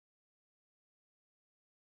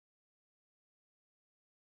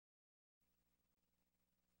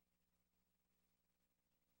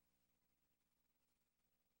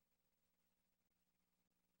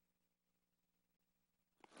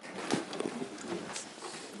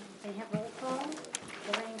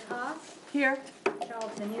Here.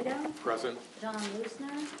 Charles Menudo. Present. John Lusner.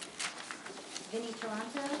 Vinnie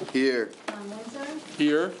Taranto. Here. Tom Windsor.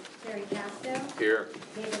 Here. Terry Castro. Here.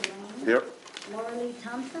 David Lane. Here. Laura Lee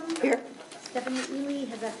Thompson. Here. Stephanie Ely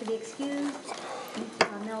has asked to be excused.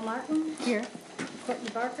 Mel Martin. Here. Courtney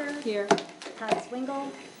Barker. Here. Todd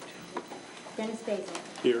Swingle. Dennis Basil.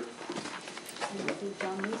 Here. And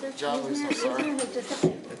John Loser. John Loser, sorry. Loser has just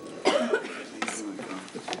accepted.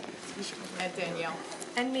 And Danielle.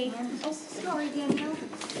 And me. And, oh, sorry, Danielle.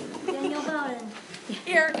 Danielle Bowden.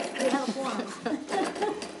 Here. We have a forum.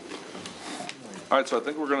 All right, so I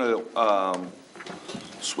think we're going to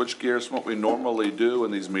switch gears from what we normally do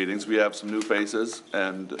in these meetings. We have some new faces,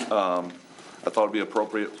 and I thought it'd be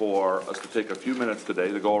appropriate for us to take a few minutes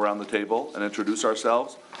today to go around the table and introduce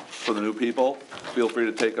ourselves. For the new people, feel free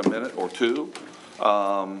to take a minute or two.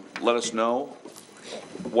 Let us know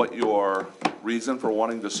what your reason for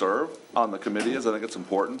wanting to serve on the committee is. I think it's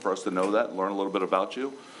important for us to know that and learn a little bit about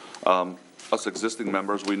you. Us existing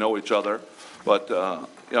members, we know each other, but you know,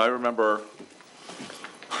 I remember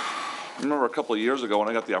a couple of years ago when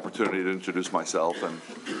I got the opportunity to introduce myself, and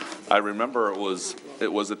I remember it was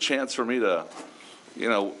a chance for me to, you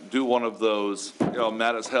know, do one of those, you know, I'm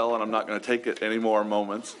mad as hell and I'm not going to take it anymore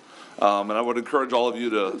moments. And I would encourage all of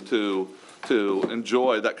you to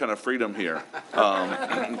enjoy that kind of freedom here.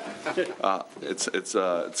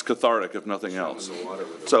 It's cathartic, if nothing else.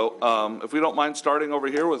 So if we don't mind starting over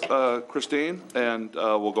here with Christine, and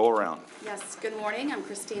we'll go around. Yes, good morning. I'm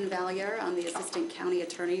Christine Valier. I'm the Assistant County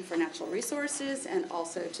Attorney for Natural Resources and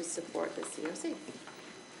also to support the COC.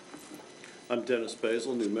 I'm Dennis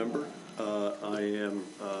Basil, new member. I am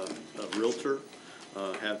a realtor.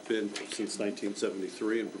 Have been since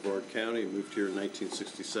 1973 in Brevard County. Moved here in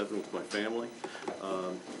 1967 with my family.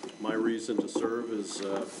 My reason to serve is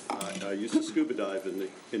I used to scuba dive in the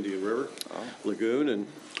Indian River, Lagoon, and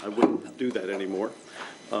I wouldn't do that anymore.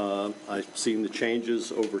 I've seen the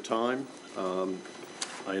changes over time.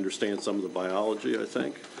 I understand some of the biology, I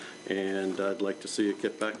think, and I'd like to see it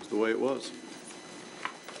get back to the way it was.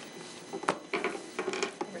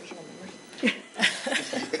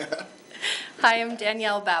 Hi, I'm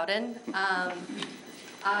Danielle Bowden.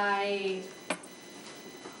 I'm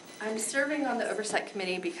serving on the Oversight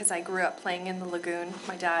Committee because I grew up playing in the lagoon.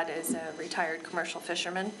 My dad is a retired commercial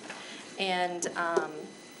fisherman, and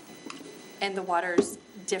the water's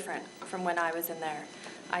different from when I was in there.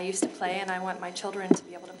 I used to play, and I want my children to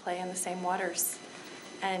be able to play in the same waters.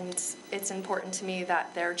 And it's important to me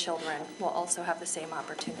that their children will also have the same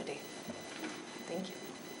opportunity. Thank you.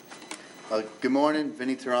 Good morning,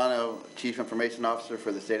 Vinnie Taranto, Chief Information Officer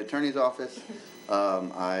for the State Attorney's Office.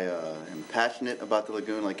 I am passionate about the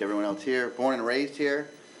lagoon like everyone else here. Born and raised here.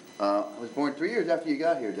 I was born 3 years after you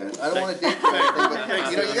got here, Dennis. I don't want to date you or anything, but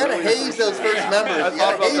you know, you got to haze those first members. I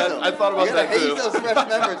thought about that too. You got to haze those fresh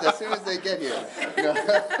members as soon as they get here. You know?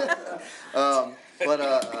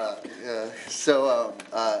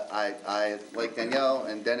 I, like Danielle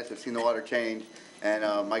and Dennis, have seen the water change,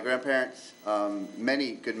 and my grandparents,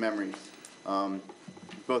 many good memories.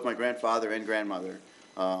 Both my grandfather and grandmother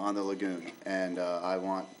on the lagoon, and I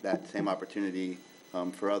want that same opportunity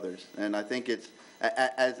for others. And I think it's,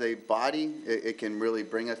 as a body, it can really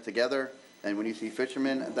bring us together. And when you see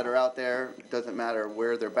fishermen that are out there, it doesn't matter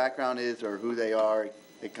where their background is or who they are,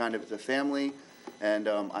 it kind of is a family. And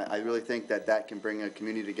I really think that that can bring a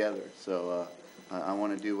community together. So I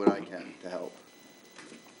want to do what I can to help.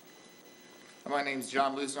 My name's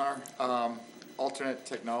John Lusnar, alternate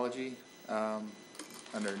technology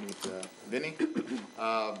underneath Vinnie.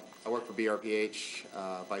 I work for BRPH,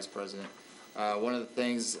 Vice President. One of the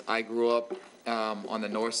things, I grew up on the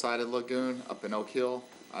north side of the lagoon, up in Oak Hill.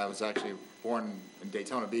 I was actually born in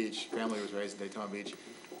Daytona Beach. Family was raised in Daytona Beach.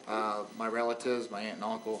 My relatives, my aunt and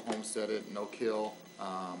uncle, homesteaded in Oak Hill.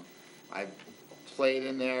 I played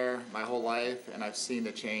in there my whole life, and I've seen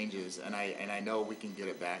the changes, and I know we can get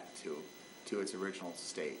it back to its original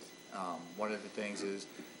state. One of the things is,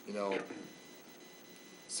 you know,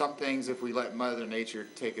 some things, if we let Mother Nature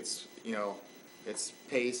take its, you know, its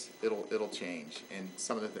pace, it'll change. And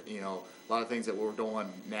some of the, you know, a lot of things that we're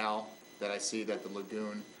doing now that I see that the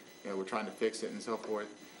lagoon, you know, we're trying to fix it and so forth.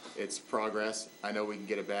 It's progress. I know we can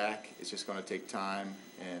get it back. It's just going to take time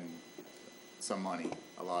and some money,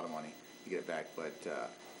 a lot of money to get it back. But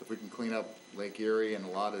if we can clean up Lake Erie and a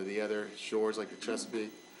lot of the other shores like the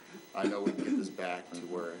Chesapeake, I know we can get this back to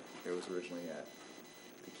where it was originally at,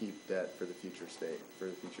 to keep that for the future state, for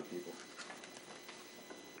the future people.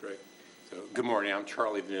 Great. So, good morning. I'm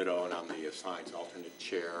Charlie Venuto, and I'm the Science Alternate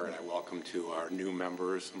Chair, and I welcome to our new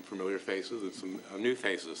members some familiar faces and some new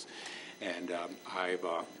faces. And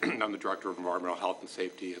I'm the Director of Environmental Health and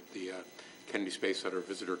Safety at the Kennedy Space Center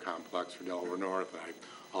Visitor Complex for Delaware North. I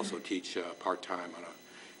also teach part-time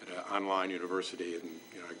at an online university, and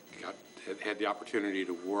I had the opportunity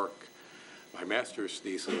to work my master's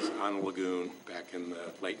thesis on the lagoon back in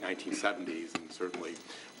the late 1970s, and certainly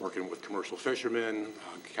working with commercial fishermen,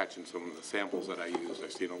 catching some of the samples that I used.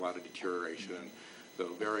 I've seen a lot of deterioration, and so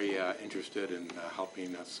very interested in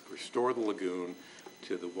helping us restore the lagoon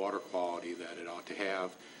to the water quality that it ought to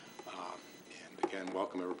have. And again,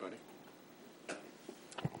 welcome everybody.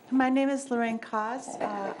 My name is Lorraine Cos.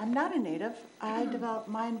 I'm not a native. I developed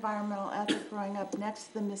my environmental ethic growing up next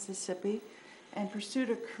to the Mississippi and pursued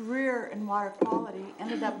a career in water quality,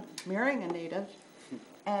 ended up marrying a native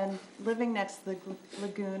and living next to the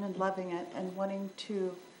lagoon and loving it and wanting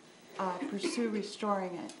to pursue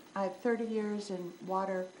restoring it. I have 30 years in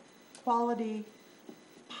water quality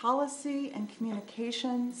policy and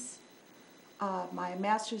communications. My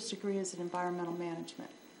master's degree is in environmental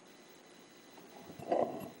management.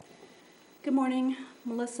 Good morning,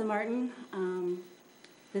 Melissa Martin.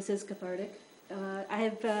 This is cathartic.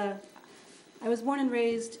 I was born and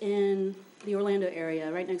raised in the Orlando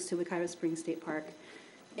area, right next to Wekiwa Springs State Park.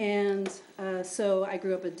 And so I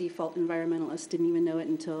grew up a default environmentalist, didn't even know it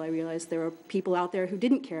until I realized there were people out there who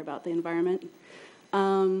didn't care about the environment.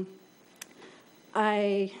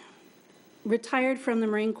 I retired from the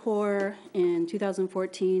Marine Corps in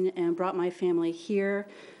 2014 and brought my family here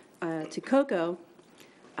to Cocoa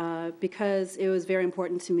because it was very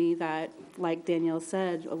important to me that, like Danielle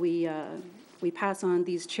said, we pass on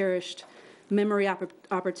these cherished memory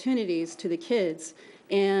opportunities to the kids.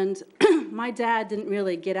 And my dad didn't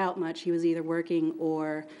really get out much. He was either working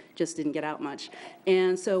or just didn't get out much.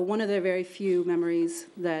 And so one of the very few memories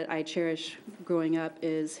that I cherish growing up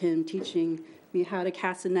is him teaching me how to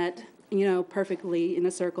cast a net, perfectly in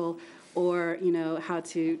a circle, or, how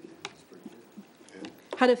to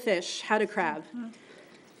fish, how to crab.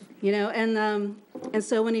 And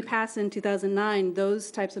so when he passed in 2009,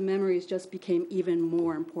 those types of memories just became even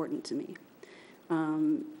more important to me,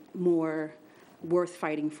 more worth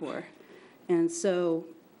fighting for. And so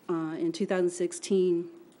in 2016,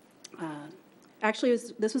 actually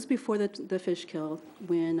this was before the fish kill,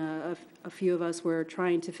 when a few of us were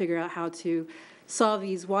trying to figure out how to solve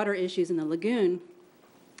these water issues in the lagoon.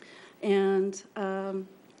 And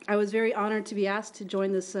I was very honored to be asked to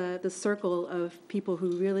join this circle of people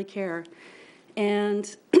who really care.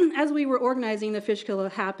 And as we were organizing, the fish kill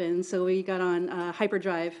happened, so we got on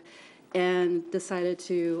hyperdrive and decided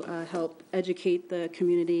to help educate the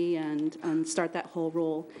community and start that whole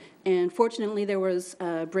role. And fortunately, there was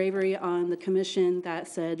bravery on the commission that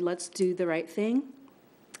said, let's do the right thing,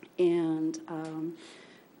 and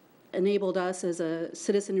enabled us as a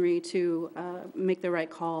citizenry to make the right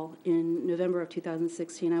call in November of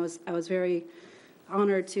 2016. I was very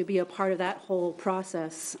honored to be a part of that whole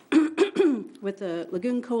process with the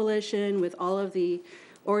Lagoon Coalition, with all of the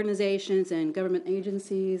organizations and government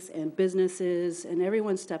agencies and businesses, and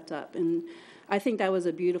everyone stepped up. And I think that was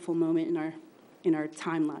a beautiful moment in our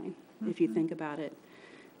timeline, if you think about it.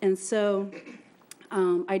 And so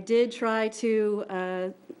I did try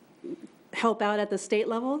to help out at the state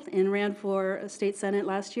level and ran for a state senate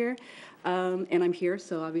last year. And I'm here,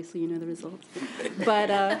 so obviously you know the results.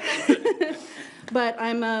 But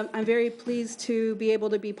I'm very pleased to be able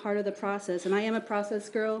to be part of the process. And I am a process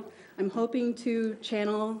girl. I'm hoping to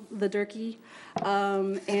channel the Durkee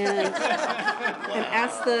and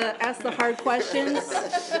ask the hard questions,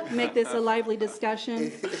 make this a lively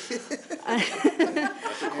discussion.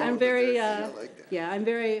 I'm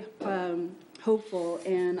very hopeful,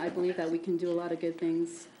 and I believe that we can do a lot of good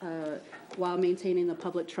things while maintaining the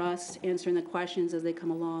public trust, answering the questions as they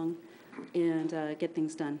come along, and get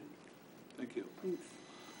things done. Thank you. Thanks.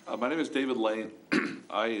 My name is David Lane.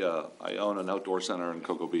 I own an outdoor center in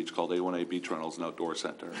Cocoa Beach called A1A Beach Rentals and Outdoor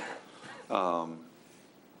Center.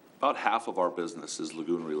 About half of our business is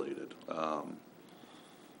lagoon related. But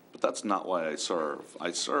that's not why I serve.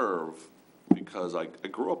 I serve because I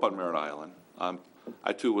grew up on Merritt Island.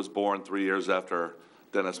 I too was born 3 years after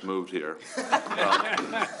Dennis moved here.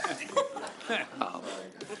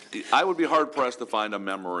 I would be hard pressed to find a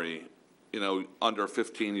memory, under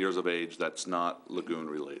 15 years of age that's not lagoon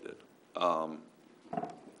related.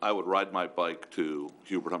 I would ride my bike to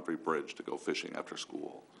Hubert Humphrey Bridge to go fishing after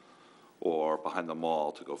school, or behind the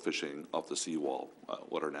mall to go fishing off the seawall,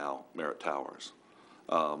 what are now Merritt Towers,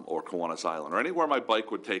 or Kiwanis Island, or anywhere my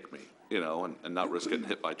bike would take me, and not risk getting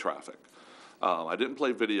hit by traffic. I didn't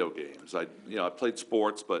play video games. I played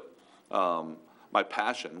sports, but my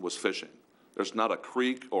passion was fishing. There's not a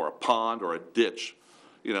creek or a pond or a ditch,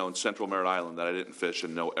 in central Merritt Island that I didn't fish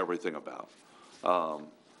and know everything about.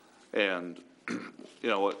 And, you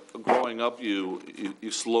know, growing up, you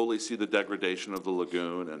slowly see the degradation of the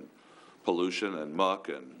lagoon and pollution and muck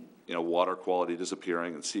and, you know, water quality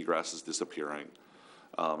disappearing and seagrasses disappearing.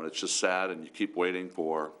 And it's just sad, and you keep waiting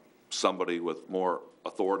for somebody with more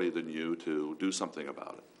authority than you to do something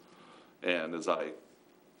about it. And as I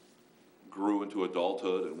grew into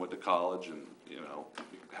adulthood and went to college and, you know,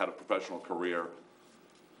 had a professional career,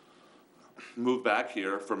 moved back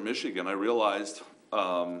here from Michigan, I realized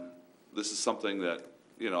this is something that,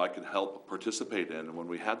 you know, I could help participate in. And when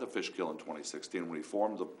we had the fish kill in 2016, when we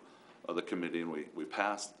formed the committee and we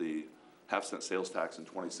passed the half-cent sales tax in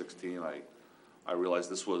 2016, I realized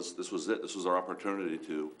this was it. This was our opportunity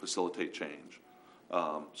to facilitate change.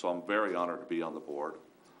 So I'm very honored to be on the board,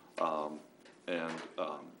 and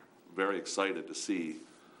very excited to see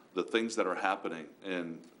the things that are happening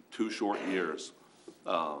in 2 short years.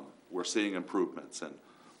 We're seeing improvements, and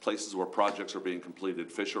places where projects are being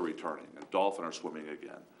completed, fish are returning, and dolphin are swimming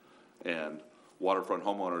again, and waterfront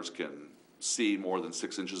homeowners can see more than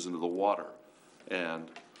 6 inches into the water. And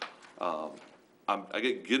I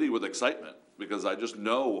get giddy with excitement, because I just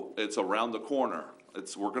know it's around the corner.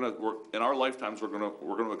 We're in our lifetimes, we're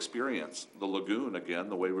gonna experience the lagoon again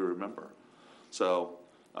the way we remember. So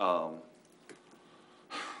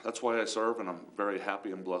that's why I serve, and I'm very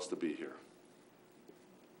happy and blessed to be here.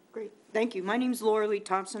 Great, thank you. My name's Laura Lee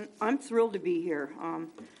Thompson. I'm thrilled to be here.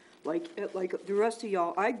 Like the rest of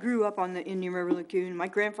y'all, I grew up on the Indian River Lagoon. My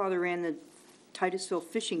grandfather ran the Titusville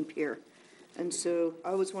fishing pier. And so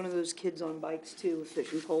I was one of those kids on bikes too with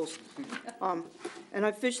fishing poles. And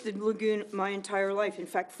I fished the lagoon my entire life. In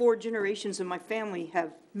fact, 4 generations of my family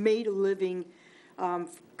have made a living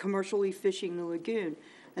commercially fishing the lagoon.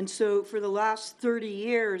 And so for the last 30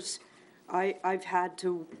 years, I've had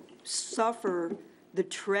to suffer the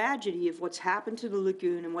tragedy of what's happened to the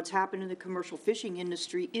lagoon and what's happened in the commercial fishing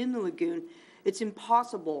industry in the lagoon. It's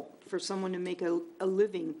impossible for someone to make a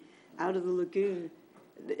living out of the lagoon.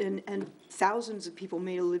 And thousands of people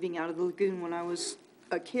made a living out of the lagoon when I was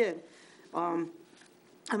a kid. I'm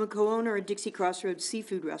a co-owner of Dixie Crossroads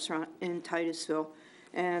Seafood Restaurant in Titusville,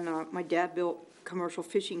 and my dad built commercial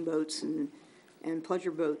fishing boats and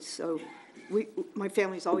pleasure boats. So my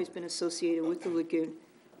family's always been associated with the lagoon.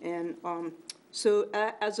 And so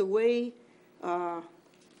as a way,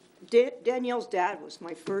 Danielle's dad was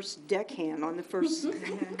my first deckhand on the first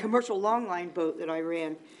commercial longline boat that I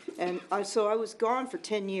ran. And so I was gone for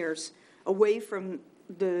 10 years, away from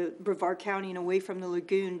the Brevard County and away from the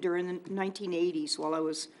lagoon during the 1980s while I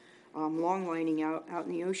was longlining out in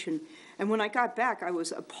the ocean. And when I got back, I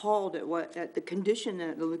was appalled at the condition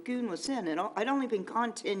that the lagoon was in. And I'd only been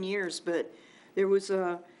gone 10 years, but there was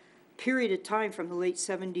a period of time from the late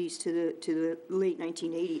 70s to the late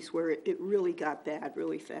 1980s where it really got bad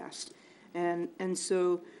really fast. And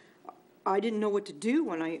so I didn't know what to do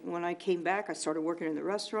when I came back. I started working in the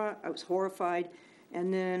restaurant. I was horrified.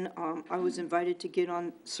 And then I was invited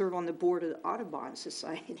to serve on the board of the Audubon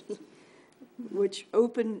Society, which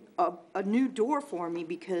opened a new door for me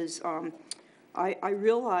because I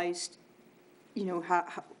realized, you know,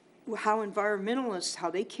 how environmentalists, how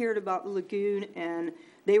they cared about the lagoon, and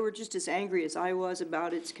they were just as angry as I was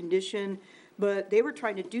about its condition, but they were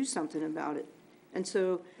trying to do something about it. And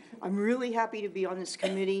so I'm really happy to be on this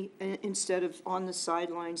committee instead of on the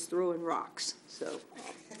sidelines throwing rocks. So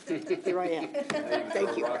here I am.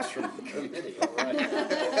 Thank you. Rocks from the committee, all right.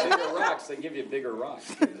 Bigger rocks, they give you bigger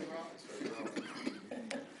rocks.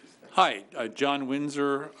 Hi, John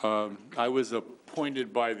Windsor. I was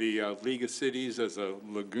appointed by the League of Cities as a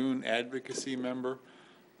lagoon advocacy member.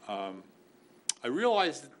 I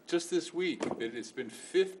realized just this week that it's been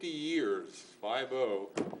 50 years, 50,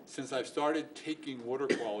 since I've started taking water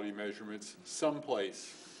quality measurements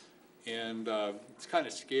someplace, and it's kind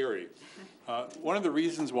of scary. One of the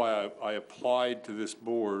reasons why I applied to this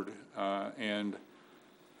board and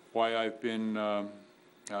why I've been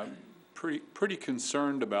pretty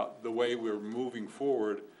concerned about the way we're moving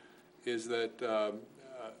forward is that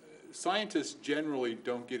scientists generally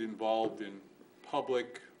don't get involved in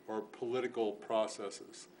public or political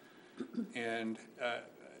processes. And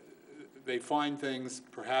they find things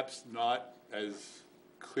perhaps not as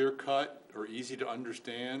clear-cut or easy to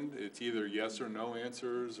understand. It's either yes or no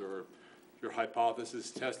answers, or your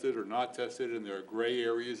hypothesis tested or not tested, and there are gray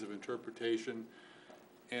areas of interpretation.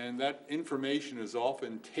 And that information is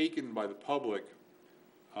often taken by the public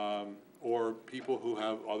or people who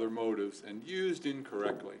have other motives and used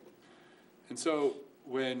incorrectly. And so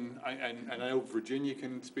when, and I know Virginia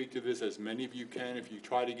can speak to this, as many of you can, if you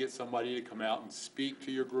try to get somebody to come out and speak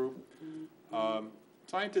to your group,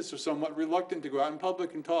 scientists are somewhat reluctant to go out in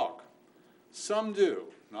public and talk. Some do,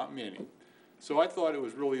 not many. So I thought it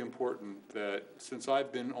was really important that, since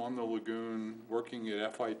I've been on the lagoon, working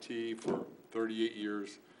at FIT for 38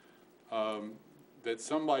 years, that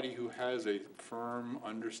somebody who has a firm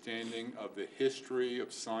understanding of the history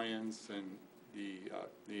of science and the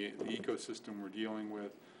ecosystem we're dealing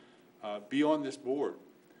with be on this board.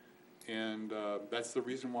 And that's the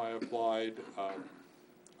reason why I applied.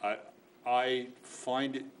 I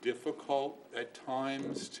find it difficult at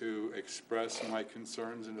times to express my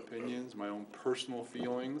concerns and opinions, my own personal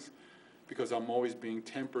feelings, because I'm always being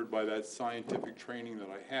tempered by that scientific training that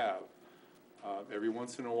I have. Every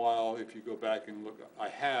once in a while, if you go back and look, I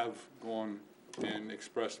have gone and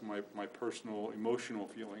expressed my personal emotional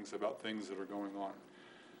feelings about things that are going on.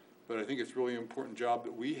 But I think it's a really important job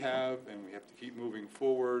that we have, and we have to keep moving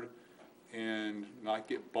forward and not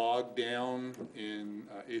get bogged down in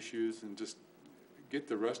issues, and just get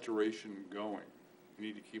the restoration going. We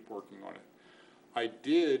need to keep working on it. I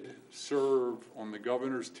did serve on the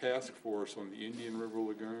governor's task force on the Indian River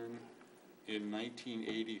Lagoon in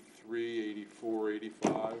 1983, 84,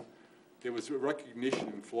 85. There was a recognition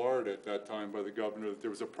in Florida at that time by the governor that there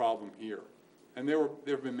was a problem here. And there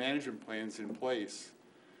have been management plans in place.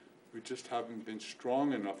 We just haven't been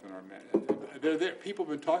strong enough in our management. People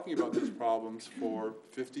have been talking about these problems for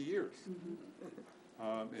 50 years.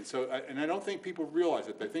 And I don't think people realize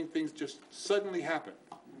it. They think things just suddenly happen.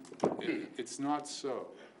 It's not so.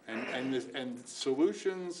 And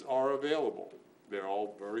solutions are available. They're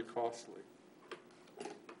all very costly.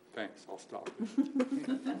 Thanks, I'll stop.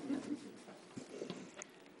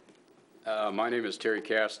 My name is Terry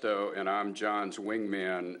Casto, and I'm John's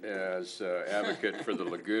wingman as advocate for the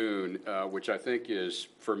lagoon, which I think is,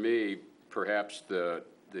 for me, perhaps the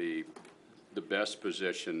best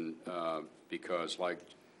position because,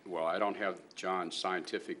 well, I don't have John's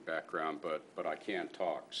scientific background, but I can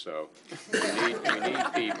talk. So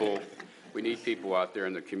we need people out there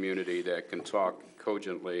in the community that can talk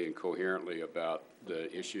cogently and coherently about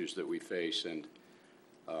the issues that we face and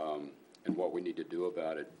what we need to do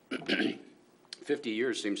about it. 50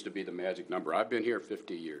 years seems to be the magic number. I've been here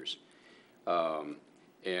 50 years.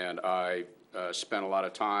 And I spent a lot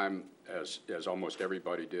of time, as almost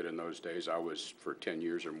everybody did in those days. I was for 10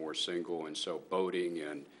 years or more single, and so boating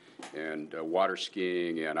and water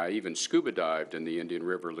skiing, and I even scuba dived in the Indian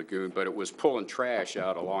River Lagoon, but it was pulling trash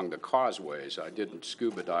out along the causeways. I didn't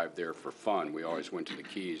scuba dive there for fun. We always went to the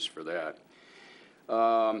Keys for that.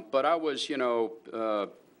 But I was, I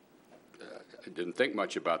didn't think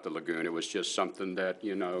much about the lagoon. It was just something that,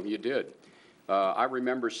 you did. I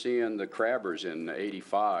remember seeing the crabbers in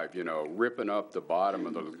 '85, ripping up the bottom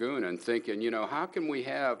of the lagoon and thinking, how can we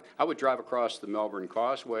have, I would drive across the Melbourne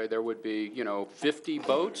Causeway, there would be, 50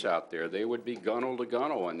 boats out there. They would be gunnel to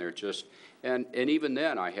gunnel, and they're just, and even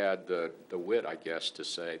then I had the wit, I guess, to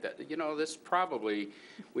say that, this probably,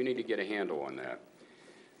 we need to get a handle on that.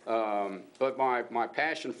 But my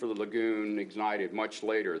passion for the lagoon ignited much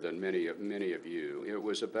later than many of you. It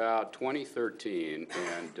was about 2013,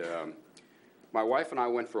 and my wife and I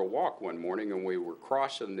went for a walk one morning, and we were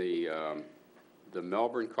crossing the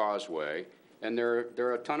Melbourne Causeway, and there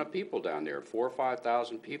are a ton of people down there, 4,000 or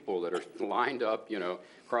 5,000 people that are lined up,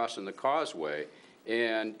 crossing the causeway.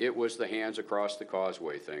 And it was the Hands Across the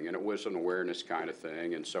Causeway thing, and it was an awareness kind of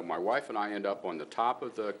thing. And so my wife and I end up on the top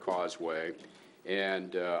of the causeway,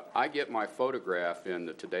 and I get my photograph in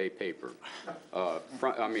the Today paper,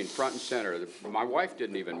 front and center. My wife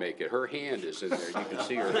didn't even make it. Her hand is in there. You can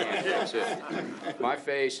see her hand. That's it. My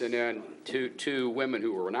face, and then two women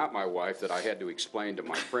who were not my wife that I had to explain to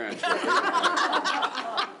my friends.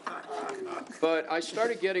 But I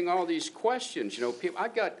started getting all these questions. I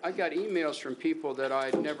got emails from people that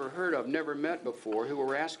I'd never heard of, never met before, who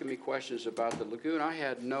were asking me questions about the lagoon. I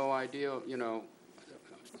had no idea,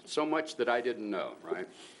 so much that I didn't know, right?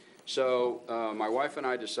 So my wife and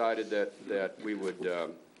I decided that we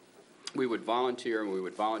would volunteer, and we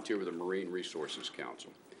would volunteer with the Marine Resources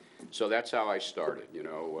Council. So that's how I started,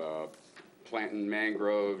 planting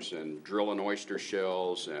mangroves and drilling oyster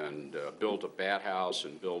shells and build a bat house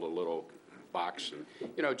and build a little box and,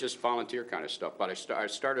 just volunteer kind of stuff. But I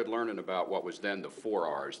started learning about what was then the 4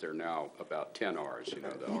 R's. They're now about 10 R's,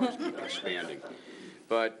 the R's keep expanding.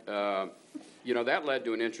 But that led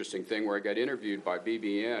to an interesting thing where I got interviewed by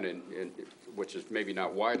BBN, and which is maybe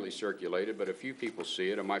not widely circulated, but a few people see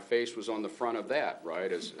it, and my face was on the front of that,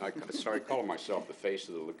 right? As I started calling myself the face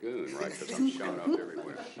of the lagoon, right, because I'm showing up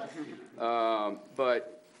everywhere.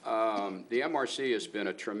 But the MRC has been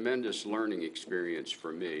a tremendous learning experience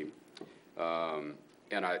for me, and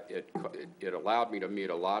it allowed me to meet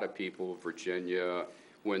a lot of people, Virginia.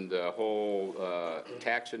 when the whole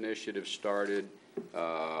tax initiative started,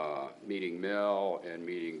 meeting Mel and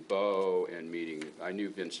meeting Bo and meeting, I knew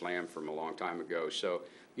Vince Lamb from a long time ago. So,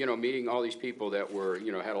 you know, meeting all these people that were,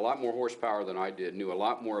 you know, had a lot more horsepower than I did, knew a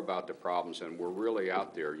lot more about the problems, and were really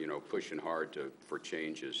out there, you know, pushing hard for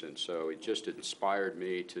changes. And so it just inspired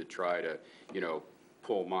me to try to, you know,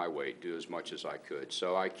 pull my weight, do as much as I could.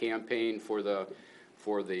 So I campaigned for the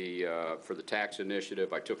tax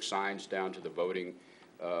initiative. I took signs down to the voting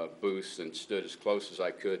booths and stood as close as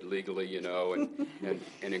I could legally, you know, and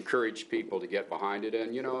encouraged people to get behind it.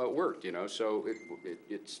 And, you know, it worked, you know. So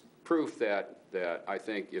it's proof that I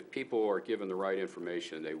think if people are given the right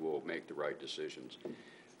information, they will make the right decisions.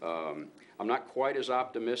 I'm not quite as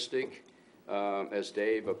optimistic as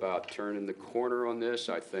Dave about turning the corner on this.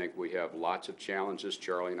 I think we have lots of challenges.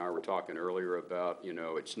 Charlie and I were talking earlier about, you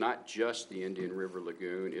know, it's not just the Indian River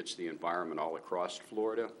Lagoon, it's the environment all across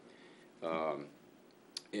Florida.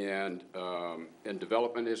 And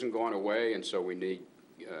development isn't going away, and so we need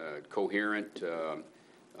coherent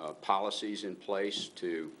policies in place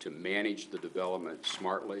to manage the development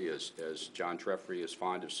smartly. As John Treffry is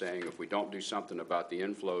fond of saying, if we don't do something about the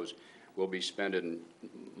inflows, we'll be spending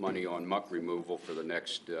money on muck removal for the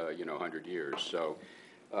next 100 years. So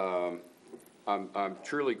I'm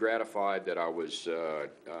truly gratified that I was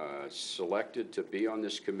selected to be on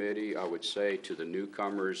this committee. I would say to the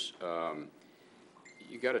newcomers,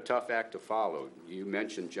 you got a tough act to follow. You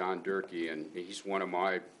mentioned John Durkee, and he's one of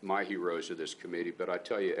my heroes of this committee, but I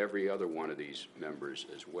tell you, every other one of these members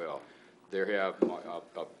as well.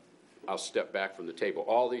 I'll step back from the table.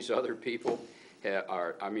 All these other people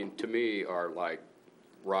are, I mean, to me, are like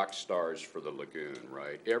rock stars for the lagoon,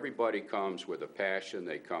 right? Everybody comes with a passion,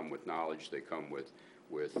 they come with knowledge, they come with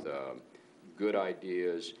good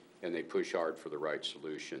ideas, and they push hard for the right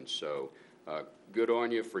solutions. So good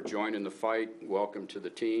on you for joining the fight. Welcome to the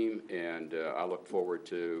team, and I look forward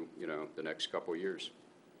to, you know, the next couple of years.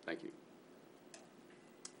 Thank you.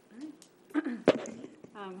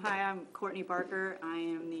 Hi, I'm Courtney Barker. I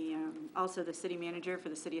am also the city manager for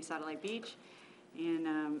the city of Satellite Beach,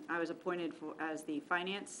 and I was appointed as the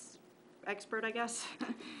finance expert, I guess,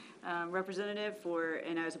 representative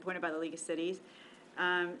and I was appointed by the League of Cities.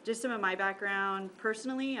 Just some of my background.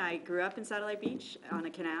 Personally, I grew up in Satellite Beach on a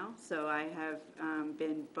canal, so I have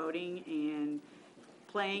been boating and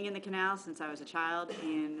playing in the canal since I was a child.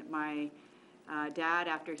 And my dad,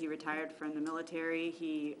 after he retired from the military,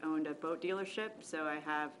 he owned a boat dealership, so I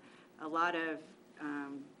have a lot of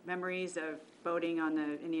memories of boating on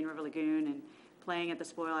the Indian River Lagoon and playing at the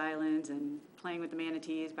Spoil Islands and playing with the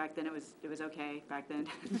manatees. Back then it was okay, back then.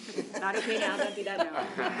 Not okay now, don't do that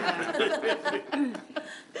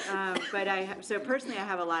now. But so personally I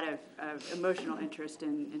have a lot of emotional interest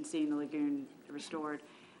in seeing the lagoon restored.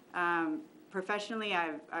 Professionally,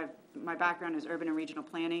 my background is urban and regional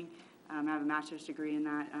planning. I have a master's degree in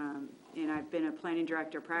that, and I've been a planning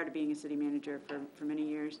director prior to being a city manager for many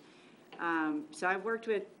years. So I've worked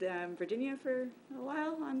with Virginia for a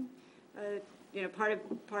while on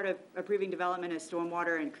part of approving development is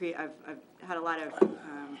stormwater, and I've had a lot of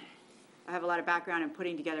I have a lot of background in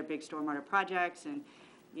putting together big stormwater projects and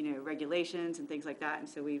regulations and things like that, and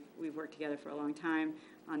so we've worked together for a long time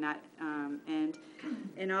on that,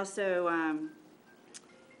 and also I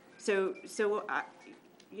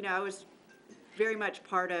was very much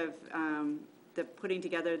part of the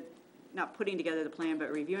not putting together the plan, but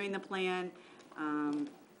reviewing the plan,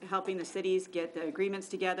 helping the cities get the agreements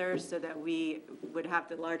together so that we would have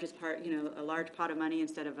the largest part, a large pot of money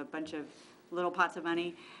instead of a bunch of little pots of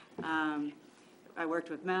money. I worked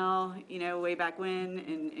with Mel, way back when,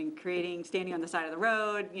 in standing on the side of the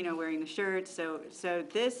road, wearing the shirts. So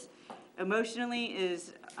this emotionally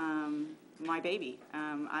is my baby.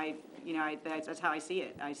 That's how I see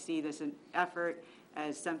it. I see this effort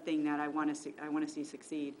as something that I want to see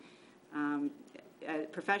succeed.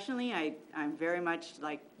 Professionally, I'm very much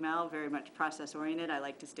like Mel, very much process-oriented. I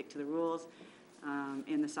like to stick to the rules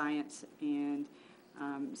in the science, and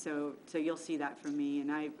so you'll see that from me.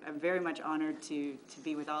 And I'm very much honored to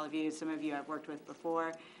be with all of you. Some of you I've worked with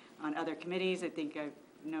before on other committees. I think I've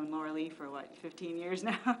known Laura Lee for, 15 years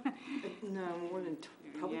now? No, more than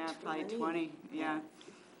probably 20. Probably 20, yeah.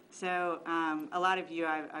 So a lot of you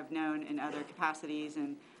I've known in other capacities,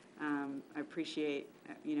 and I appreciate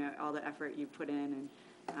all the effort you put in,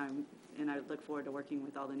 and I look forward to working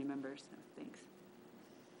with all the new members. So thanks.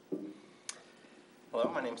 Hello,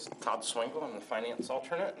 my name's Todd Swingle. I'm the finance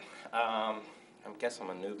alternate. I guess I'm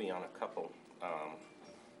a newbie on a couple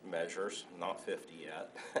measures, not 50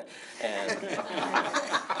 yet. and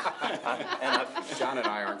John and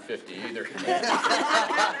I aren't 50 either.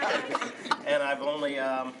 and I've only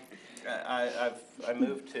I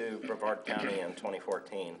moved to Brevard County in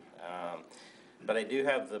 2014. But I do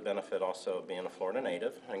have the benefit also of being a Florida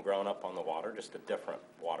native and growing up on the water, just a different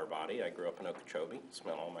water body. I grew up in Okeechobee,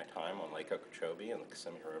 spent all my time on Lake Okeechobee and the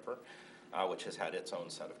Kissimmee River, which has had its own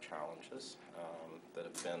set of challenges that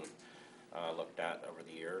have been looked at over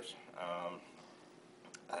the years.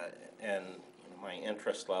 And you know, my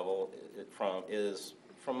interest level is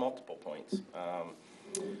from multiple points.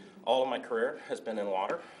 All of my career has been in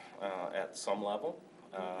water at some level.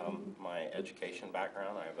 My education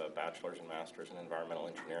background, I have a bachelor's and master's in environmental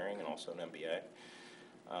engineering and also an MBA.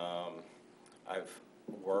 I've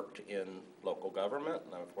worked in local government,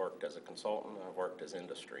 and I've worked as a consultant, and I've worked as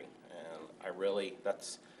industry. And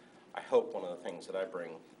I hope one of the things that I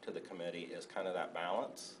bring to the committee is kind of that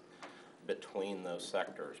balance between those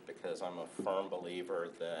sectors, because I'm a firm believer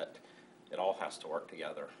that it all has to work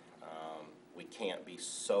together. We can't be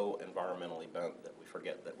so environmentally bent that we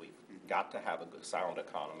forget that we've got to have a good, sound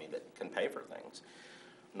economy that can pay for things.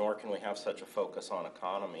 Nor can we have such a focus on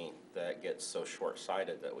economy that gets so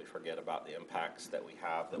short-sighted that we forget about the impacts that we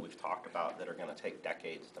have, that we've talked about, that are going to take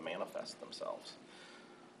decades to manifest themselves.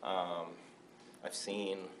 I've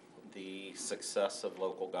seen the success of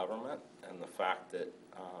local government and the fact that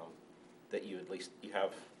that you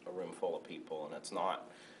have a room full of people, and it's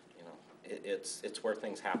not, you know, it's where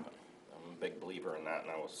things happen. I'm a big believer in that,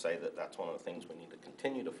 and I will say that that's one of the things we need to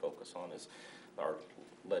continue to focus on is our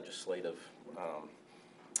legislative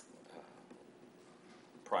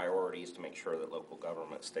priorities to make sure that local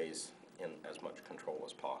government stays in as much control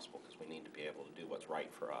as possible, because we need to be able to do what's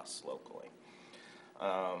right for us locally.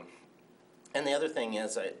 And the other thing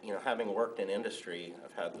is, you know, having worked in industry,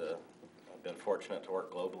 I've been fortunate to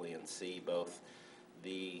work globally and see both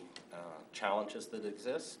the challenges that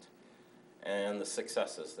exist and the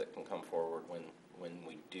successes that can come forward when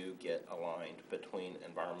we do get aligned between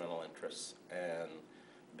environmental interests and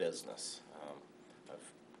business.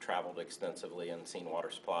 I've traveled extensively and seen water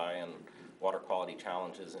supply and water quality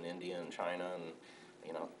challenges in India and China, and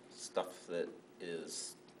you know, stuff that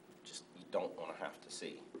is just you don't want to have to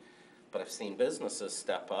see. But I've seen businesses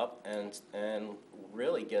step up and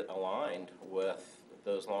really get aligned with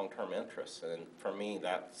those long-term interests. And for me,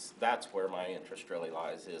 that's where my interest really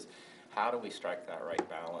lies, is how do we strike that right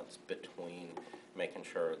balance between making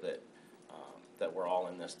sure that that we're all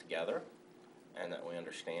in this together, and that we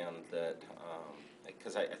understand that,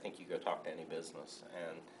 because I think you go talk to any business,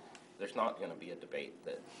 and there's not going to be a debate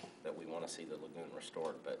that we want to see the lagoon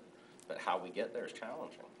restored, but how we get there is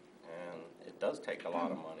challenging. And it does take a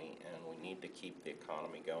lot of money, and we need to keep the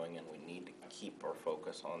economy going, and we need to keep our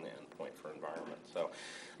focus on the end point for environment. So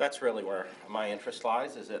that's really where my interest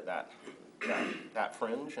lies, is at that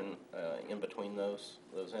fringe and in between those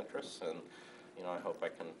interests. And you know, I hope I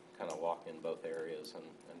can kind of walk in both areas and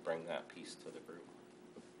bring that piece to the group.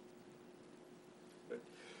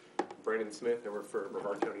 Brandon Smith, I work for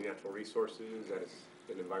Brevard County Natural Resources as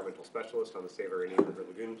an environmental specialist on the Save Our Indian River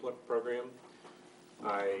Lagoon program.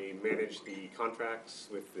 I manage the contracts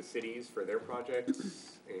with the cities for their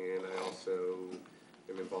projects, and I also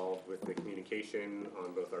am involved with the communication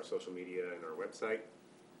on both our social media and our website,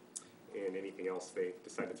 and anything else they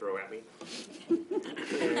decide to throw at me.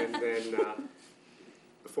 And then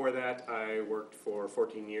before that, I worked for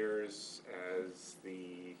 14 years as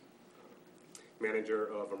the manager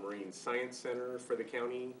of a marine science center for the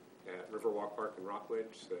county at Riverwalk Park in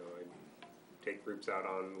Rockledge. So I take groups out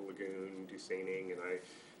on the lagoon, do seining, and I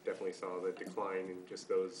definitely saw the decline in just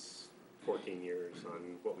those 14 years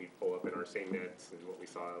on what we pull up in our seine nets and what we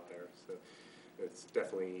saw out there. So it's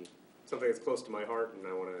definitely something that's close to my heart, and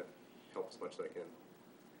I want to help as much as I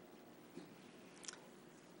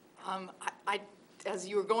can. As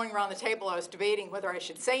you were going around the table, I was debating whether I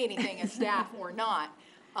should say anything as staff or not.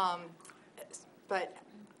 But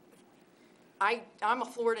I'm a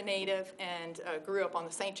Florida native and grew up on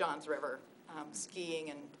the St. Johns River,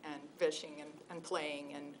 skiing and fishing and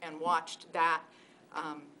playing, and watched that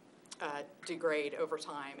degrade over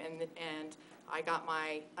time. And I got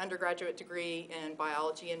my undergraduate degree in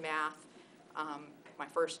biology and math. My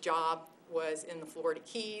first job was in the Florida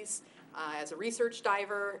Keys as a research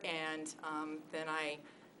diver, and then I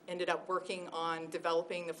ended up working on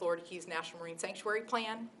developing the Florida Keys National Marine Sanctuary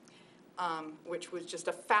Plan, which was just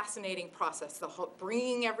a fascinating process,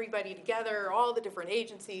 bringing everybody together, all the different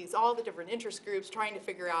agencies, all the different interest groups, trying to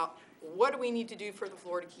figure out what do we need to do for the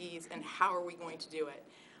Florida Keys and how are we going to do it.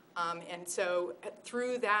 And so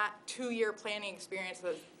through that 2-year planning experience,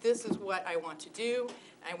 this is what I want to do.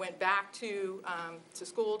 I went back to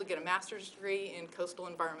school to get a master's degree in coastal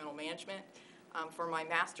environmental management. For my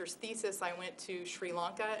master's thesis, I went to Sri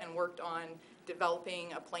Lanka and worked on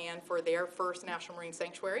developing a plan for their first national marine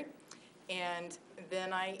sanctuary. And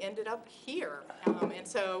then I ended up here. And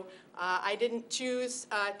so I didn't choose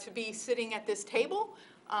to be sitting at this table,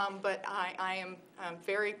 but I am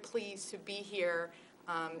very pleased to be here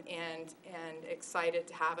and excited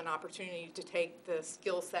to have an opportunity to take the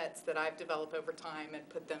skill sets that I've developed over time and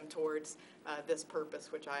put them towards this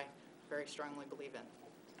purpose, which I very strongly believe in.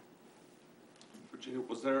 Virginia,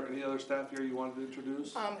 was there any other staff here you wanted to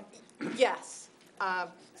introduce? Yes.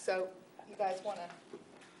 So you guys want to?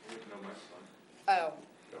 Oh.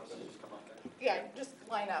 Yeah, just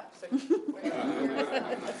line up. So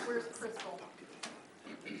where's Crystal?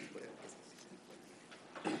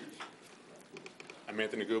 I'm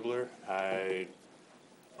Anthony Gubler. I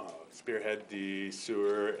spearhead the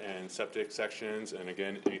sewer and septic sections, and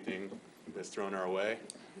again, anything that's thrown our way.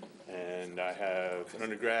 And I have an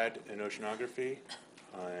undergrad in oceanography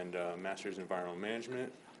and a master's in environmental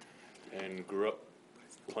management, and grew up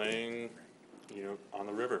playing, on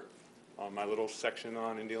the river, on my little section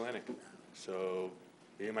on in the Atlantic. So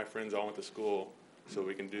me and my friends all went to school so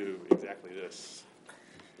we can do exactly this.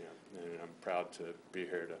 And I'm proud to be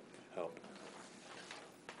here to help.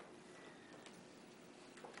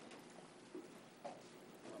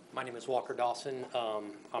 My name is Walker Dawson.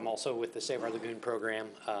 I'm also with the Save Our Lagoon program.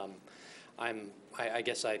 I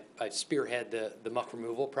guess I spearhead the muck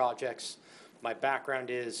removal projects. My background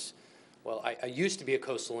is, well, I used to be a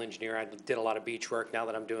coastal engineer. I did a lot of beach work. Now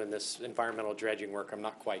that I'm doing this environmental dredging work, I'm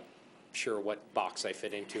not quite sure what box I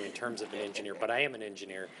fit into in terms of an engineer, but I am an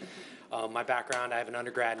engineer. My background, I have an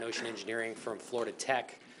undergrad in ocean engineering from Florida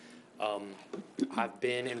Tech. I've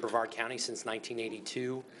been in Brevard County since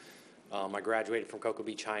 1982. I graduated from Cocoa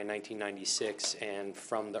Beach High in 1996, and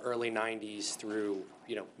from the early 90s through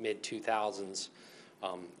mid 2000s,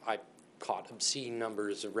 I caught obscene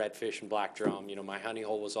numbers of redfish and black drum. My honey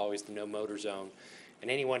hole was always the no motor zone,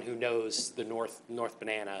 and anyone who knows the North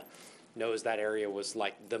Banana knows that area was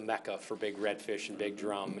like the mecca for big redfish and big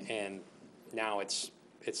drum, and now it's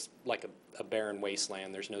like a barren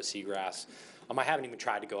wasteland. There's no seagrass. I haven't even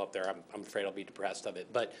tried to go up there. I'm afraid I'll be depressed of it.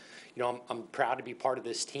 But, I'm proud to be part of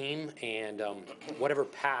this team, and whatever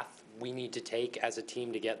path we need to take as a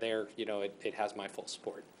team to get there, it has my full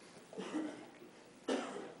support.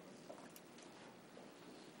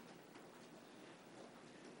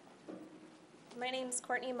 My name's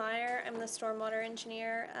Courtney Meyer. I'm the stormwater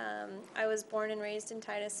engineer. I was born and raised in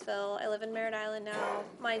Titusville. I live in Merritt Island now.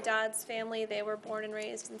 My dad's family, they were born and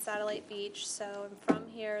raised in Satellite Beach, so I'm from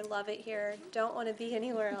here, love it here, don't want to be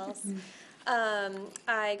anywhere else.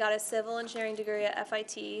 I got a civil engineering degree at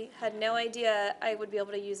FIT. Had no idea I would be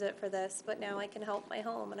able to use it for this, but now I can help my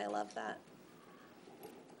home, and I love that.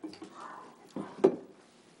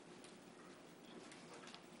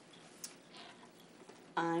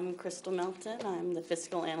 I'm Crystal Melton. I'm the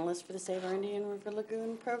fiscal analyst for the Save Our Indian River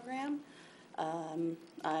Lagoon program. I'm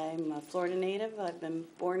a Florida native. I've been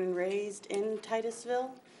born and raised in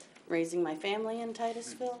Titusville, raising my family in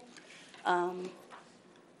Titusville.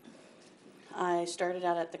 I started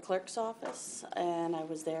out at the clerk's office, and I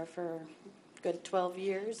was there for a good 12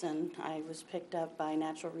 years, and I was picked up by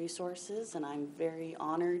Natural Resources, and I'm very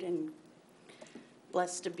honored and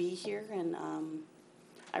blessed to be here. And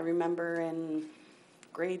I remember in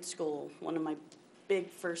grade school, one of my big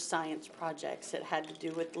first science projects, it had to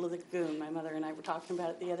do with the lagoon. My mother and I were talking about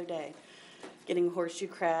it the other day, getting horseshoe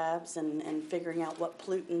crabs and figuring out what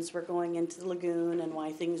pollutants were going into the lagoon and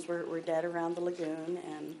why things were dead around the lagoon.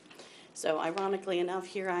 And so ironically enough,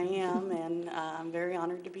 here I am, and I'm very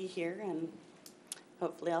honored to be here, and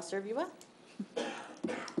hopefully I'll serve you well.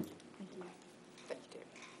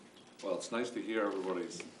 Well, it's nice to hear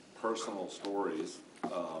everybody's personal stories.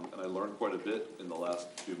 And I learned quite a bit in the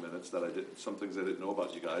last few minutes some things I didn't know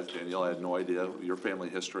about you guys. Danielle, I had no idea your family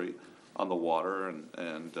history on the water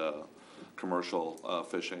and commercial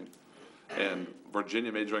fishing. And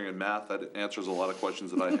Virginia majoring in math, that answers a lot of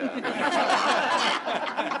questions that I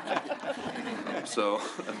had. So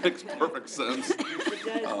it makes perfect sense.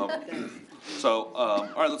 All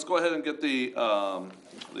right, let's go ahead and get the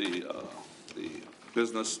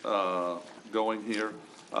business going here.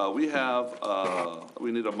 We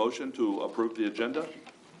need a motion to approve the agenda.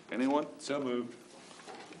 Anyone? So moved.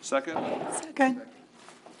 Second? Second.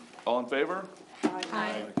 All in favor?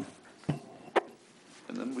 Aye.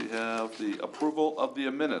 And then we have the approval of the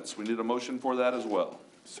minutes. We need a motion for that as well.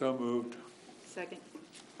 So moved. Second.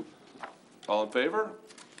 All in favor?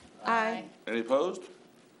 Aye. Any opposed?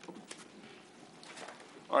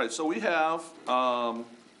 All right, so we have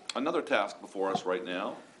another task before us right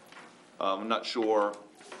now. I'm not sure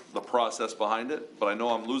the process behind it, but I know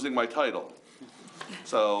I'm losing my title.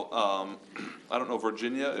 So I don't know,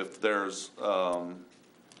 Virginia, if there's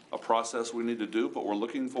a process we need to do, but we're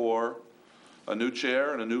looking for a new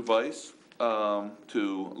chair and a new vice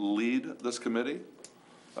to lead this committee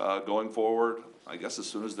going forward, I guess as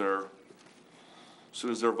soon as they're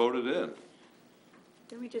voted in.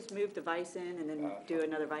 Didn't we just move the vice in and then do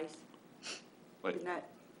another vice? Wait, Isn't that?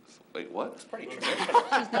 wait, what? It's pretty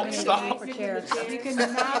traditional. Stop. You can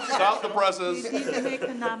Stop the presses. You can make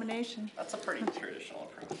the nomination. That's a pretty traditional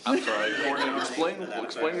approach. I'm sorry, Courtney,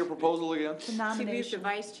 explain your proposal again. The To move the nomination.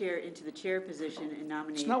 vice chair into the chair position and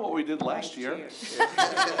nominate. It's not what we did the last vice year. chair.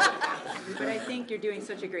 But I think you're doing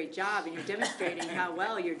such a great job and you're demonstrating how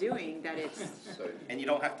well you're doing that it's, And you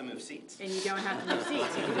don't have to move seats. and you don't have to move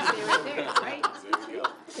seats, you can just stay right there, right?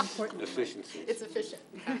 Efficiency. It's efficient.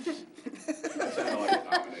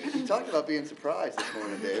 You talked about being surprised this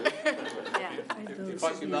morning, David. If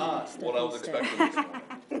I could not, what I was expecting this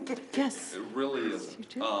morning. Yes. It really is.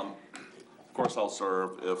 Of course, I'll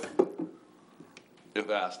serve if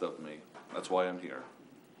asked of me. That's why I'm here.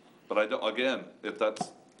 But I don't, again, if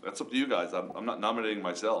that's up to you guys. I'm not nominating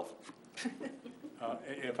myself.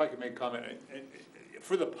 If I could make a comment,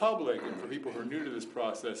 for the public and for people who are new to this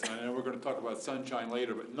process, and I know we're going to talk about sunshine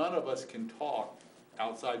later, but none of us can talk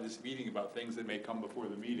outside this meeting about things that may come before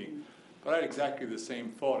the meeting. But I had exactly the same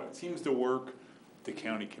thought. It seems to work at the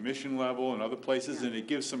county commission level and other places, and it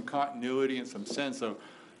gives some continuity and some sense of,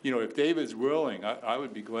 you know, if David's willing, I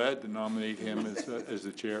would be glad to nominate him as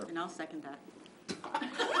the chair. And I'll second that.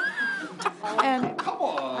 And Come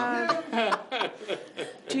on.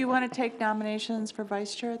 do you want to take nominations for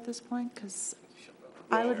vice chair at this point? Because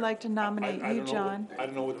I would like to nominate I you, don't know- John. I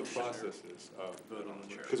don't know what the process is,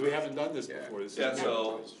 because we haven't done this before. This is Yeah, new.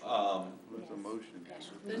 so, There's a motion.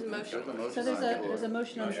 There's a motion. So there's a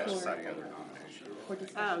motion on the floor.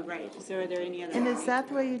 Oh, right, so are there any other? And is that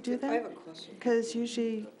the way you do that? I have a question. Because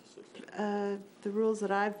usually, the rules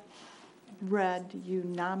that I've read, you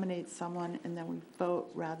nominate someone and then we vote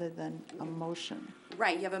rather than a motion.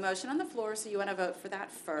 Right, you have a motion on the floor, so you want to vote for that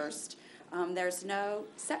first. There's no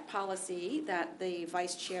set policy that the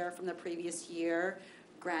vice chair from the previous year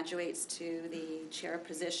graduates to the chair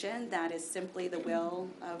position. That is simply the will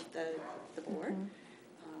of the board.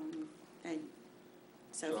 And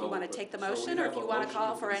so if you want to take the So we motion, or have if you a want to motion call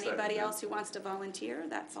that's for been anybody seconded. else who wants to volunteer,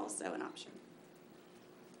 that's also an option.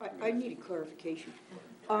 I need a clarification.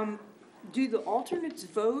 Do the alternates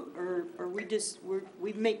vote, or we just,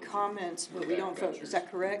 we make comments, but we don't vote? Is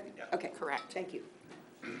that correct? Okay. Correct. Thank you.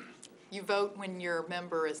 You vote when your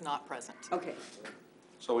member is not present. Okay.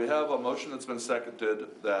 So we have a motion that's been seconded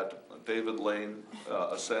that David Lane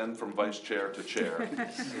ascend from vice chair to chair.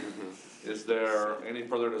 Is there any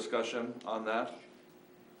further discussion on that?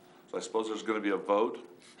 So I suppose there's going to be a vote.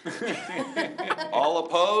 All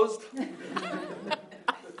opposed?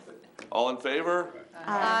 All in favor?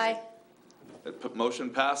 Aye. Motion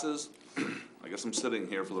passes. I guess I'm sitting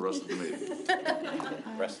here for the rest of the meeting.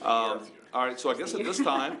 Rest of the All right, so I guess at this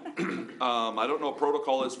time, I don't know what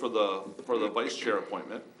protocol is for the vice chair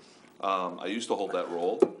appointment. I used to hold that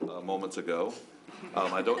role moments ago.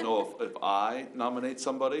 I don't know if I nominate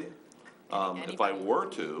somebody. If I were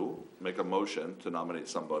to make a motion to nominate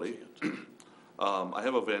somebody, I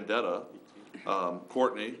have a vendetta.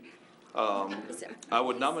 Courtney, I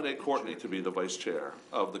would nominate Courtney to be the vice chair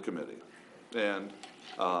of the committee. And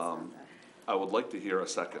I would like to hear a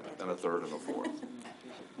second and a third and a fourth.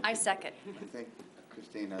 I second. I think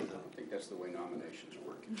Christine has I think that's the way nominations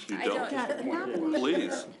work. You I don't? don't-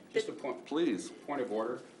 Please, Just a point, please. point of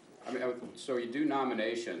order. I mean, so you do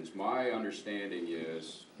nominations. My understanding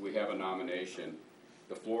is we have a nomination.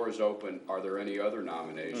 The floor is open. Are there any other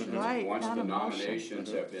nominations? Right, Once not the a motion.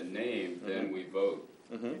 nominations have been named, then we vote.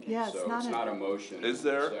 Yeah, it's So not it's a, not a motion. Is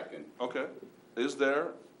there? Second. Okay. Is there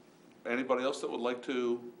anybody else that would like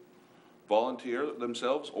to volunteer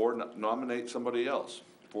themselves or nominate somebody else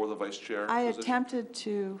for the vice chair I position? attempted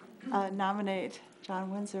to nominate John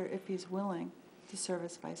Windsor if he's willing to serve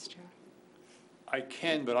as vice chair. I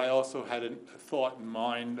can, but I also had a thought in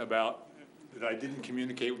mind about, that I didn't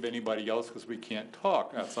communicate with anybody else because we can't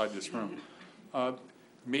talk outside this room.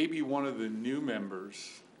 Maybe one of the new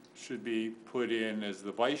members should be put in as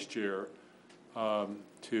the vice chair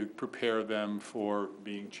to prepare them for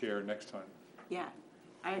being chair next time. Yeah,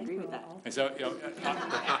 I agree with that. And so, you know,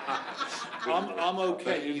 I'm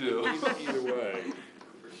okay either way.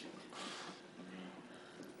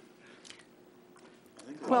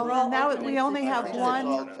 Well, now we only have one,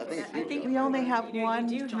 I think it's we only have one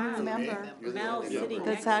do have new member Mel sitting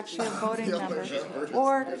that's next to actually a voting member.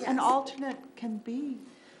 Or an alternate can be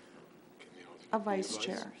a vice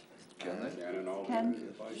chair. Can,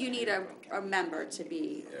 You need a member to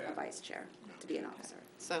be a vice chair, to be an officer.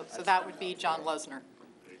 So that would be John Lesner.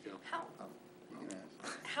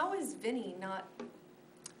 How is Vinny not?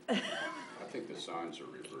 I think the signs are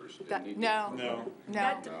reversed. No. No. No.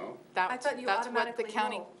 I thought you That's what the automatically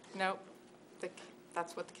county, roll. nope.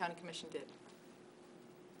 That's what the county commission did.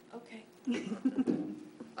 Okay.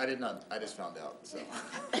 I did not, I just found out, so.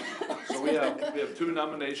 So we have two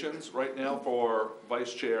nominations right now for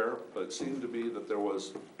vice chair, but it seemed to be that there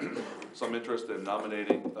was some interest in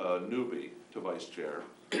nominating a newbie to vice chair.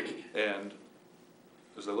 And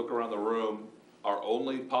as I look around the room, our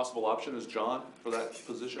only possible option is John for that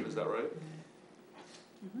position, is that right?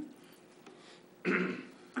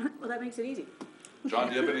 Well, that makes it easy. John,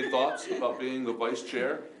 do you have any thoughts about being the vice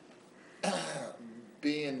chair?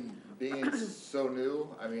 Being so new,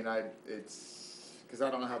 I mean, it's, because I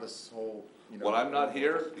don't know how this whole, you know. When I'm not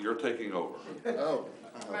here, you're taking over. Oh.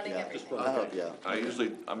 Running everything. I hope, yeah.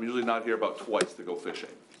 I'm usually not here about twice to go fishing.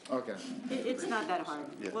 Okay. It's not that hard.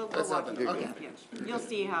 We'll That's walk not you that- through okay. it. Yeah. You'll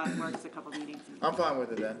see how it works a couple meetings. I'm fine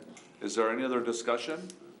with it then. Is there any other discussion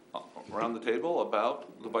around the table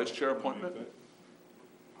about the vice chair appointment?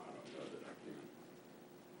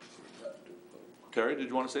 Terry, did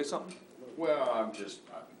you want to say something? Well, I'm just,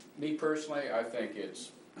 me personally, I think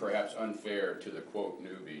it's perhaps unfair to the quote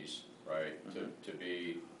newbies, right? To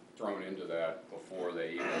be thrown into that before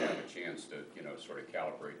they even have a chance to, you know, sort of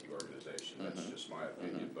calibrate the organization. That's just my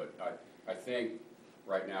opinion. But I think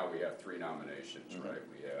right now we have three nominations, right?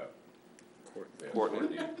 We have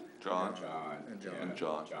Courtney, John, and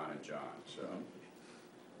John. So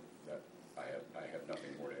that, I have nothing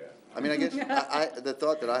more to add. I mean, I guess, the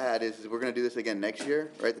thought that I had is we're gonna do this again next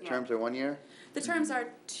year, right? The terms are 1 year? The terms are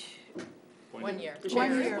 1 year. One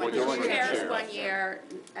year. chairs 1 year,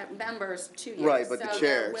 members 2 years. Right, but the So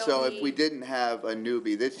chair, there will so if be- we didn't have a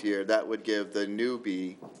newbie this year, that would give the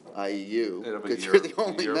newbie, i.e. you, They'd have a because year- you're the a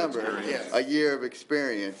only year of member, experience. a year of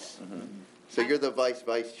experience. So you're the vice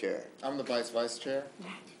chair. I'm the vice chair.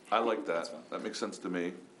 I like that. That makes sense to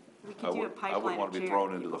me. We I could do a wouldn't pipeline want of to be chairs.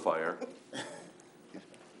 thrown into the fire.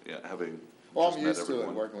 Yeah, having Well, just I'm met used to it,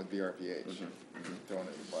 everyone. working with BRPH, throwing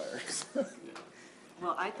it in fires.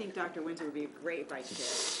 Well, I think Dr. Windsor would be a great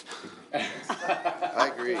vice chair.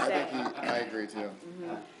 I agree. I agree too.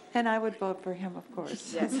 and I would vote for him, of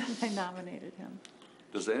course. Yes. I nominated him.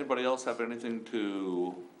 Does anybody else have anything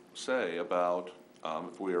to say about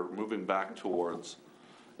if we are moving back towards,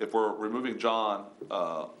 if we're removing John,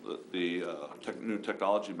 the new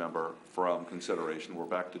technology member from consideration, we're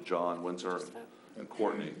back to John, Windsor, and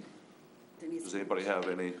Courtney. Does anybody have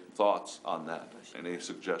any thoughts on that? Any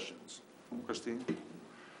suggestions? Christine?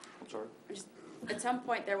 I'm sorry? At some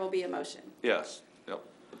point, there will be a motion. Yes, yep.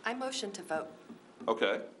 I motion to vote.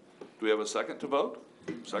 Okay. Do we have a second to vote?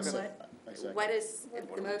 Second? What is,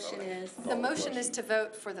 the motion is? The motion is to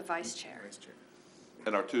vote for the vice chair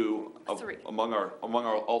And our two, Three. among our,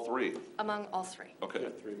 all three? among all three. Okay.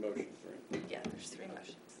 Three motions, right? Yeah, there's three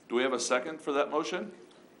motions. Do we have a second for that motion?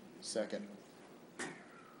 Second.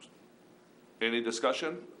 Any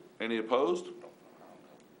discussion? Any opposed?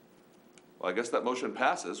 Well, I guess that motion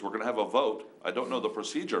passes. We're going to have a vote. I don't know the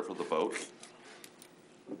procedure for the vote.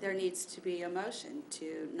 There needs to be a motion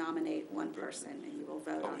to nominate one person, and you will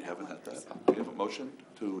vote Oh, on we that haven't one had person. that. Do we have a motion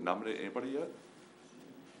to nominate anybody yet?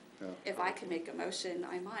 If I could make a motion,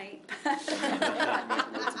 I might.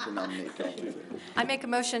 To nominate John. I make a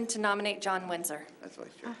motion to nominate John Windsor That's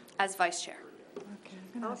vice chair. as vice chair.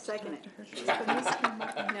 I'll second it.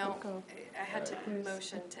 No, I had to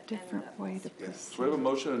motion to end Different way to So proceed. we have a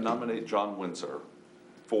motion to nominate John Windsor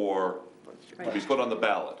to be put on the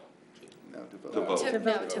ballot, No, to vote. to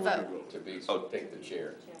vote. To vote. To be, take the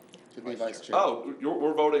chair. To be vice chair. Oh,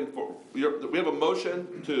 we're voting for, we have a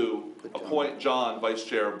motion to appoint John vice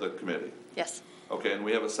chair of the committee. Yes. Okay, and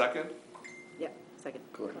we have a second? Yep, second.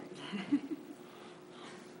 Courtney.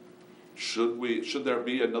 Should there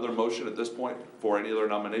be another motion at this point for any other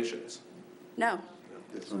nominations? No.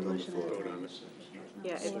 This one's on the floor.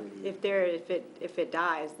 Yeah, if it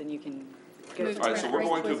dies, then you can go. Move All right, so we're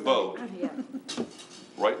going to vote Yeah.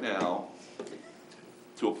 right now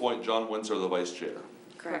to appoint John Windsor the vice chair.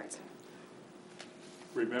 Correct.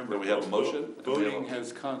 Remember, Do we have a motion? Do we have a- voting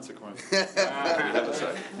has consequences. Do we have a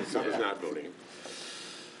second? Someone's not voting.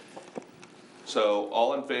 So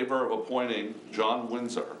all in favor of appointing John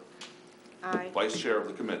Windsor, Aye. vice chair of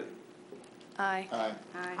the committee? Aye. Aye.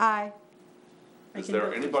 Aye. Is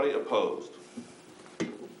there anybody opposed?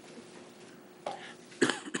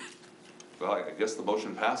 Well, I guess the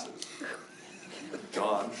motion passes.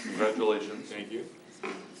 John, congratulations. Thank you. All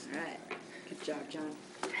right. Good job, John.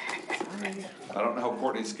 I don't know how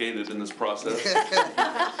Courtney skated in this process.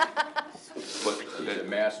 But it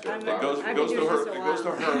Master. goes to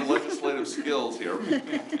her legislative skills here.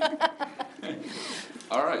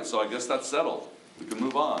 All right, so I guess that's settled. We can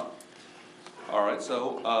move on. All right,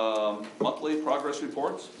 so monthly progress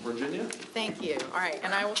reports, Virginia? Thank you. All right,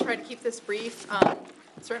 and I will try to keep this brief.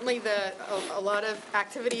 Certainly a lot of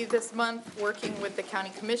activity this month working with the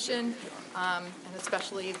county commission, and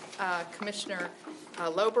especially Commissioner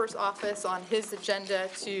Lober's office on his agenda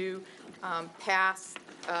to pass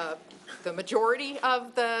the majority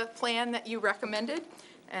of the plan that you recommended.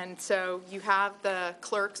 And so you have the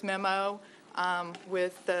clerk's memo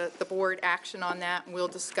with the board action on that, and we'll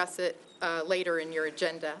discuss it later in your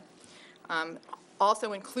agenda.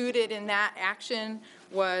 Also included in that action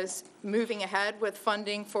was moving ahead with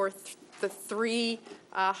funding for the three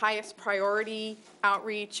highest priority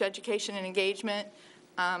outreach, education, and engagement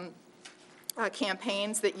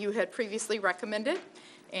campaigns that you had previously recommended.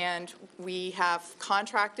 And we have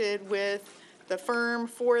contracted with the firm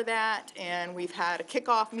for that, and we've had a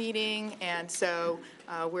kickoff meeting, and so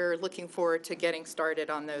we're looking forward to getting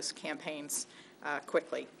started on those campaigns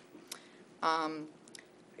quickly.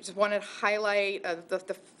 I just wanted to highlight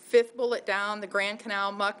the fifth bullet down, the Grand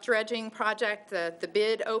Canal Muck dredging project. The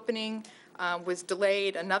bid opening was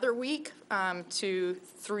delayed another week to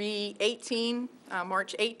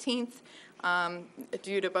March 18th,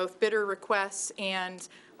 due to both bidder requests and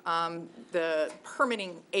the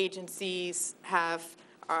permitting agencies have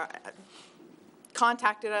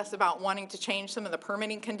contacted us about wanting to change some of the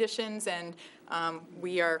permitting conditions, and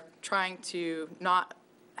we are trying to not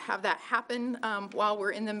have that happen while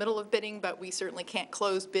we're in the middle of bidding, but we certainly can't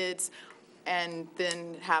close bids and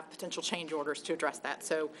then have potential change orders to address that.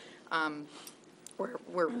 So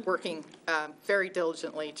we're working very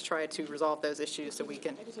diligently to try to resolve those issues so we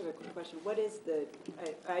can. I just have a quick question. What is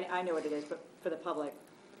I know what it is, but for the public,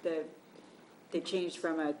 they changed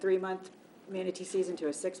from a 3-month manatee season to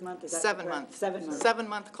a 6-month? Is that 7 correct? months. 7 months. 7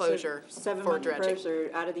 month closure So for 7-month dredging. closure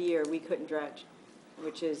out of the year, we couldn't dredge,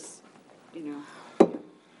 which is,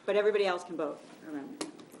 but everybody else can vote. Remember.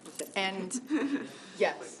 And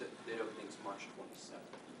yes. The bid opening's March 27th,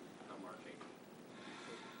 not March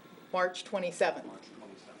 8th. March 27th. March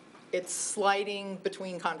 27th. It's sliding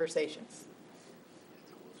between conversations.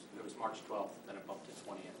 It was March 12th, then it bumped to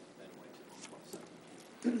 20th, then it went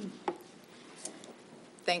to the 27th.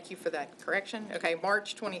 Thank you for that correction. Okay,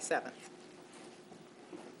 March 27th.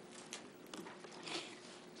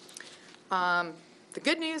 The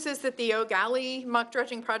good news is that the O'Galley muck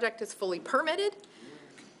dredging project is fully permitted.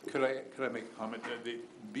 Could I make a comment? The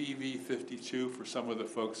BV 52 for some of the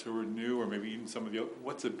folks who are new, or maybe even some of the,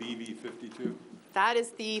 what's a BV 52? That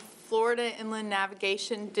is the Florida Inland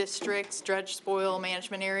Navigation District's dredge spoil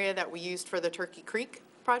management area that we used for the Turkey Creek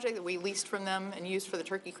project, that we leased from them and used for the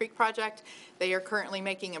Turkey Creek project. They are currently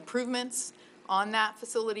making improvements on that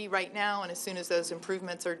facility right now, and as soon as those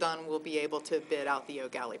improvements are done, we'll be able to bid out the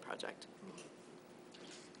O'Galley project.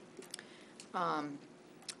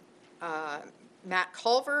 Matt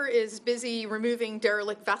Culver is busy removing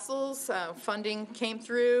derelict vessels. Funding came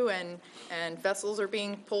through, and vessels are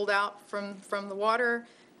being pulled out from the water.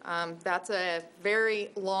 That's a very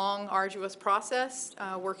long, arduous process,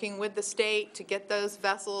 working with the state to get those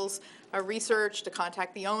vessels researched, to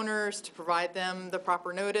contact the owners, to provide them the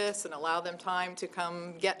proper notice and allow them time to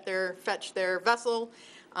come fetch their vessel.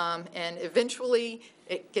 And eventually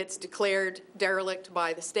it gets declared derelict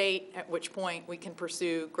by the state, at which point we can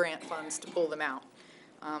pursue grant funds to pull them out.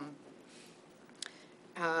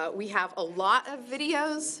 We have a lot of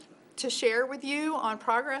videos to share with you on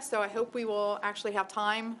progress, so I hope we will actually have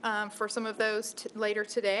time for some of those later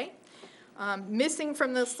today. Missing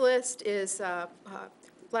from this list is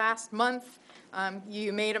last month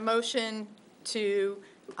you made a motion to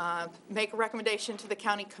make a recommendation to the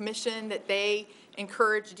county commission that they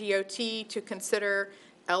encourage DOT to consider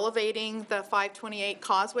elevating the 528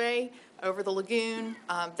 causeway over the lagoon.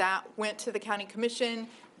 That went to the county commission.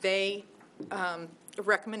 They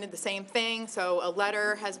recommended the same thing, so a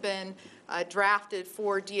letter has been drafted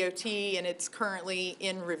for DOT, and it's currently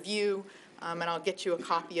in review, and I'll get you a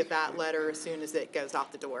copy of that letter as soon as it goes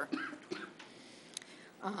out the door.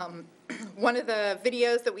 One of the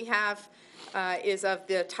videos that we have is of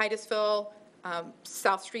the Titusville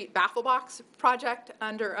South Street baffle box project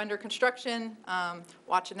under construction,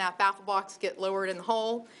 watching that baffle box get lowered in the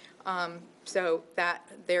hole. So that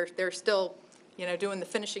they're still doing the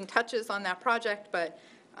finishing touches on that project, but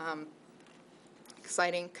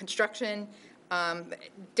exciting construction.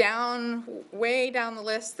 Way down the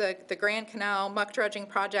list, the Grand Canal Muck dredging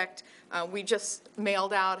project, we just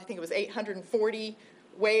mailed out, I think it was 840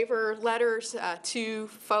 waiver letters to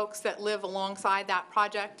folks that live alongside that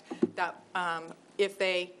project, that if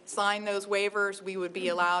they sign those waivers, we would be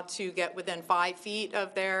allowed to get within 5 feet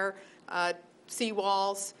of their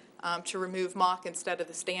seawalls to remove muck instead of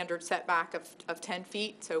the standard setback of 10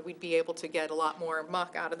 feet. So we'd be able to get a lot more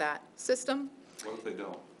muck out of that system. What if they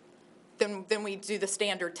don't? Then we do the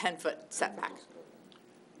standard 10-foot setback.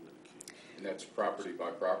 And that's property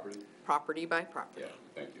by property? Property by property. Yeah,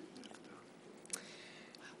 thank you.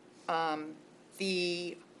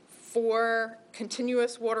 The 4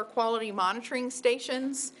 continuous water quality monitoring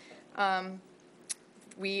stations,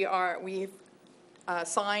 we've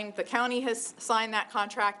signed, the county has signed that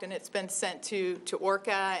contract, and it's been sent to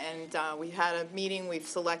Orca, and we had a meeting, we've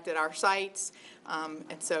selected our sites, and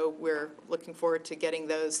so we're looking forward to getting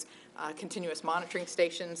those continuous monitoring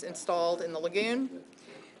stations installed in the lagoon.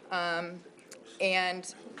 And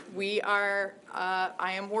I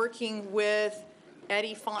am working with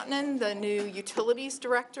Eddie Fontanen, the new utilities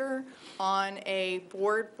director, on a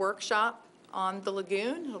board workshop on the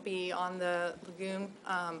lagoon. It'll be on the lagoon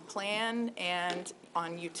plan and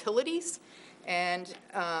on utilities. And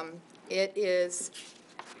it is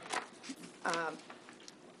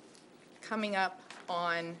coming up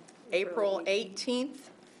on April 18th.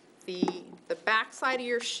 The back side of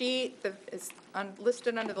your sheet is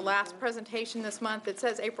listed under the last presentation this month. It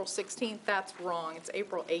says April 16th. That's wrong. It's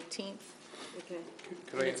April 18th. Okay.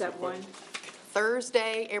 Could I It's at 1?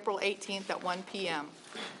 Thursday, April 18th at 1 p.m.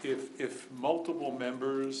 If multiple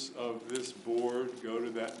members of this board go to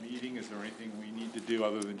that meeting, is there anything we need to do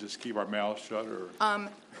other than just keep our mouths shut, or?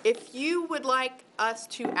 If you would like us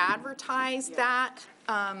to advertise that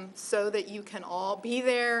so that you can all be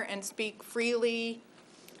there and speak freely,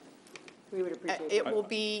 We would appreciate it. it will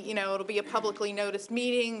be, it'll be a publicly noticed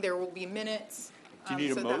meeting. There will be minutes. Do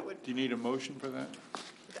you so do you need a motion for that?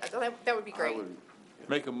 That would be great.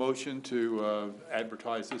 Make a motion to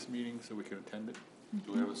advertise this meeting so we can attend it.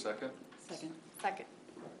 Do we have a second? Second. Second.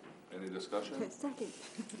 Any discussion? Second.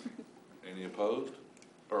 Any opposed?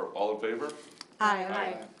 Or all in favor?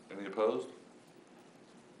 Aye. Any opposed?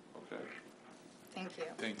 Okay, Thank you.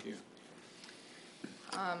 Thank you.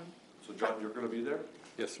 so John, you're gonna be there?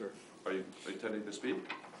 Yes, sir. Are you intending to speak?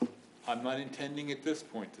 I'm not intending at this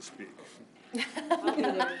point to speak. I'll be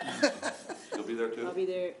there. You'll be there too? I'll be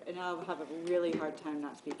there, and I'll have a really hard time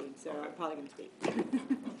not speaking, so I'm probably going to speak.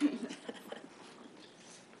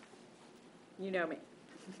 You know me.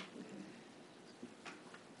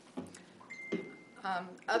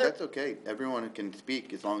 That's okay. Everyone can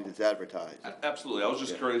speak as long as it's advertised. Absolutely, I was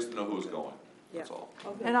just curious to know who was going, that's all.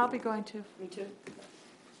 Okay. And I'll be going too. Me too.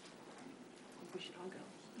 We should all go.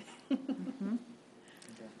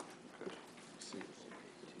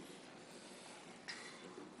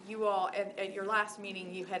 You all, at your last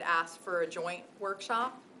meeting, you had asked for a joint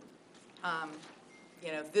workshop.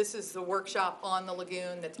 This is the workshop on the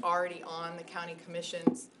lagoon that's already on the county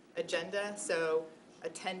commission's agenda, so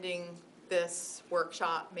attending this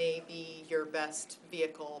workshop may be your best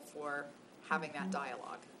vehicle for having that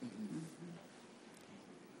dialogue.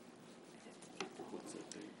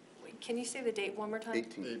 Wait, can you say the date one more time?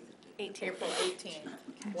 18th. April 18th,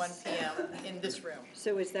 1 p.m. in this room.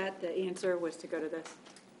 So is that the answer, was to go to this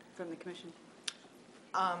from the commission?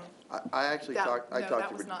 I actually talked to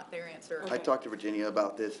that was not their answer. I talked to Virginia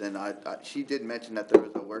about this, and she did mention that there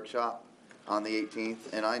was a workshop on the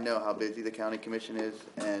 18th, and I know how busy the county commission is,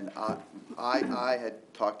 and I had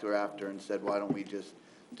talked to her after and said, why don't we just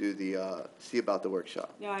do see about the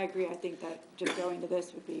workshop? No, I agree. I think that just going to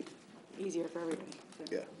this would be easier for everybody. So.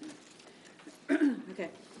 Yeah. Okay.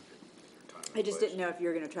 I just didn't know if you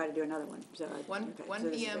were going to try to do another one, so. 1 so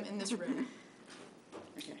this is p.m. good. in this room,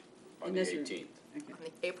 Okay. On In the this room. 18th. Okay. on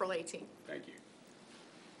the April 18th. Thank you.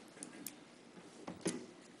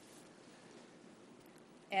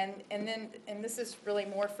 And this is really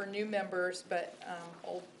more for new members, but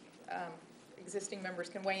old existing members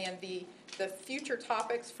can weigh in. The future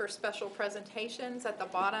topics for special presentations at the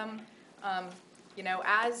bottom,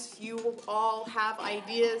 as you all have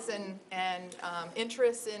ideas and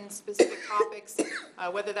interests in specific topics,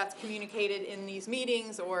 whether that's communicated in these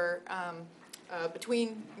meetings or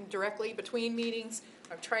directly between meetings,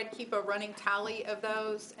 I've tried to keep a running tally of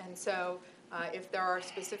those, and so if there are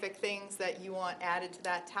specific things that you want added to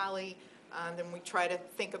that tally, then we try to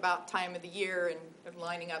think about time of the year and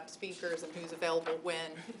lining up speakers and who's available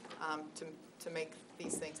when to make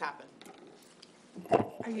these things happen.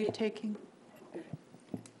 Are you taking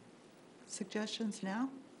suggestions now?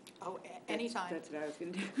 Oh, anytime. That's what I was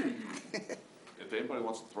going to do. if anybody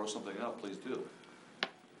wants to throw something out, please do.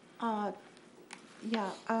 Yeah,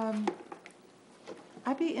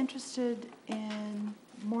 I'd be interested in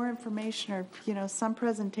more information or, some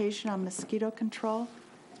presentation on mosquito control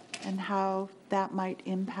and how that might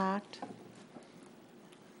impact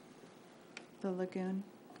the lagoon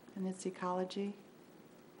and its ecology.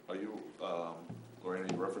 Are you, Lorraine,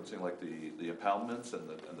 are you referencing like the impoundments and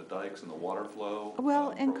the dikes and the water flow?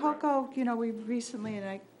 Well, in program? Cocoa, we recently, and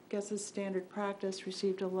I guess as standard practice,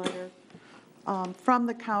 received a letter from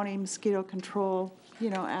the county mosquito control,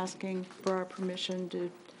 asking for our permission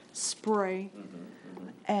to spray.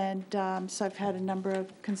 And so I've had a number of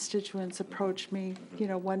constituents approach me,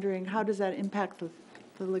 wondering how does that impact the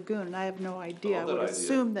lagoon? And I have no idea. I love that would idea.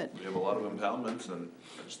 assume that, We have a lot of impoundments, and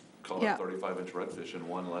I just caught Yeah. a 35-inch redfish in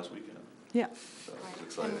one last weekend. yeah. So it's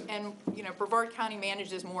exciting. And, Brevard County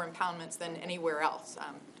manages more impoundments than anywhere else.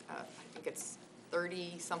 I think it's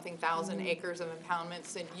 30-something thousand acres of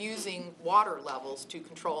impoundments, and using water levels to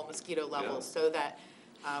control mosquito levels so that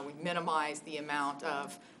we minimize the amount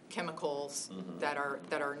of chemicals that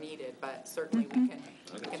are needed. But certainly we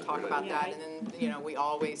can talk about that. And then, we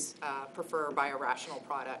always prefer biorational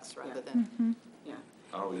products rather than. Yeah.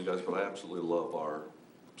 I don't know you guys, but I absolutely love our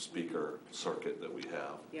speaker circuit that we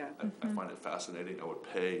have. Yeah. I find it fascinating. I would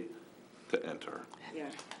pay to enter. Yeah.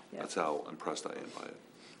 That's how impressed I am by it.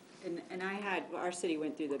 And our city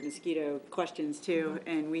went through the mosquito questions too,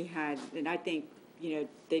 and I think,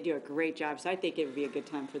 they do a great job. So I think it would be a good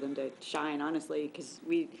time for them to shine, honestly, because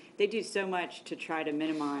they do so much to try to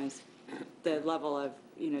minimize the level of,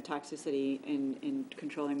 toxicity in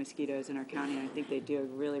controlling mosquitoes in our county. And I think they do a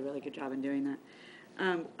really, really good job in doing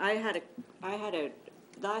that. I had a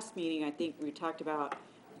last meeting, I think we talked about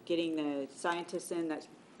getting the scientists in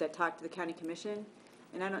that talked to the county commission.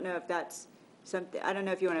 And I don't know if that's something, I don't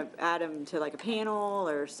know if you want to add them to like a panel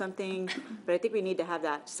or something, but I think we need to have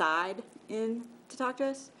that side in to talk to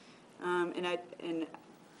us. And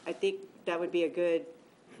I think that would be a good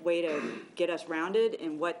way to get us rounded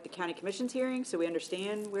in what the county commission's hearing, so we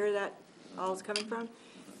understand where that all is coming from.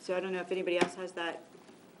 So I don't know if anybody else has that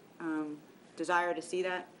desire to see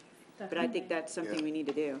that, but I think that's something we need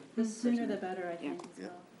to do. The sooner the better, I think, as Yeah.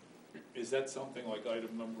 well. Is that something like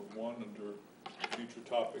item number 1 under future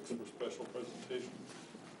topics for special presentation?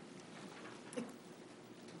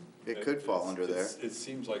 It could fall under there. It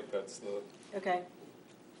seems like that's the, Okay.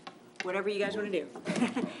 Whatever you guys want to do.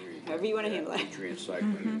 However you want to handle it. Nutrient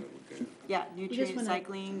cycling. Yeah, nutrient wanna-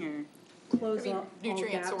 cycling or, Close all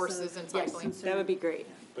Nutrient gaps sources of and cycling. concern. that would be great.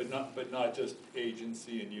 but not just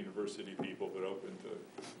agency and university people, but open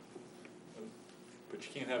to, but you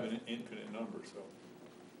can't have an infinite number, so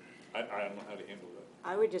I don't know how to handle that.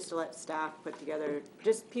 I would just let staff put together,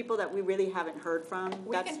 just people that we really haven't heard from.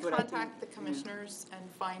 We That's can what I think. contact the commissioners and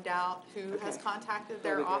find out who has Okay. contacted That'd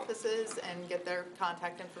their be great. offices and get their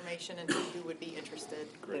contact information and see who would be interested.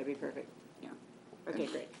 That'd be perfect, yeah. Okay,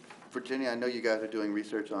 great. Virginia, I know you guys are doing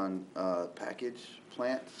research on package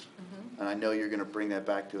plants, and I know you're gonna bring that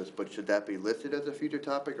back to us, but should that be listed as a future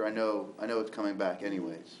topic, or I know it's coming back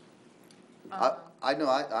anyways? I know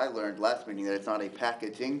I learned last meeting that it's not a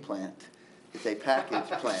packaging plant, it's a package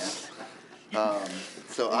plant.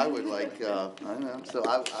 So I would like, I don't know, so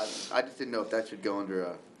I just didn't know if that should go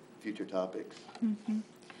under future topics.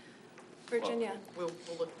 Virginia, We'll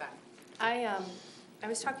look at that. I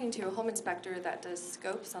was talking to a home inspector that does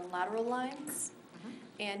scopes on lateral lines,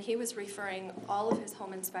 and he was referring all of his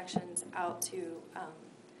home inspections out to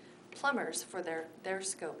plumbers for their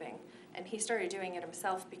scoping. And he started doing it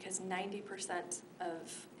himself because 90%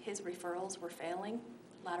 of his referrals were failing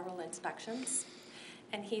lateral inspections.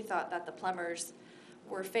 And he thought that the plumbers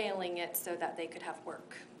were failing it so that they could have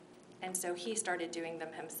work. And so he started doing them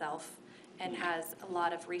himself and has a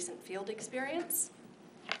lot of recent field experience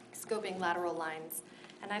scoping lateral lines.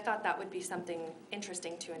 And I thought that would be something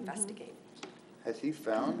interesting to investigate. Has he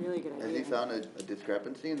found, Really good has he idea. found a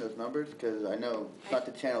discrepancy in those numbers? Because I know, not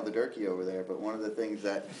to channel the Durkee over there, but one of the things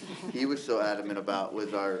that he was so adamant about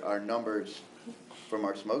was our numbers from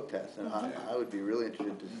our smoke tests. And I would be really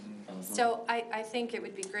interested to. So I think it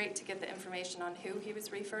would be great to get the information on who he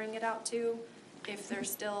was referring it out to, if they're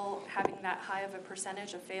still having that high of a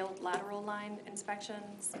percentage of failed lateral line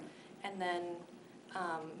inspections, and then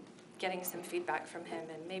getting some feedback from him.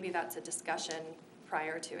 And maybe that's a discussion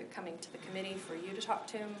prior to it coming to the committee for you to talk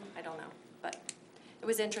to him. I don't know. But it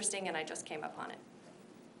was interesting, and I just came up on it.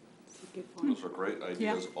 Those are great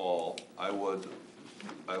ideas all. I would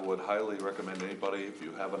highly recommend anybody, if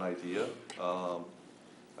you have an idea, I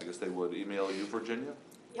guess they would email you, Virginia,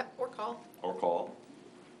 Yep, or call. or call.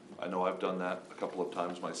 I know I've done that a couple of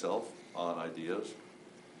times myself on ideas.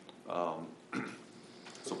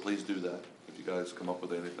 So please do that if you guys come up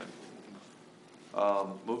with anything.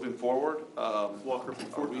 Moving forward, Walker,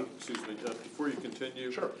 before you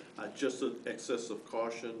continue. Sure. Just an excess of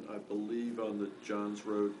caution, I believe on the Johns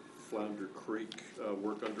Road Flounder Creek,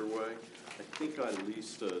 work underway. I think I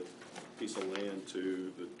leased a piece of land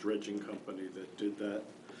to the dredging company that did that.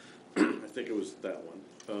 I think it was that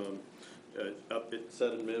one. It's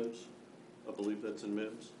set in Mims, I believe that's in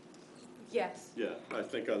Mims. Yes. Yeah, I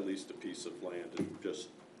think I leased a piece of land, and just,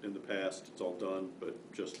 in the past, it's all done, but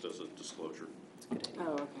just as a disclosure.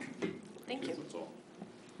 Oh, okay. Thank you. That's all.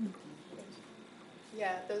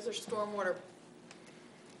 Yeah, those are stormwater.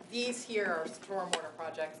 These here are stormwater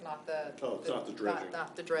projects, not the. Oh, it's not the dredging.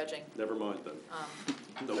 Not the dredging. Never mind then.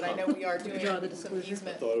 No But I know comment. we are doing some I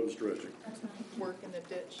easement thought it was dredging. work in the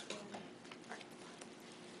ditch.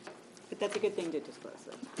 But that's a good thing to disclose,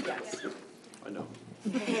 though. Yes. I know.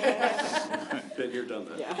 Been here, done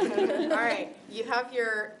that. Yeah. All right, you have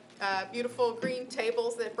your beautiful green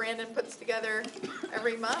tables that Brandon puts together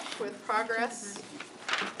every month with progress.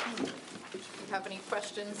 Do you have any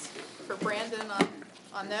questions for Brandon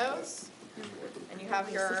on those? And you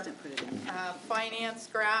have your finance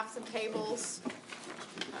graphs and tables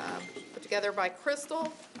put together by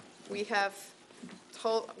Crystal. We have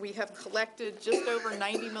collected just over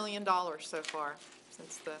 $90 million so far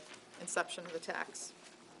since the inception of the tax.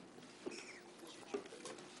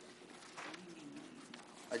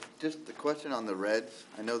 Just a question on the reds.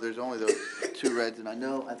 I know there's only those 2 reds, and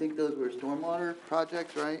I think those were stormwater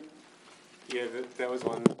projects, right? Yeah, that was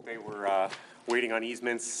one they were waiting on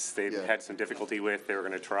easements. They had some difficulty with. They were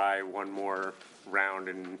going to try one more round,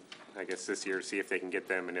 and I guess this year, see if they can get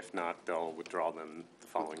them, and if not, they'll withdraw them the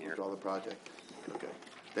following year. Withdraw the project. Okay.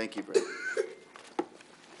 Thank you, Brett.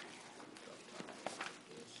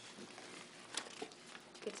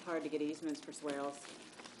 It's hard to get easements for swales,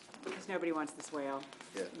 because nobody wants the swale.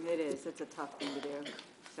 Yeah. It is, it's a tough thing to do.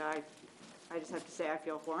 So I just have to say I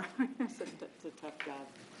feel for them. It's a tough job.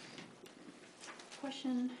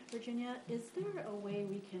 Question, Virginia, is there a way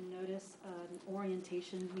we can notice an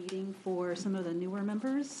orientation meeting for some of the newer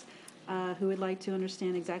members who would like to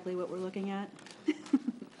understand exactly what we're looking at?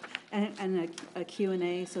 and a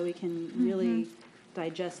Q&A so we can really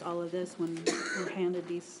digest all of this when we're handed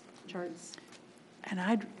these charts? And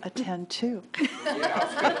I'd attend too.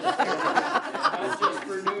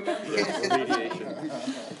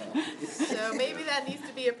 So maybe that needs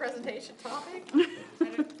to be a presentation topic?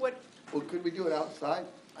 Well, could we do it outside?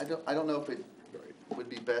 I don't know if it would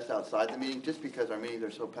be best outside the meeting, just because our meetings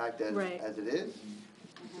are so packed as it is.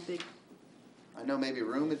 Big. I know maybe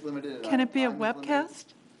room is limited. And Can it be a time is limited. webcast?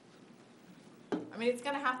 I mean, it's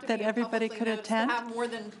gonna have to be That a everybody publicly could noticed, attend? to have more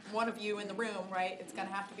than one of you in the room, right? It's gonna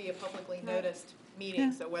have to be a publicly noticed meeting,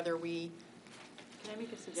 Yeah. so whether we Can I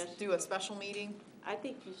make a suggestion? do a special meeting. I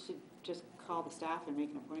think you should just call the staff and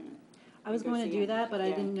make an appointment. I was going to do that, but I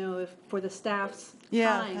didn't know if for the staff's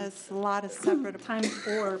Yeah, time. it's a lot of separate. Times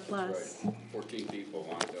 4 plus. 14 people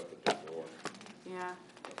lined up at the door. Yeah.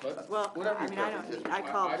 But Well, whatever I mean, your I preference is. don't, I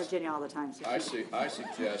call Virginia all the time. So I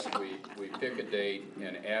suggest we pick a date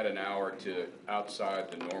and add an hour to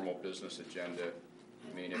outside the normal business agenda.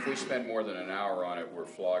 I mean, if we spend more than an hour on it, we're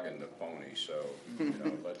flogging the pony, so, you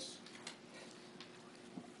know,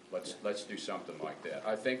 let's do something like that.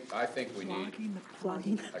 I think we need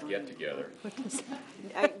Flogging. a get-together.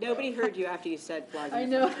 Nobody heard you after you said flogging. I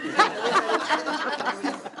know.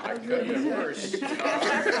 I couldn't at first.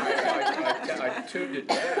 I tuned it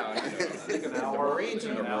down, you know. I think an The hour. Marines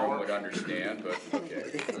in the room would understand, but okay. I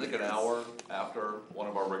think an hour after one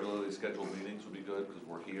of our regularly scheduled meetings would be good, because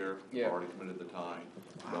we're here, we've Yeah. already committed the time.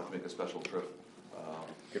 We don't have to make a special trip.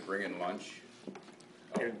 Could bring in lunch.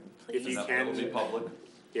 And if you That can, will be public.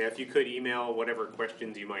 yeah, if you could email whatever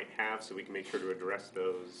questions you might have, so we can make sure to address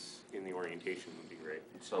those in the orientation, would be great.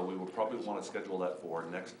 So we would probably want to schedule that for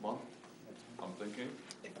next month, I'm thinking.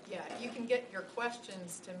 If you can get your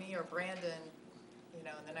questions to me or Brandon, you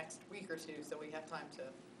know, in the next week or two, so we have time to.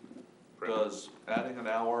 Does adding an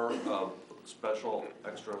hour of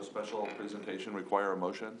extra special presentation require a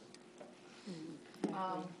motion?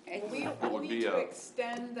 We'll need to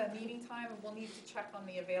extend the meeting time, and we'll need to check on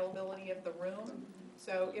the availability of the room.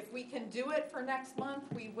 So if we can do it for next month,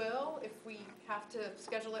 we will. If we have to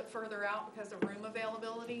schedule it further out because of room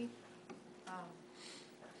availability.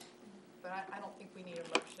 But I don't think we need a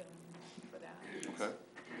motion for that. Okay.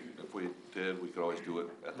 If we did, we could always do it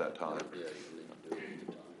at that time.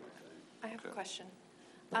 I have a question.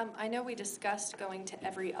 I know we discussed going to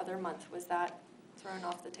every other month. Was that thrown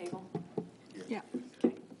off the table? Yeah.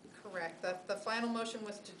 Correct. The final motion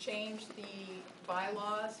was to change the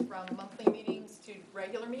bylaws from monthly meetings to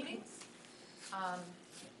regular meetings.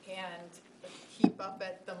 and keep up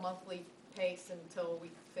at the monthly pace until we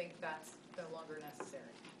think that's no longer necessary,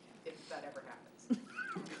 if that ever happens.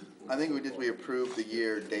 I think we approved the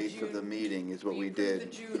year dates of the meeting is what we did. The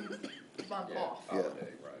June month off. Yeah,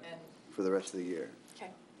 And for the rest of the year.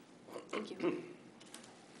 Okay, thank you.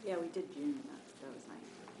 Yeah, we did June, that was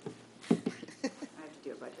nice. I have to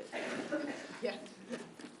do a budget. yeah.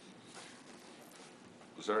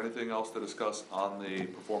 Is there anything else to discuss on the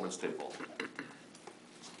performance table?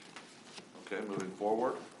 Okay, moving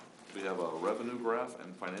forward, we have a revenue graph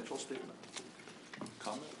and financial statement.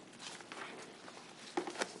 Comment?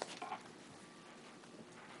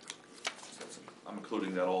 I'm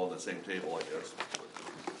including that all in the same table, I guess.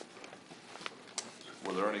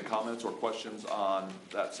 Were there any comments or questions on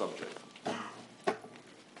that subject?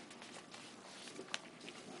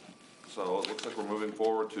 So it looks like we're moving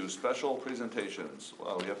forward to special presentations.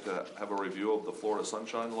 We have to have a review of the Florida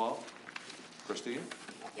Sunshine Law. Christine?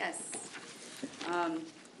 Yes.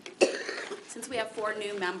 Since we have 4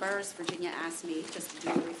 new members, Virginia asked me just to do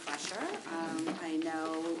a refresher. I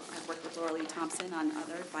know I've worked with Laura Lee Thompson on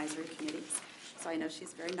other advisory committees, so I know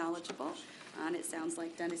she's very knowledgeable. And it sounds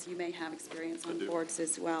like, Dennis, you may have experience on boards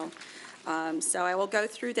as well. So I will go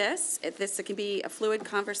through this. This can be a fluid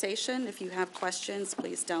conversation. If you have questions,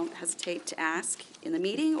 please don't hesitate to ask in the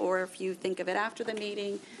meeting, or if you think of it after the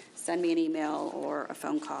meeting, send me an email or a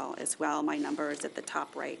phone call as well. My number is at the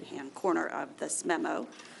top right-hand corner of this memo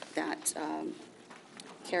that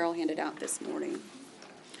Carol handed out this morning.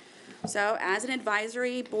 So as an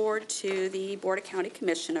advisory board to the Board of County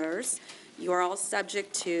Commissioners, you are all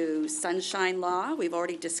subject to sunshine law. We've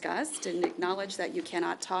already discussed and acknowledged that you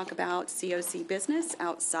cannot talk about COC business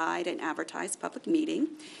outside an advertised public meeting.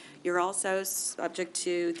 You're also subject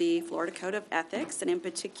to the Florida Code of Ethics, and in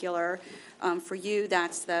particular, for you,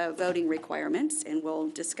 that's the voting requirements, and we'll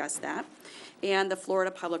discuss that, and the Florida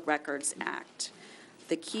Public Records Act.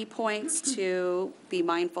 The key points to be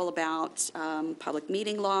mindful about public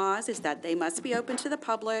meeting laws is that they must be open to the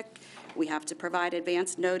public. We have to provide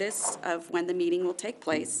advance notice of when the meeting will take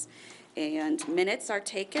place, and minutes are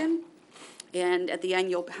taken, and at the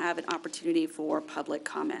end you'll have an opportunity for public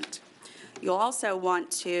comment. You'll also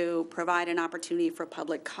want to provide an opportunity for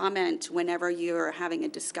public comment whenever you're having a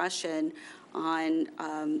discussion on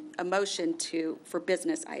a motion for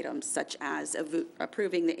business items, such as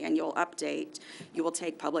approving the annual update. You will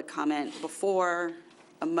take public comment before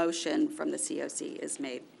a motion from the COC is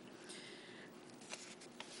made.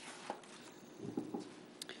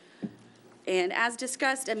 And as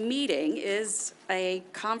discussed, a meeting is a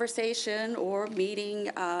conversation or meeting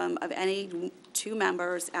of any 2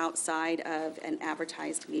 members outside of an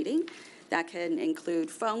advertised meeting. That can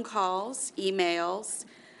include phone calls, emails,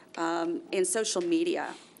 and social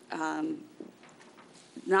media.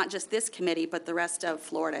 Not just this committee, but the rest of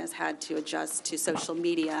Florida has had to adjust to social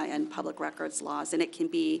media and public records laws, and it can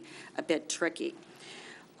be a bit tricky.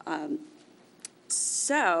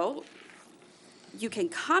 So you can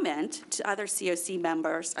comment to other COC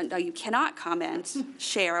members. No, you cannot comment,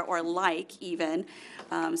 share, or like even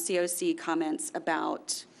COC comments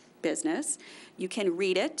about business. You can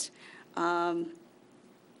read it, and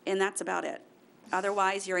that's about it.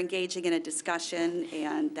 Otherwise, you're engaging in a discussion,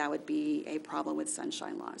 and that would be a problem with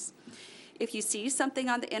sunshine laws. If you see something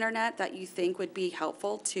on the internet that you think would be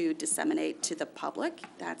helpful to disseminate to the public,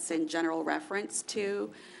 that's in general reference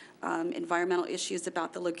to environmental issues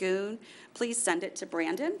about the lagoon, please send it to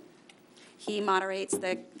Brandon. He moderates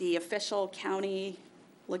the official county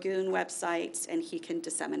lagoon websites, and he can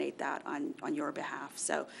disseminate that on your behalf.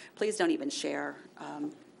 So please don't even share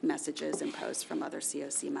messages and posts from other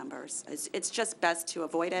COC members. It's just best to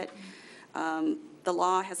avoid it. The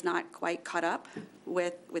law has not quite caught up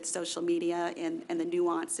with social media and the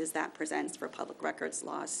nuances that presents for public records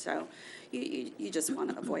laws, so you just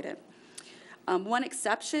want to avoid it. One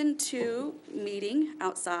exception to meeting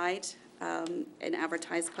outside an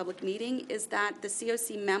advertised public meeting is that the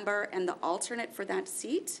COC member and the alternate for that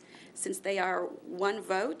seat, since they are one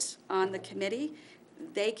vote on the committee,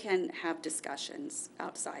 they can have discussions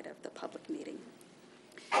outside of the public meeting.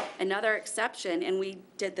 Another exception, and we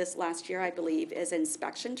did this last year, I believe, is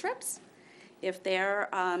inspection trips. If there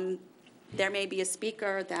may be a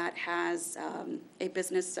speaker that has a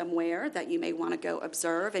business somewhere that you may want to go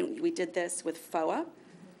observe, and we did this with FOA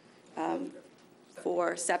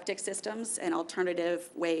for septic systems and alternative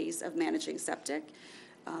ways of managing septic.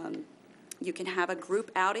 You can have a group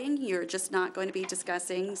outing. You're just not going to be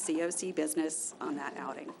discussing COC business on that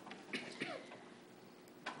outing.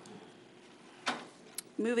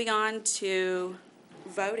 Moving on to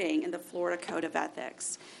voting in the Florida Code of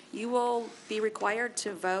Ethics. You will be required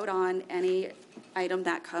to vote on any item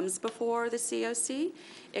that comes before the COC,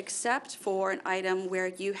 except for an item where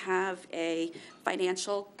you have a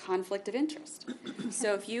financial conflict of interest.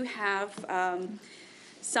 So if you have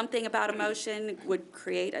something about a motion would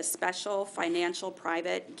create a special financial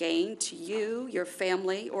private gain to you, your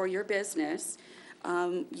family, or your business,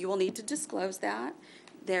 you will need to disclose that.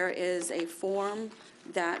 There is a form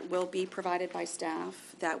that will be provided by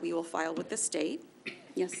staff that we will file with the state.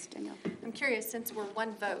 Yes, Danielle? I'm curious, since we're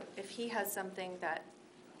one vote, if he has something that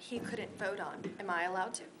he couldn't vote on, am I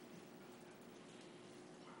allowed to?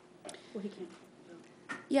 Well, he can't.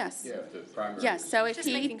 Yes. Yeah, the primary. Yes, so if Just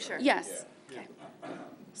he. making sure. Yes. Yeah. Okay.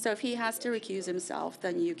 So if he has to recuse himself,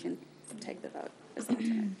 then you can take the vote as the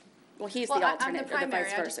alternate. Well, he's the Well, I'm alternate, the or the primary,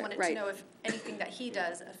 vice I just versa, wanted to right? know if anything that he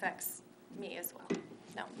does affects me as well.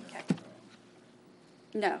 No, okay.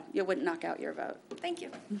 No, you wouldn't knock out your vote. Thank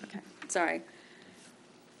you. Okay, sorry.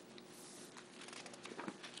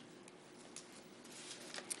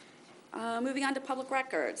 Moving on to public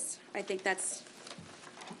records. I think that's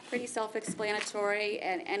pretty self-explanatory,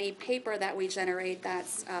 and any paper that we generate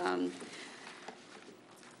that's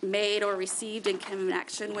made or received in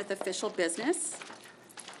connection with official business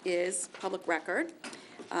is public record.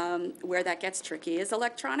 Where that gets tricky is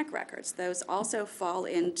electronic records. Those also fall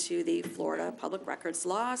into the Florida Public Records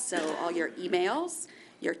Law, so all your emails,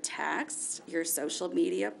 your texts, your social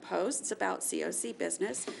media posts about COC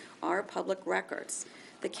business are public records.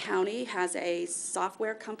 The county has a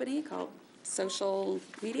software company called Social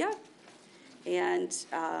Media, and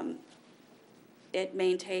it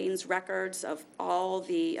maintains records of all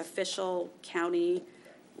the official county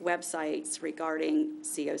websites regarding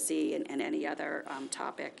COC and any other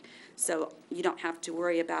topic. So you don't have to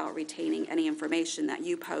worry about retaining any information that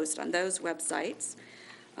you post on those websites.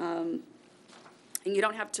 And you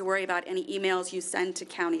don't have to worry about any emails you send to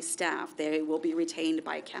county staff. They will be retained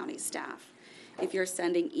by county staff. If you're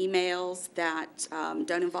sending emails that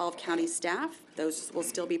don't involve county staff, those will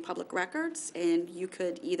still be public records, and you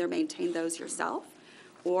could either maintain those yourself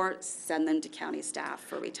or send them to county staff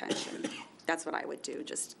for retention. That's what I would do,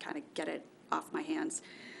 just kind of get it off my hands.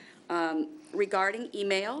 Regarding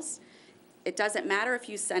emails, it doesn't matter if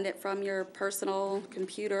you send it from your personal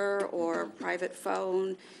computer or private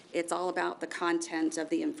phone. It's all about the content of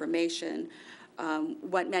the information.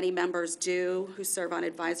 What many members do who serve on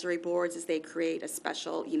advisory boards is they create a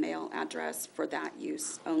special email address for that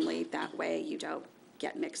use only. That way you don't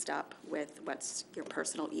get mixed up with what's your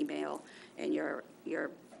personal email and your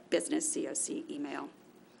business COC email.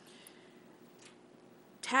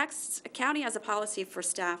 Texts, a county has a policy for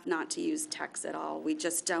staff not to use text at all. We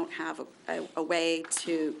just don't have a way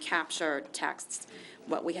to capture texts.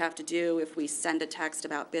 What we have to do if we send a text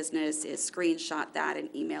about business is screenshot that and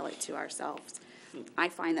email it to ourselves. I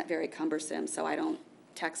find that very cumbersome, so I don't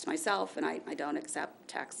text myself, and I don't accept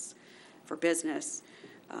texts for business.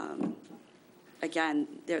 Again,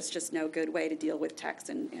 there's just no good way to deal with text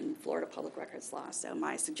in Florida Public Records Law, so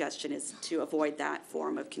my suggestion is to avoid that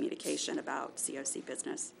form of communication about COC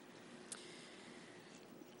business.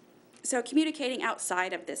 So communicating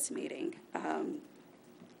outside of this meeting,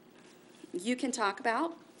 you can talk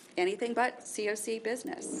about anything but COC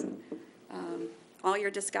business. All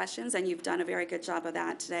your discussions, and you've done a very good job of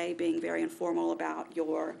that today, being very informal about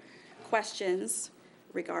your questions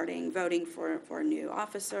regarding voting for new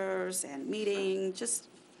officers and meeting. Just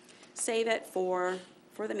save it for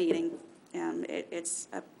the meeting. It's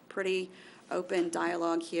a pretty open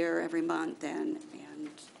dialogue here every month, and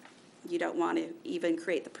you don't want to even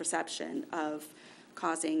create the perception of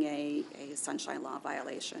causing a sunshine law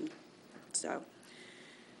violation. So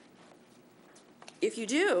if you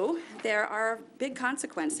do, there are big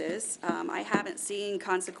consequences. I haven't seen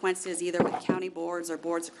consequences either with county boards or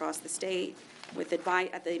boards across the state with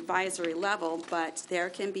at the advisory level, but there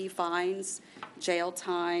can be fines, jail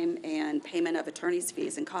time, and payment of attorney's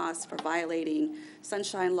fees and costs for violating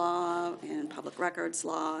sunshine law and public records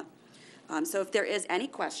law. So if there is any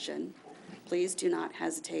question, please do not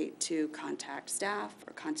hesitate to contact staff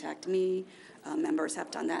or contact me. Members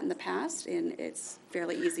have done that in the past, and it's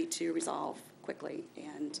fairly easy to resolve quickly,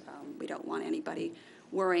 and we don't want anybody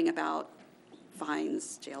worrying about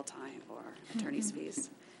fines, jail time, or attorney's fees.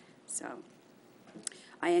 So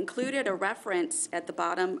I included a reference at the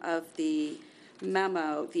bottom of the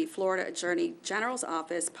memo. The Florida Attorney General's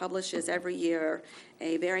Office publishes every year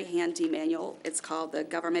a very handy manual. It's called the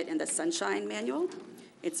Government in the Sunshine Manual.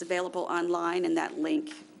 It's available online, and that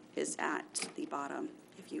link is at the bottom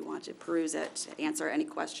if you want to peruse it, answer any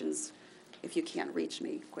questions if you can't reach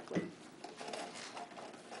me quickly.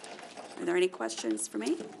 Are there any questions for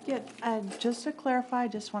me? Yeah, just to clarify, I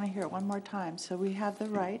just want to hear it one more time. So we have the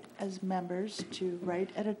right as members to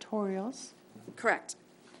write editorials, Correct.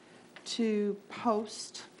 to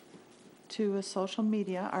post to a social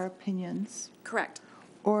media our opinions, Correct.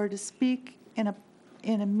 or to speak in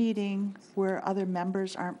a meeting where other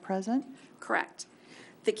members aren't present? Correct.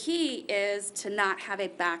 The key is to not have a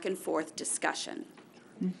back and forth discussion.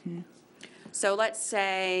 So let's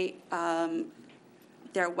say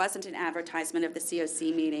there wasn't an advertisement of the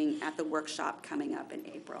COC meeting at the workshop coming up in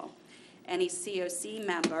April. Any COC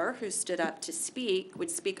member who stood up to speak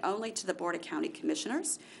would speak only to the Board of County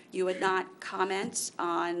Commissioners. You would not comment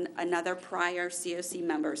on another prior COC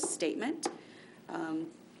member's statement.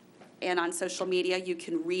 And on social media, you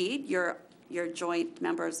can read your joint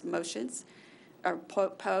members' motions or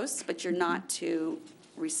posts, but you're not to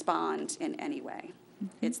respond in any way.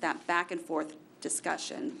 It's that back and forth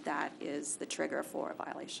discussion that is the trigger for a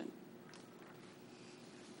violation.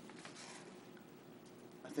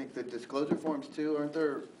 I think the disclosure forms too, aren't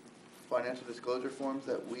there financial disclosure forms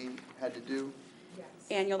that we had to do?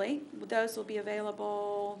 Annually, those will be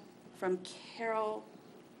available from Carol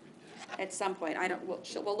at some point.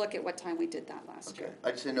 We'll look at what time we did that last year. I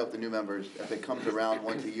just didn't know if the new members, if it comes around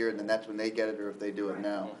once a year and then that's when they get it, or if they do it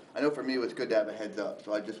now. I know for me it was good to have a heads up,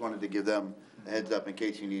 so I just wanted to give them a heads up in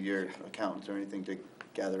case you need your accountants or anything to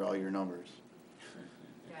gather all your numbers.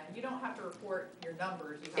 Yeah, you don't have to report your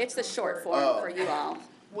numbers. You have It's to the short report form for you all.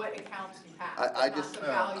 what accounts you have, I not just, the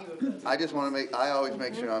value of those. I just want to I always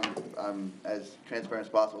make sure I'm as transparent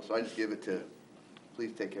as possible, so I just give it to,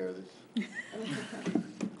 please take care of this.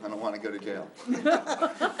 I don't want to go to jail.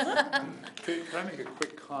 Can I make a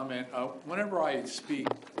quick comment? Whenever I speak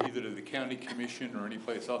either to the county commission or any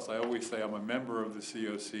place else, I always say I'm a member of the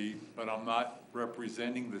COC, but I'm not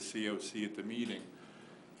representing the COC at the meeting.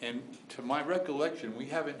 And to my recollection, we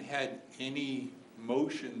haven't had any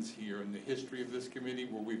motions here in the history of this committee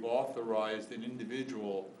where we've authorized an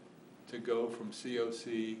individual to go from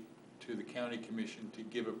COC to the county commission to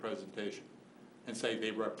give a presentation and say they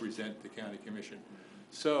represent the county commission.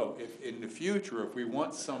 So if in the future, if we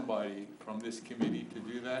want somebody from this committee to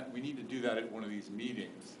do that, we need to do that at one of these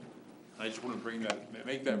meetings. I just want to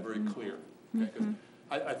make that very clear. Okay? 'Cause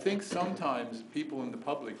I think sometimes people in the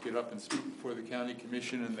public get up and speak before the county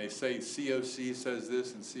commission and they say COC says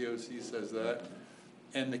this and COC says that.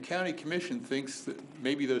 And the county commission thinks that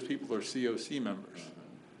maybe those people are COC members.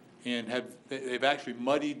 And they've actually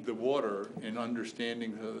muddied the water in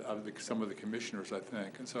understanding of some of the commissioners, I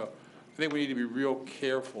think. And so I think we need to be real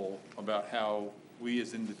careful about how we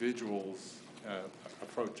as individuals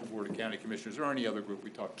approach the Board of County Commissioners or any other group we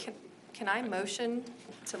talk to. Can I motion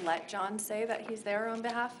to let John say that he's there on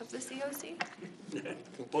behalf of the COC?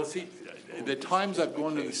 Well, see, the times I've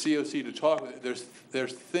gone to the COC to talk,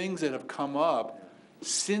 there's things that have come up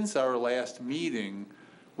since our last meeting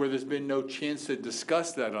where there's been no chance to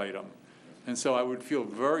discuss that item. And so I would feel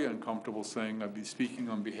very uncomfortable saying I'd be speaking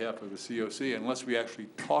on behalf of the COC unless we actually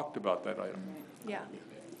talked about that item. Yeah.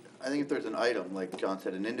 I think if there's an item, like John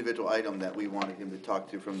said, an individual item that we wanted him to talk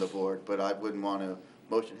to from the board, but I wouldn't want to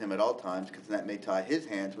motion him at all times because that may tie his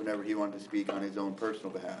hands whenever he wanted to speak on his own personal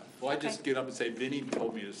behalf. Well, I just get up and say, Vinny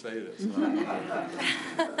told me to say this.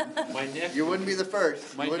 My nephew. You wouldn't be the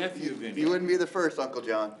first. My nephew, Vinny. You wouldn't be the first, Uncle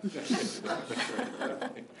John.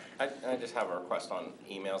 I just have a request on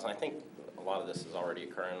emails, and I think a lot of this is already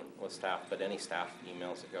occurring with staff, but any staff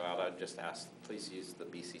emails that go out, I'd just ask, please use the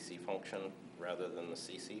BCC function rather than the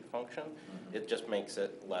CC function. It just makes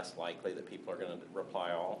it less likely that people are going to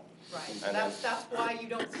reply all. Right, And that's why you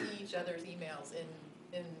don't see each other's emails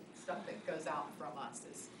in stuff that goes out from us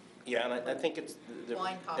is. Yeah, and I think it's,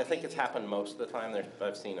 Blind I think it's copying. happened most of the time.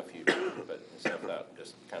 I've seen a few, but instead of that,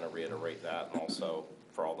 just kind of reiterate that. And also,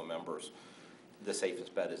 for all the members, the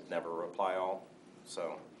safest bet is never reply all.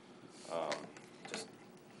 So, just.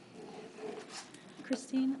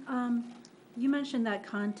 Christine, you mentioned that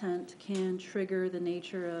content can trigger the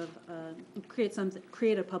nature of,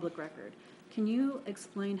 create a public record. Can you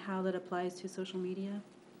explain how that applies to social media?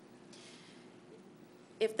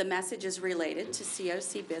 If the message is related to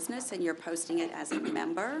COC business and you're posting it as a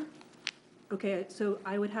member. Okay, so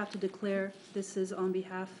I would have to declare this is on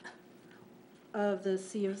behalf of the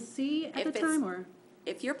COC at the time, or?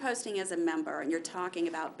 If you're posting as a member and you're talking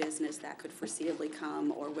about business that could foreseeably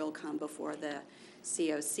come or will come before the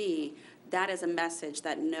COC, that is a message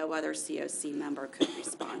that no other COC member could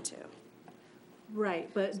respond to. Right,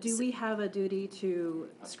 but do we have a duty to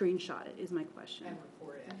screenshot it, is my question. And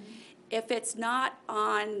report it. If it's not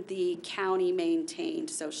on the county-maintained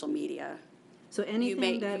social media, So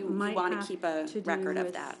anything that you might want to have keep a to do record of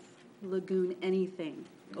with that. Lagoon, anything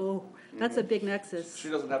Oh, that's a big nexus. She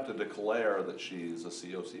doesn't have to declare that she's a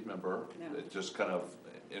COC member. No. It just kind of,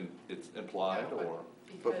 it's implied, or?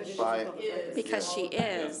 Because she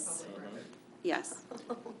is. Yes.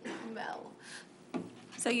 Mel.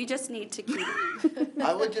 So you just need to keep,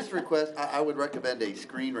 I would just request, I would recommend a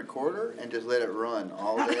screen recorder and just let it run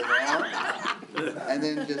all day long. And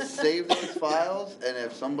then just save those files, and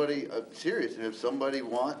if somebody, serious, and if somebody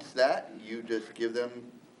wants that, you just give them,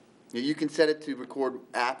 you can set it to record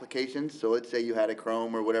applications. So let's say you had a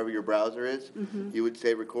Chrome or whatever your browser is, you would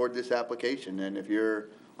say record this application. And if you're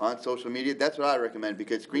on social media, that's what I recommend,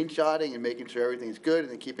 because screenshotting and making sure everything's good and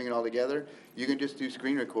then keeping it all together, you can just do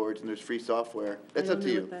screen records and there's free software. That's up to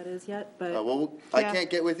you. I don't know what that is yet, but. Well, I can't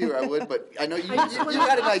get with you, or I would, but I know you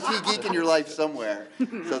got an IT geek in your life somewhere,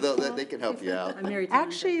 so they can help you out. I'm married to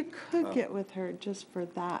Actually, you could get with her just for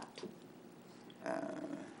that.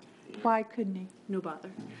 Why couldn't he? No bother.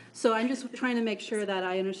 So I'm just trying to make sure that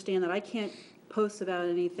I understand that I can't post about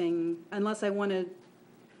anything unless I want to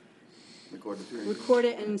record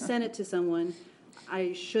it and send it to someone.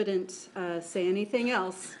 I shouldn't say anything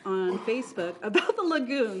else on Facebook about the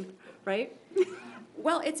lagoon, right?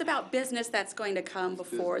 well, it's about business that's going to come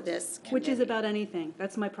before this committee. Which is about anything.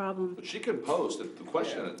 That's my problem. But she can post. The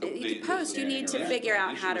question. You can post, you need to figure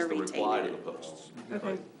out how to retain reply to it. the posts.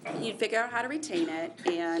 Okay. You figure out how to retain it,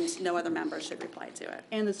 and no other member should reply to it.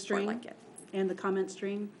 And the Or string? like it. And the comment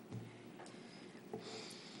string?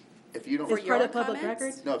 If you don't For It's part your of public comments?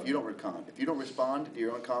 record? No, if you don't respond to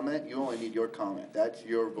your own comment, you only need your comment. That's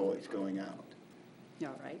your voice going out. Yeah,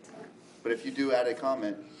 right. But if you do add a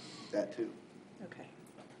comment, that too. Okay.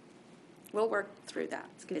 We'll work through that,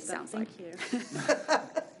 Good it stuff. sounds like. Thank you.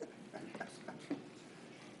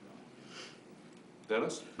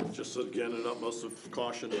 Dennis? Just again, an utmost of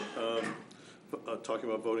caution, talking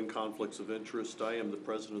about voting conflicts of interest, I am the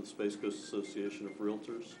president of the Space Coast Association of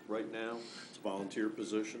Realtors right now. It's a volunteer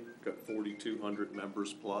position, got 4,200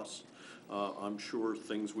 members plus. I'm sure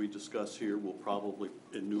things we discuss here will probably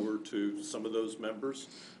inure to some of those members.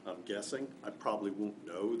 I'm guessing. I probably won't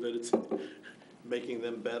know that it's making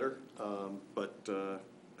them better, but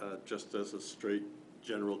just as a straight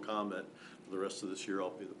general comment, for the rest of this year,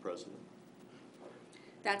 I'll be the president.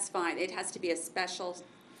 That's fine. It has to be a special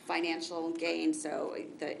financial gain, so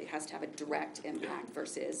that it has to have a direct impact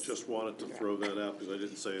versus. Just wanted to throw that out because I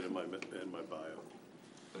didn't say it in my bio.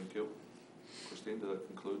 Thank you. Christine, did that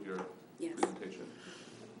conclude your Yes. presentation?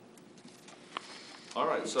 All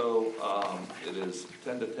right, so it is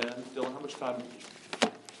 10 to 10. Dylan, how much time?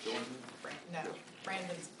 Dylan? No,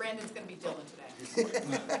 Brandon's gonna be Dylan today.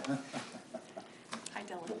 Hi,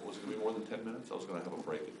 Dylan. Was it going to be more than 10 minutes? I was going to have a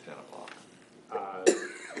break at 10 o'clock.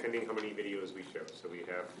 Depending how many videos we show. So we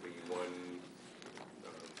have the one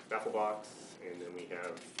baffle box, and then we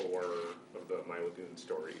have 4 of the My Lagoon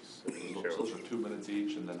stories. that we show. Those are 2 minutes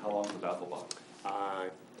each, and then how long is the baffle box?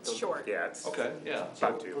 It's short. Yeah, it's. Okay, yeah,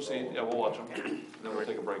 so proceed, yeah, we'll watch them, then we'll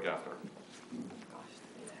take a break after.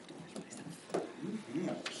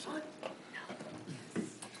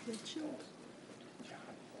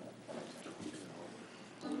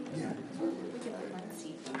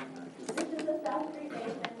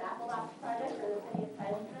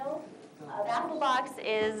 Baffle box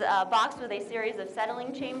is a box with a series of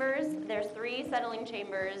settling chambers. There's 3 settling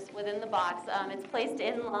chambers within the box. It's placed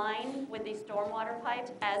in line with the stormwater pipe.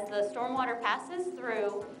 As the stormwater passes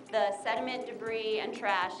through, the sediment, debris, and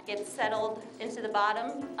trash gets settled into the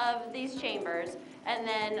bottom of these chambers, and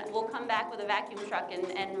then we'll come back with a vacuum truck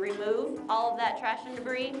and remove all of that trash and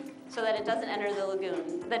debris so that it doesn't enter the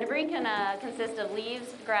lagoon. The debris can consist of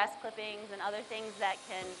leaves, grass clippings, and other things that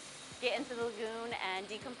can get into the lagoon and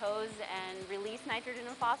decompose and release nitrogen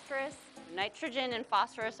and phosphorus. Nitrogen and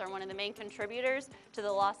phosphorus are one of the main contributors to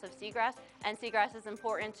the loss of seagrass, and seagrass is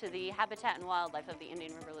important to the habitat and wildlife of the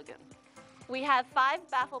Indian River Lagoon. We have 5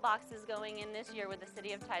 baffle boxes going in this year with the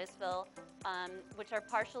City of Titusville, which are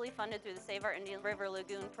partially funded through the Save Our Indian River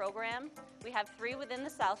Lagoon program. We have 3 within the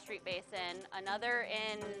South Street Basin, another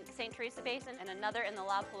in St. Teresa Basin, and another in the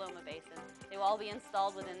La Paloma Basin. They will all be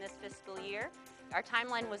installed within this fiscal year. Our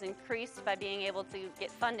timeline was increased by being able to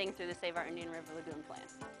get funding through the Save Our Indian River Lagoon plan.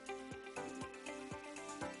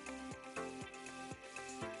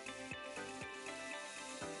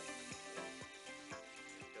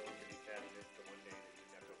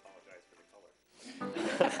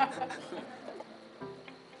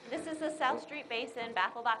 This is the South Street Basin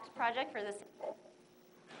Baffle Box project for this.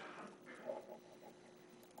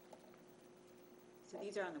 So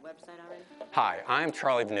these are on the website already? Hi, I'm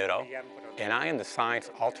Charlie Venuto, and I am the Science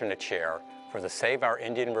Alternate Chair for the Save Our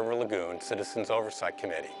Indian River Lagoon Citizens Oversight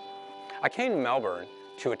Committee. I came to Melbourne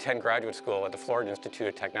to attend graduate school at the Florida Institute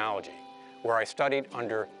of Technology, where I studied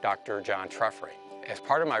under Dr. John Treffery. As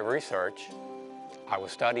part of my research, I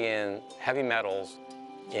was studying heavy metals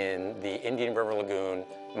in the Indian River Lagoon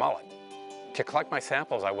mullet. To collect my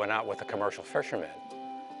samples, I went out with a commercial fisherman,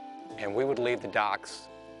 and we would leave the docks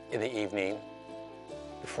in the evening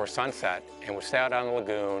before sunset and would stay out on the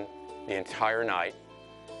lagoon the entire night,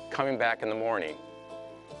 coming back in the morning.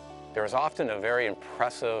 There was often a very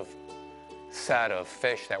impressive set of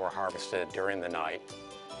fish that were harvested during the night,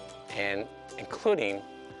 and including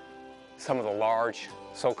some of the large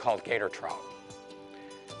so-called gator trout.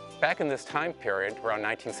 Back in this time period, around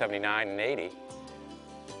 1979 and 80,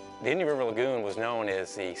 the Indian River Lagoon was known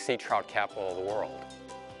as the sea trout capital of the world.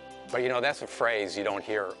 But you know, that's a phrase you don't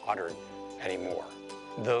hear uttered anymore.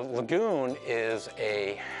 The lagoon is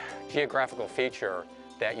a geographical feature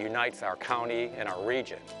that unites our county and our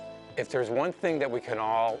region. If there's one thing that we can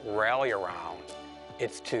all rally around,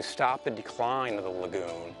 it's to stop the decline of the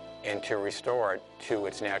lagoon and to restore it to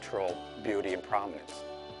its natural beauty and prominence.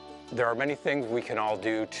 There are many things we can all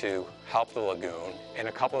do to help the lagoon, and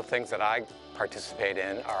a couple of things that I participate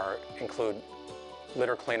in include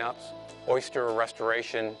litter cleanups, oyster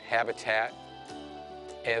restoration habitat,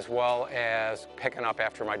 as well as picking up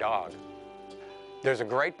after my dog. There's a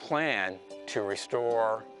great plan to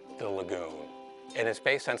restore the lagoon, and it's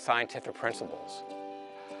based on scientific principles.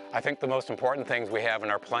 I think the most important things we have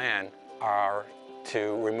in our plan are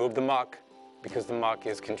to remove the muck, because the muck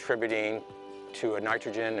is contributing to a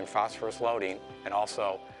nitrogen and phosphorus loading and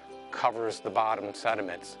also covers the bottom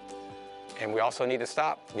sediments. And we also need to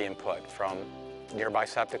stop the input from nearby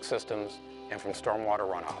septic systems and from stormwater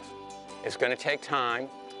runoff. It's going to take time.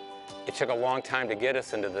 It took a long time to get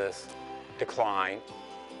us into this decline,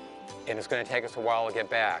 and it's going to take us a while to get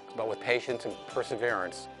back. But with patience and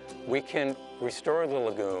perseverance, we can restore the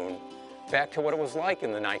lagoon back to what it was like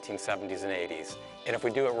in the 1970s and 80s. And if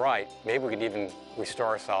we do it right, maybe we could even restore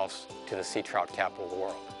ourselves to the sea trout capital of the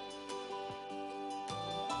world.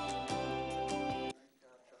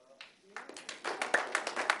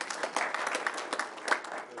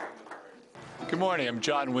 Good morning, I'm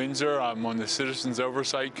John Windsor. I'm on the Citizens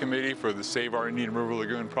Oversight Committee for the Save Our Indian River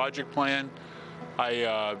Lagoon project plan.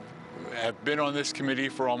 I have been on this committee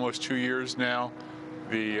for almost 2 years now.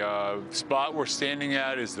 The spot we're standing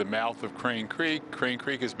at is the mouth of Crane Creek. Crane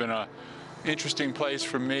Creek has been an interesting place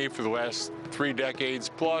for me for the last 3 decades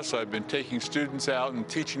plus. I've been taking students out and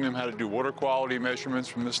teaching them how to do water quality measurements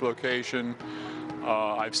from this location.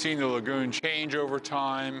 I've seen the lagoon change over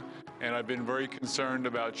time, and I've been very concerned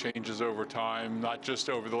about changes over time, not just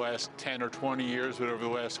over the last 10 or 20 years, but over the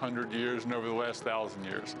last 100 years and over the last 1,000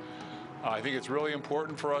 years. I think it's really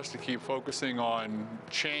important for us to keep focusing on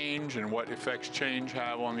change and what effects change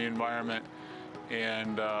have on the environment.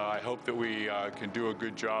 And I hope that we can do a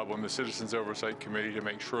good job on the Citizens Oversight Committee to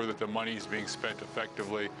make sure that the money is being spent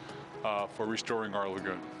effectively for restoring our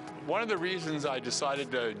lagoon. One of the reasons I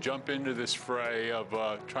decided to jump into this fray of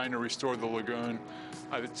trying to restore the lagoon,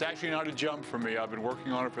 it's actually not a jump for me. I've been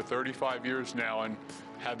working on it for 35 years now and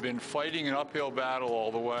have been fighting an uphill battle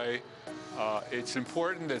all the way. It's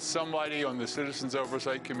important that somebody on the Citizens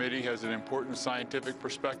Oversight Committee has an important scientific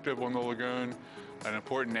perspective on the lagoon, an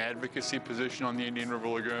important advocacy position on the Indian River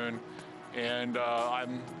Lagoon. And I've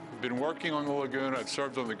been working on the lagoon. I've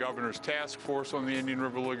served on the governor's task force on the Indian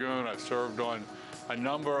River Lagoon. I've served on a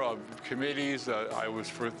number of committees. I was,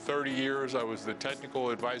 for 30 years, I was the Technical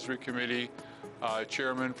Advisory Committee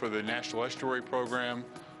chairman for the National Estuary Program.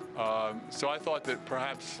 So I thought that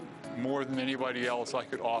perhaps more than anybody else, I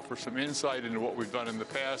could offer some insight into what we've done in the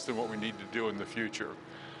past and what we need to do in the future.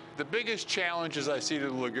 The biggest challenges I see to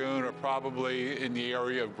the lagoon are probably in the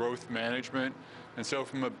area of growth management. And so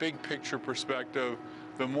from a big picture perspective,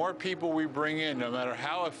 the more people we bring in, no matter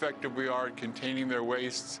how effective we are at containing their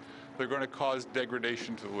wastes, they're going to cause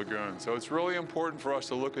degradation to the lagoon. So it's really important for us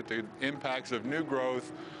to look at the impacts of new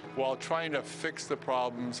growth while trying to fix the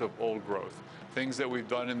problems of old growth. Things that we've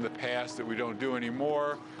done in the past that we don't do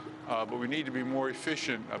anymore, but we need to be more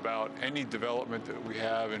efficient about any development that we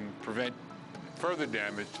have and prevent further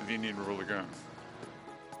damage to the Indian River Lagoon.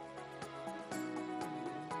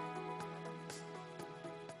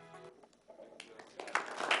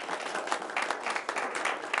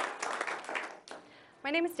 My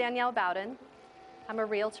name is Danielle Bowden. I'm a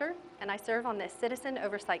realtor, and I serve on the Citizen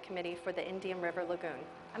Oversight Committee for the Indian River Lagoon.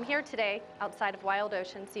 I'm here today outside of Wild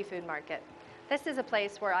Ocean Seafood Market. This is a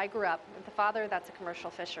place where I grew up with a father that's a commercial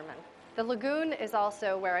fisherman. The lagoon is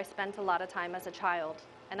also where I spent a lot of time as a child,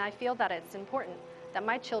 and I feel that it's important that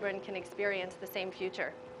my children can experience the same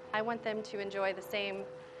future. I want them to enjoy the same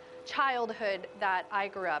childhood that I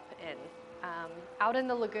grew up in. out in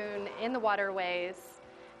the lagoon, in the waterways,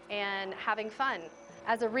 and having fun.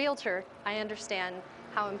 As a realtor, I understand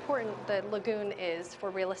how important the lagoon is for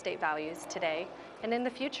real estate values today and in the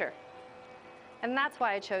future. And that's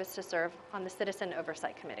why I chose to serve on the Citizen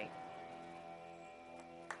Oversight Committee.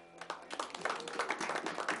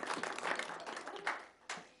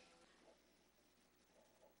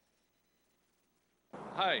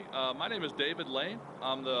 Hi, my name is David Lane.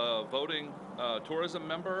 I'm the voting tourism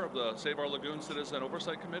member of the Save Our Lagoon Citizen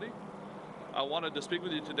Oversight Committee. I wanted to speak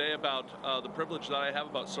with you today about the privilege that I have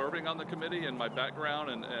about serving on the committee and my background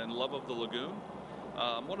and love of the lagoon.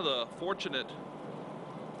 I'm one of the fortunate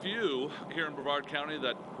few here in Brevard County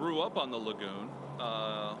that grew up on the lagoon,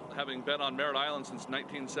 having been on Merritt Island since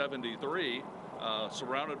 1973,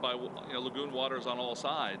 surrounded by lagoon waters on all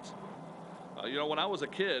sides. When I was a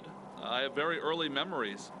kid, I have very early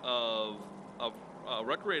memories of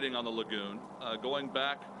recreating on the lagoon, going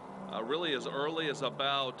back really as early as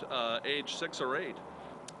about age 6 or 8.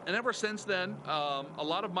 And ever since then, a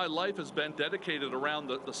lot of my life has been dedicated around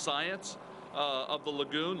the science of the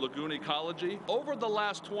lagoon ecology. Over the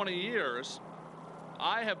last 20 years,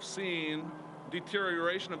 I have seen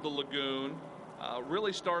deterioration of the lagoon,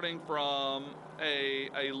 really starting from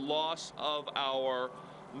a loss of our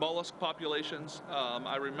mollusk populations.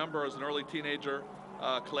 I remember as an early teenager,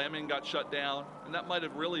 clamming got shut down, and that might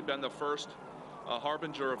have really been the first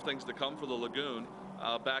harbinger of things to come for the lagoon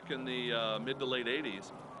back in the mid to late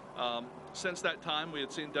 80s. Since that time, we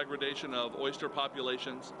had seen degradation of oyster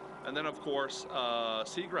populations, and then, of course,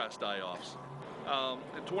 seagrass die-offs.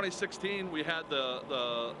 In 2016, we had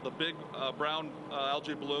the big brown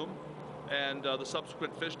algae bloom and the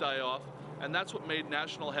subsequent fish die-off. And that's what made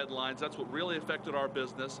national headlines. That's what really affected our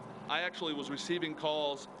business. I actually was receiving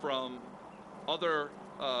calls from other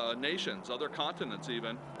nations, other continents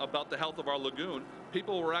even, about the health of our lagoon.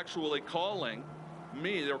 People were actually calling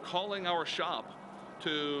me, they were calling our shop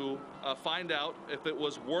to find out if it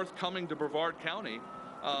was worth coming to Brevard County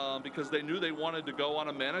because they knew they wanted to go on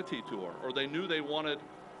a manatee tour, or they knew they wanted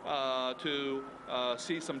to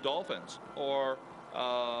see some dolphins, or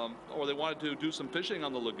they wanted to do some fishing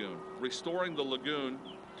on the lagoon. Restoring the lagoon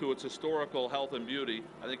to its historical health and beauty,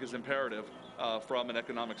 I think, is imperative from an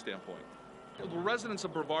economic standpoint. The residents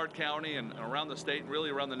of Brevard County and around the state and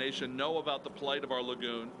really around the nation know about the plight of our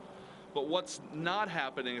lagoon. But what's not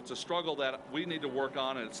happening, it's a struggle that we need to work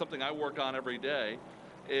on, and it's something I work on every day,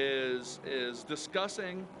 is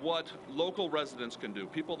discussing what local residents can do,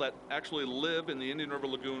 people that actually live in the Indian River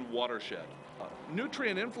Lagoon watershed.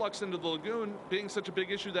 Nutrient influx into the lagoon being such a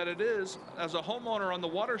big issue that it is, as a homeowner on the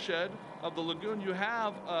watershed of the lagoon, you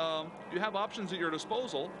have options at your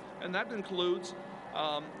disposal, and that includes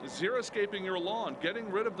xeriscaping your lawn, getting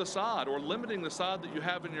rid of the sod, or limiting the sod that you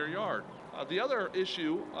have in your yard. The other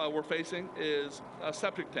issue we're facing is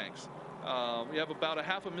septic tanks. We have about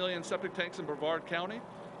 500,000 septic tanks in Brevard County,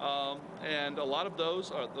 and a lot of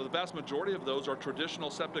those, the vast majority of those, are traditional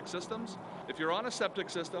septic systems. If you're on a septic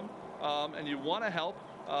system and you want to help,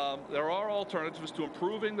 there are alternatives to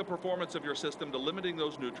improving the performance of your system, to limiting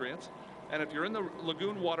those nutrients. And if you're in the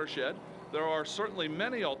lagoon watershed, there are certainly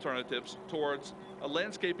many alternatives towards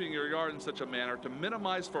landscaping your yard in such a manner to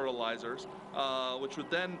minimize fertilizers, which would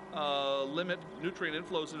then limit nutrient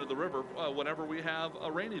inflows into the river whenever we have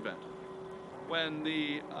a rain event. When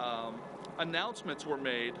the announcements were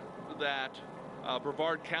made that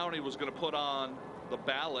Brevard County was going to put on the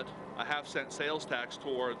ballot a 50-cent sales tax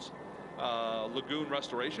towards lagoon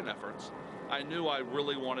restoration efforts, I knew I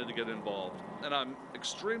really wanted to get involved. And I'm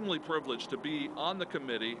extremely privileged to be on the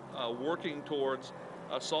committee working towards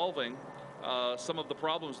solving some of the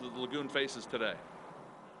problems that the lagoon faces today.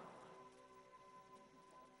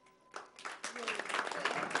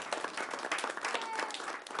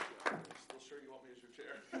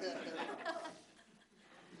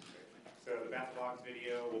 So the Bath Box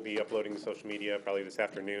video will be uploading to social media probably this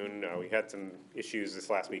afternoon. We had some issues this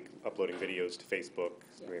last week uploading videos to Facebook.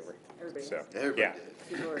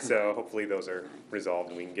 So hopefully those are resolved,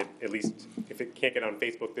 and we can get, at least, if it can't get on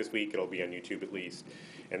Facebook this week, it'll be on YouTube at least.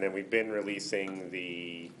 And then we've been releasing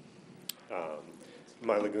the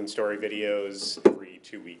My Lagoon Story videos every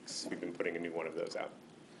 2 weeks. We've been putting a new one of those out.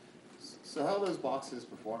 So how are those boxes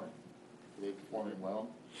performing? Are they performing well?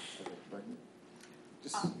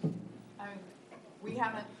 We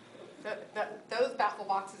haven't, those baffle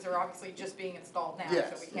boxes are obviously just being installed now,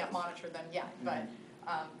 so we can't monitor them yet. But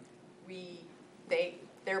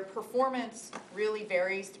their performance really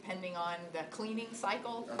varies depending on the cleaning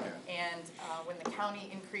cycle. And when the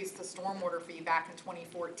county increased the stormwater fee back in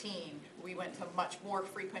 2014, we went to much more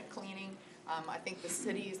frequent cleaning. I think the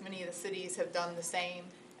cities, many of the cities have done the same.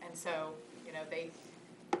 And And so, you know, they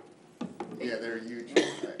Yeah, they're huge.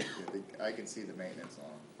 I can see the maintenance on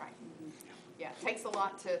them. right. Yeah, it takes a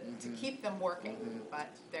lot to keep them working, but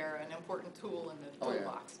they're an important tool in the Oh, yeah.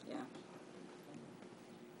 toolbox. Yeah.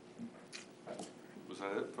 Was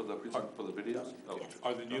that it for the videos? Oh. Yes.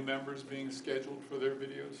 Are the new members being scheduled for their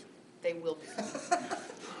videos? They will be.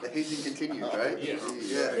 The hazing continues, right? Yes.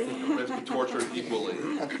 Yeah. Everybody's been tortured equally.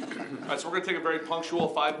 All right, so we're going to take a very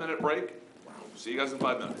punctual 5-minute break. See you guys in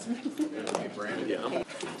 5 minutes. Hey, Brandon. Yeah.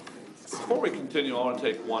 Before we continue, I want to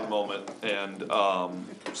take one moment, and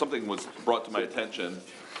something was brought to my attention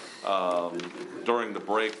during the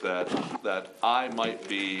break that I might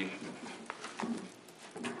be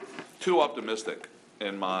too optimistic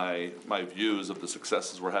in my views of the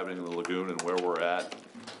successes we're having in the lagoon and where we're at,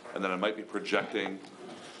 and that I might be projecting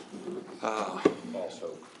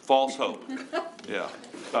false hope. Yeah.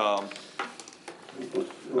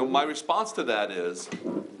 My response to that is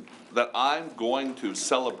that I'm going to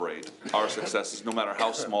celebrate our successes no matter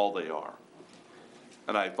how small they are.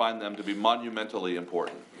 And I find them to be monumentally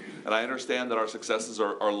important. And I understand that our successes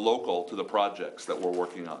are local to the projects that we're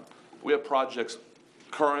working on. We have projects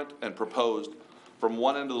current and proposed from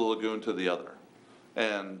one end of the lagoon to the other.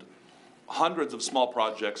 And hundreds of small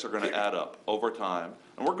projects are going to add up over time.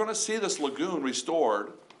 And we're going to see this lagoon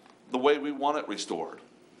restored the way we want it restored.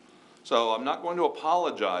 So I'm not going to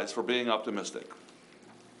apologize for being optimistic.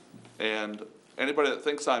 And anybody that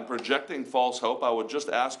thinks I'm projecting false hope, I would just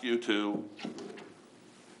ask you to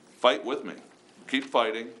fight with me. Keep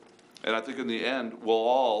fighting. And I think in the end, we'll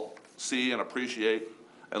all see and appreciate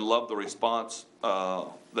and love the response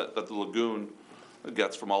that the lagoon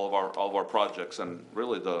gets from all of our projects, and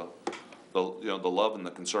really the love and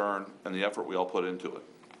the concern and the effort we all put into it.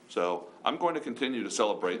 So I'm going to continue to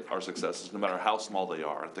celebrate our successes no matter how small they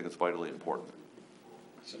are. I think it's vitally important.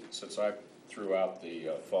 Since I threw out the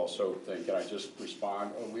false hope thing, can I just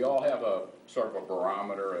respond? We all have a sort of a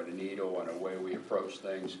barometer and a needle and a way we approach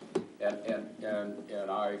things,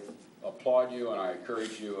 and I applaud you and I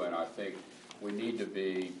encourage you, and I think we need to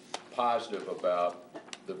be positive about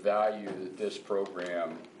the value that this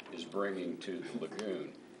program is bringing to the lagoon.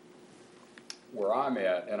 Where I'm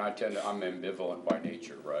at, and I'm ambivalent by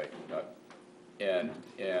nature, right? And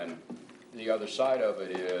the other side of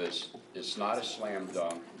it is, it's not a slam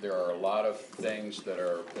dunk. There are a lot of things that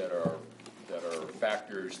are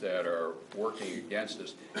factors that are working against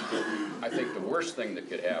us. I think the worst thing that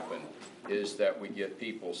could happen is that we get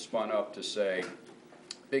people spun up to say,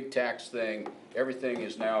 big tax thing, everything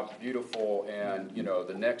is now beautiful, and, you know,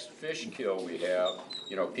 the next fish kill we have,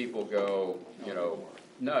 you know, people go, you know,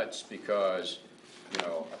 nuts because, you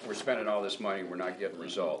know, we're spending all this money, we're not getting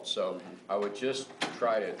results. So I would just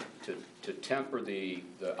try to temper the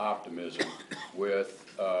optimism with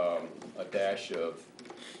a dash of,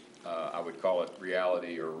 I would call it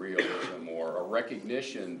reality or realism, or a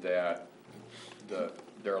recognition that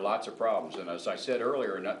there are lots of problems. And as I said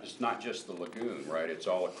earlier, it's not just the lagoon, right? It's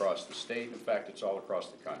all across the state. In fact, it's all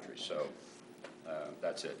across the country. So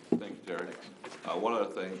that's it. Thank you, Terry. One other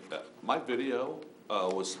thing, my video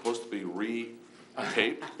was supposed to be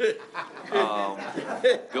re-taped.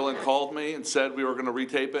 Dylan called me and said we were going to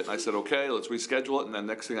retape it, and I said, okay, let's reschedule it, and then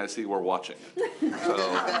next thing I see, we're watching it.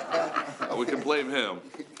 So we can blame him.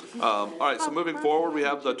 All right, so moving forward, we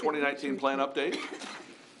have the 2019 plan update.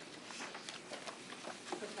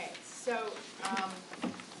 Okay, so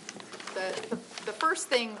the first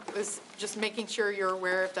thing was just making sure you're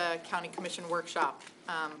aware of the County Commission workshop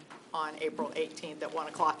on April 18th at 1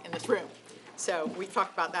 o'clock in this room. So we've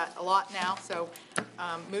talked about that a lot now. So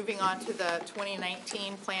moving on to the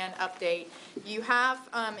 2019 plan update, you have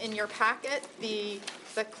in your packet the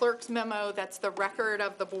clerk's memo that's the record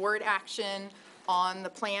of the board action on the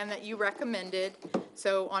plan that you recommended.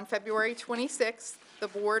 So on February 26th, the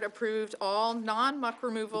board approved all non-muck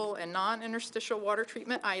removal and non-interstitial water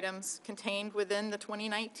treatment items contained within the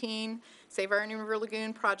 2019 Save Our River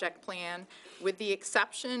Lagoon project plan, with the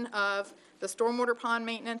exception of the stormwater pond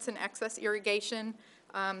maintenance and excess irrigation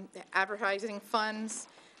advertising funds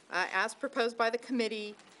as proposed by the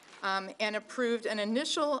committee, and approved an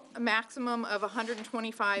initial maximum of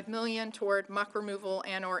 $125 million toward muck removal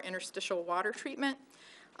and/or interstitial water treatment.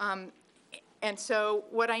 And so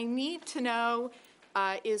what I need to know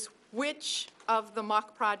is which of the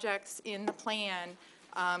muck projects in the plan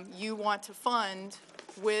you want to fund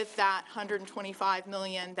with that $125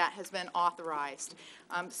 million that has been authorized.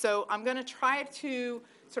 So I'm going to try to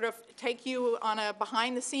sort of take you on a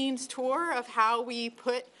behind-the-scenes tour of how we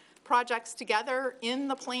put projects together in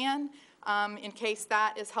the plan, in case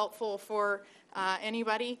that is helpful for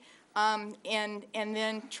anybody. and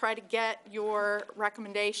then try to get your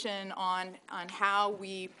recommendation on how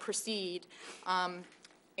we proceed,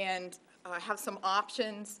 and have some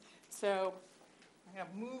options. So I'm going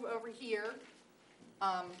to move over here.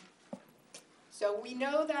 So we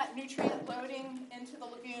know that nutrient loading into the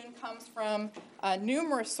lagoon comes from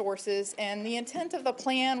numerous sources, and the intent of the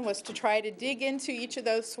plan was to try to dig into each of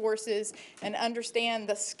those sources and understand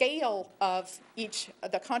the scale of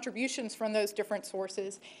the contributions from those different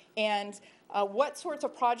sources, and what sorts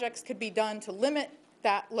of projects could be done to limit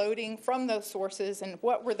that loading from those sources, and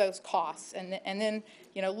what were those costs, and then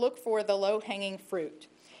look for the low-hanging fruit.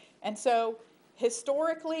 And so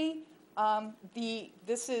historically,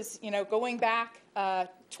 this is, going back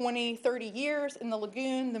 20, 30 years in the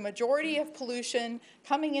lagoon, the majority of pollution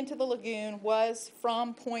coming into the lagoon was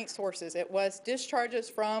from point sources. It was discharges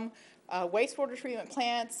from wastewater treatment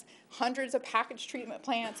plants, hundreds of package treatment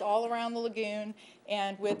plants all around the lagoon,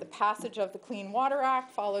 and with the passage of the Clean Water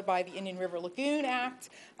Act, followed by the Indian River Lagoon Act,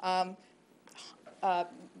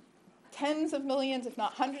 tens of millions, if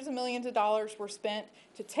not hundreds of millions of dollars were spent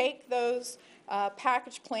to take those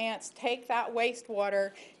package plants, take that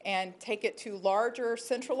wastewater, and take it to larger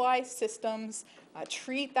centralized systems,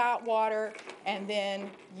 treat that water, and then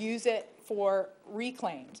use it for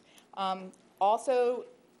reclaimed. Also,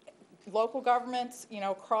 local governments,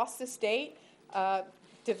 across the state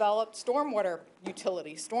developed stormwater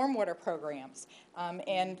utilities, stormwater programs,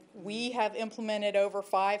 and we have implemented over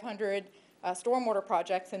 500 stormwater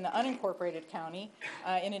projects in the unincorporated county,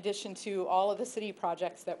 in addition to all of the city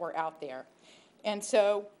projects that were out there. And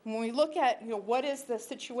so when we look at what is the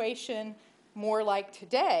situation more like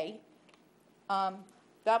today,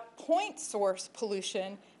 that point source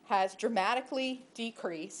pollution has dramatically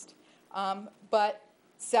decreased, but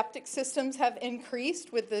septic systems have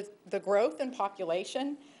increased with the growth in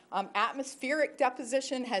population. Atmospheric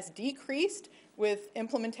deposition has decreased with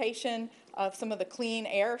implementation of some of the clean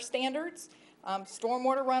air standards.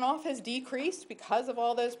 Stormwater runoff has decreased because of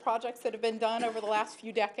all those projects that have been done over the last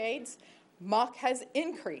few decades. Muck has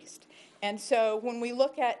increased. And so when we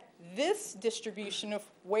look at this distribution of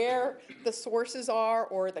where the sources are,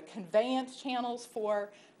 or the conveyance channels for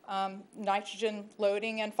nitrogen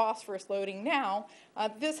loading and phosphorus loading now,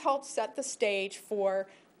 this helps set the stage for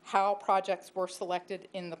how projects were selected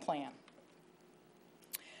in the plan.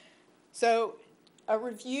 So a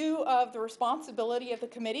review of the responsibility of the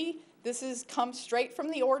committee. This comes straight from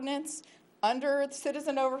the ordinance. Under the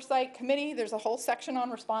Citizen Oversight Committee, there's a whole section on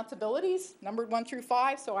responsibilities, numbered 1 through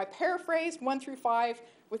 5. So I paraphrased 1 through 5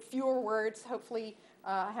 with fewer words. Hopefully,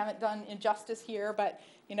 I haven't done injustice here. But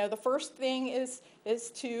the first thing is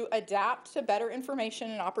to adapt to better information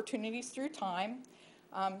and opportunities through time.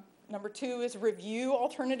 Number 2 is review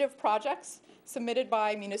alternative projects submitted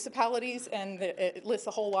by municipalities, and it lists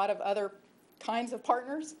a whole lot of other kinds of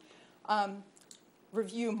partners.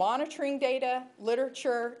 Review monitoring data,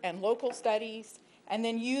 literature, and local studies, and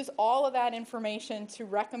then use all of that information to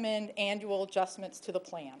recommend annual adjustments to the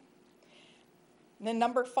plan. And then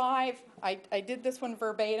number 5, I did this one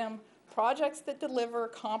verbatim. Projects that deliver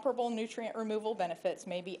comparable nutrient removal benefits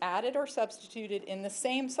may be added or substituted in the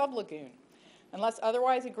same sublagoon, unless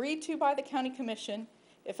otherwise agreed to by the County Commission.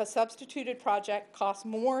 If a substituted project costs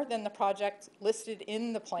more than the project listed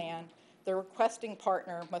in the plan, the requesting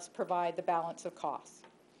partner must provide the balance of costs.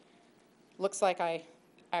 Looks like I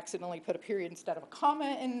accidentally put a period instead of a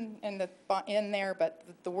comma in there, but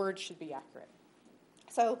the words should be accurate.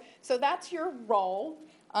 So that's your role,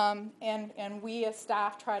 and we as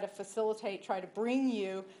staff try to facilitate, try to bring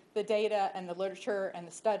you the data and the literature and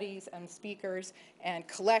the studies and the speakers, and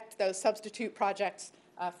collect those substitute projects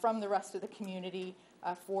from the rest of the community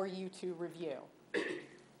for you to review.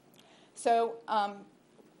 So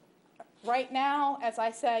right now, as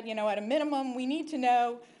I said, at a minimum, we need to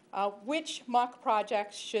know which Muck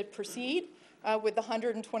projects should proceed with the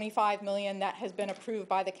 $125 million that has been approved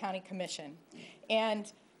by the County Commission.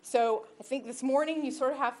 And so I think this morning you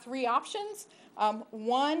sort of have 3 options.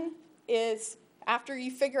 One is, after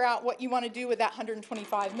you figure out what you want to do with that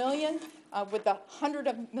 $125 million, with the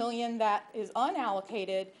 $100 million that is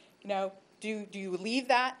unallocated, do you leave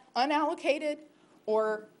that unallocated,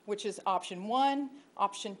 or, which is option 1?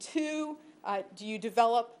 Option 2, do you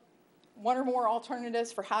develop one or more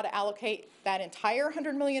alternatives for how to allocate that entire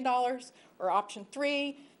 $100 million? Or option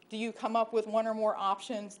 3, do you come up with one or more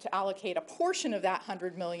options to allocate a portion of that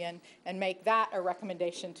 $100 million and make that a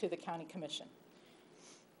recommendation to the County Commission?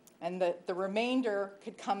 And the remainder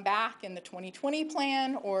could come back in the 2020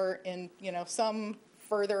 plan, or in some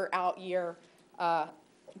further out year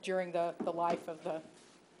during the life of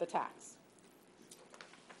the tax.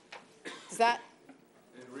 Is that?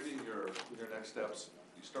 In reading in your next steps,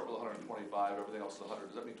 you start with 125, everything else is 100.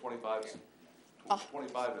 Does that mean 25 is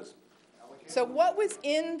allocated? So what was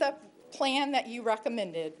in the plan that you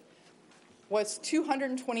recommended was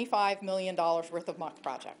 $225 million worth of muck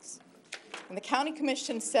projects. And the county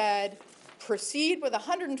commission said, proceed with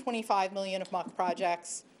 125 million of muck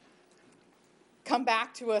projects, come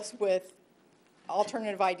back to us with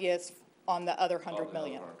alternative ideas on the other 100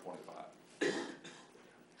 million.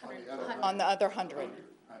 On the other 100.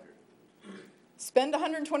 Spend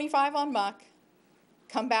 125 on muck,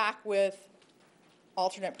 come back with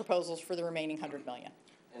alternate proposals for the remaining 100 million.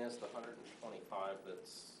 And is the 125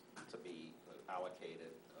 that's to be allocated,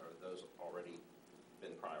 are those already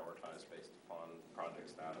been prioritized based upon project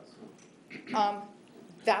status?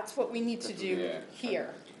 That's what we need to do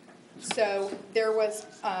here. So there was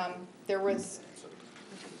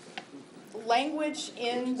language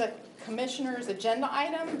in the commissioner's agenda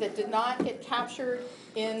item that did not get captured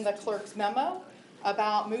in the clerk's memo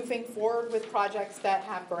about moving forward with projects that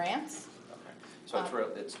have grants. So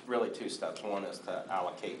it's really two steps. One is to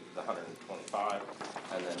allocate the 125,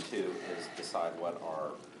 and then two is decide what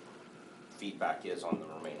our feedback is on the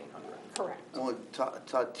remaining 100. Correct. Well,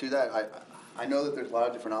 Todd, to that, I know that there's a lot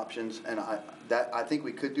of different options, and I think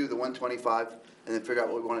we could do the 125 and then figure out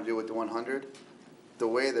what we want to do with the 100. The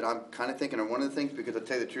way that I'm kind of thinking, or one of the things, because I'll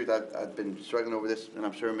tell you the truth, I've been struggling over this, and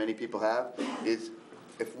I'm sure many people have, is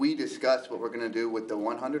if we discuss what we're going to do with the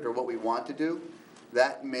 100 or what we want to do,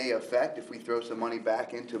 that may affect if we throw some money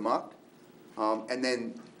back into Muck. And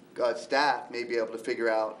then staff may be able to figure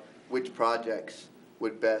out which projects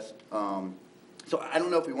would best. So I don't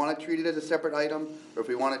know if we want to treat it as a separate item or if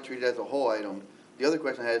we want to treat it as a whole item. The other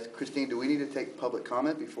question I had is, Christine, do we need to take public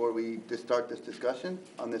comment before we just start this discussion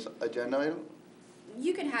on this agenda item?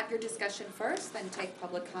 You can have your discussion first, then take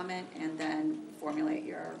public comment, and then formulate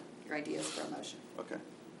your ideas for a motion. Okay.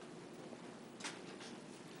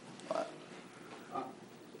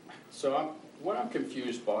 So what I'm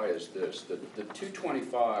confused by is this, the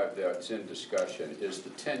 225 that's in discussion is the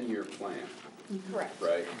 10-year plan. Correct.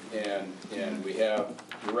 Right, and we have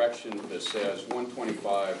direction that says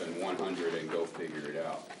 125 and 100 and go figure it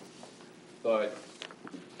out. But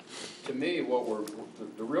to me,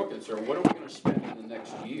 the real concern, what are we going to spend in the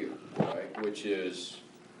next year, right? Which is,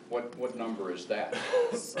 what number is that?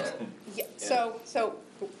 Right? Yeah, so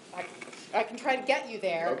I can try to get you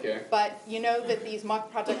there. Okay. But you know that these muck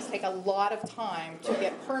projects take a lot of time to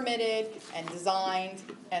get permitted and designed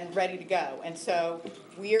and ready to go. And so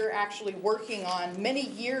we're actually working on many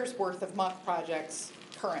years' worth of muck projects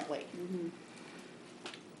currently. Mm-hmm.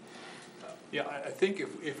 Yeah, I think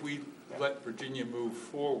if we let Virginia move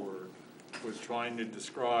forward with trying to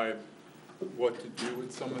describe what to do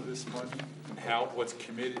with some of this money and what's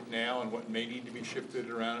committed now and what may need to be shifted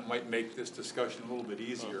around, it might make this discussion a little bit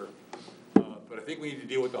easier. But I think we need to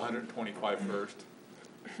deal with the 125 first,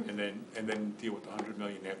 and then deal with the 100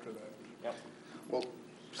 million after that. Yep. Well,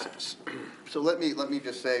 so let me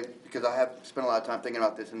just say, because I have spent a lot of time thinking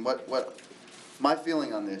about this, and what my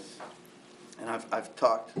feeling on this, and I've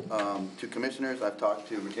talked to commissioners, I've talked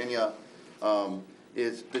to Virginia,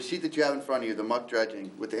 is the sheet that you have in front of you, the muck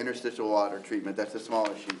dredging with the interstitial water treatment, that's the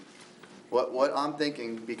smaller sheet. What I'm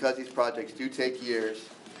thinking, because these projects do take years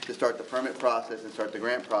to start the permit process and start the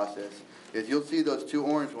grant process, is you'll see those two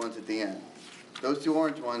orange ones at the end. Those two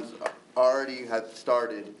orange ones already have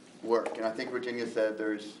started work, and I think Virginia said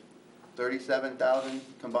there's 37,000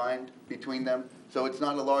 combined between them, so it's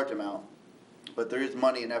not a large amount, but there is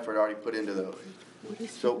money and effort already put into those.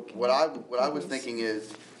 So what I was thinking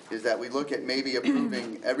is that we look at maybe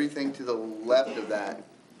approving everything to the left of that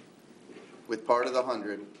with part of the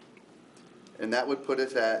 100, and that would put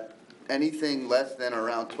us at anything less than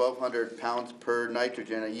around 1,200 pounds per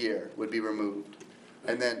nitrogen a year would be removed.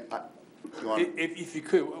 And then, if you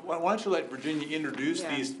could, why don't you let Virginia introduce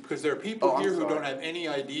these, because there are people here who don't have any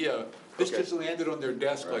idea. This just landed on their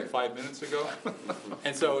desk like 5 minutes ago.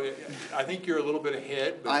 And so I think you're a little bit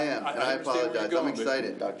ahead. But I am, and I apologize. I'm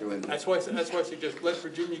excited, Dr. Windsor. That's why I suggest let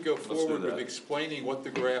Virginia go forward with explaining what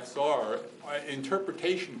the graphs are.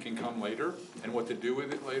 Interpretation can come later and what to do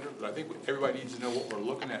with it later, but I think everybody needs to know what we're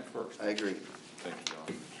looking at first. I agree. Thank you,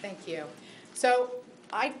 John. Thank you. So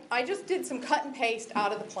I just did some cut and paste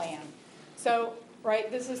out of the plan. So,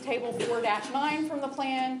 right, this is table 4-9 from the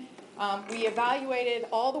plan. We evaluated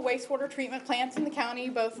all the wastewater treatment plants in the county,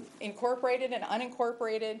 both incorporated and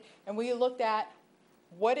unincorporated, and we looked at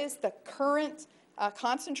what is the current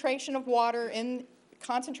concentration of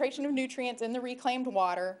nutrients in the reclaimed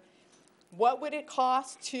water, what would it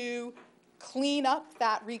cost to clean up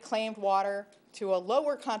that reclaimed water to a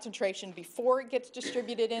lower concentration before it gets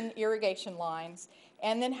distributed in irrigation lines,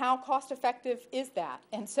 And then how cost effective is that?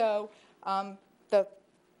 And so let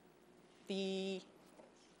me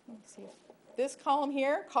see, this column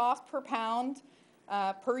here, cost per pound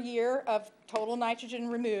per year of total nitrogen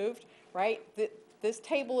removed, right? This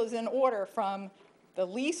table is in order from the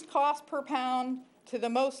least cost per pound to the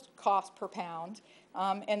most cost per pound.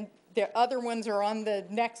 And the other ones are on the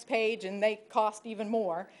next page, and they cost even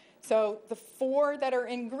more. So the 4 that are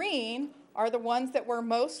in green are the ones that were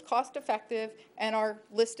most cost effective and are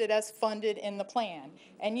listed as funded in the plan.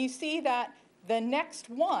 And you see that the next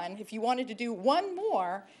one, if you wanted to do one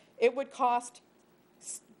more, it would cost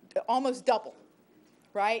almost double,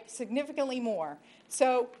 right? Significantly more.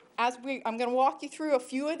 So I'm going to walk you through a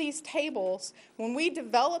few of these tables. When we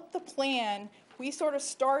developed the plan, we sort of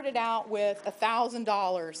started out with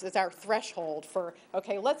 $1,000 as our threshold for,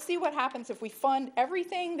 okay, let's see what happens if we fund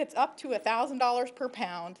everything that's up to $1,000 per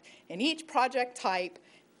pound in each project type,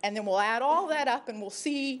 and then we'll add all that up and we'll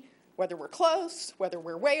see whether we're close, whether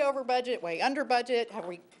we're way over budget, way under budget, have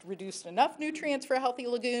we reduced enough nutrients for a healthy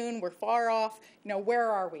lagoon, we're far off, where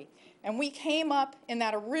are we? And we came up in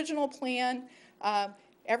that original plan,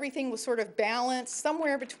 everything was sort of balanced,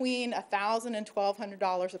 somewhere between $1,000 and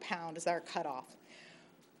 $1,200 a pound is our cutoff.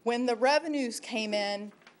 When the revenues came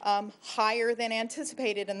in higher than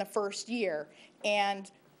anticipated in the first year, and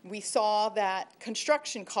we saw that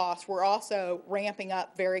construction costs were also ramping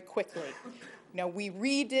up very quickly. We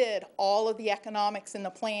redid all of the economics in the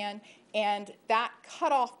plan, and that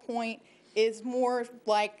cutoff point is more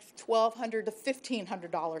like $1,200 to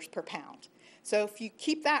 $1,500 per pound. So if you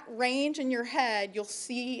keep that range in your head, you'll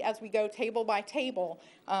see as we go table by table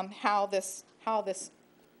how this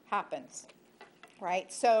happens,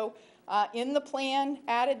 right? So in the plan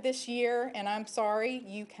added this year, and I'm sorry,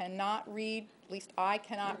 you cannot read, at least I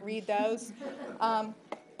cannot read those,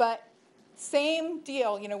 but same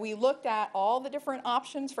deal. We looked at all the different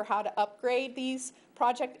options for how to upgrade these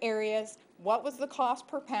project areas, what was the cost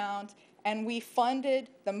per pound, and we funded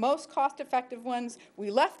the most cost-effective ones.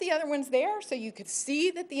 We left the other ones there so you could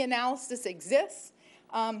see that the analysis exists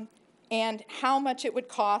and how much it would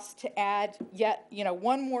cost to add yet,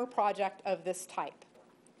 one more project of this type.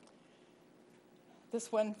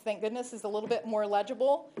 This one, thank goodness, is a little bit more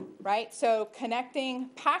legible, right? So connecting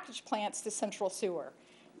package plants to central sewer.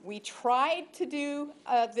 We tried to do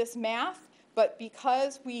this math, but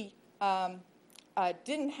because we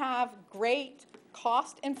didn't have great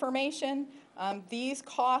cost information, these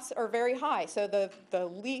costs are very high. So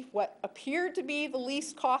what appeared to be the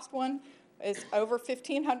least cost one is over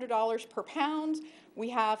 $1,500 per pound. We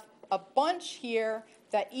have a bunch here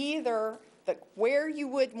that either where you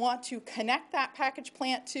would want to connect that package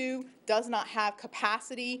plant to does not have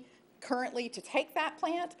capacity currently to take that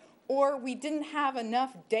plant, or we didn't have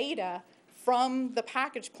enough data from the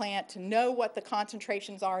package plant to know what the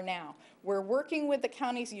concentrations are now. We're working with the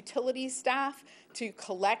county's utilities staff to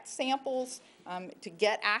collect samples, to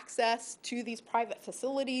get access to these private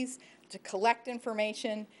facilities, to collect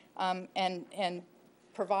information, and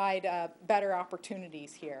provide better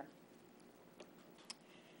opportunities here.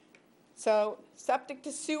 So septic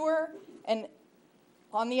to sewer, and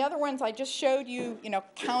on the other ones I just showed you,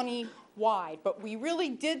 county-wide, but we really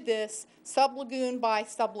did this sub-lagoon by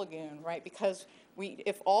sub-lagoon, right? Because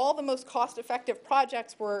if all the most cost-effective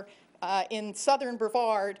projects were in southern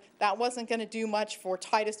Brevard, that wasn't going to do much for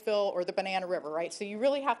Titusville or the Banana River, right? So you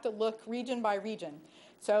really have to look region by region.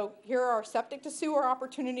 So here are our septic to sewer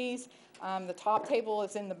opportunities. The top table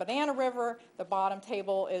is in the Banana River. The bottom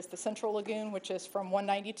table is the Central Lagoon, which is from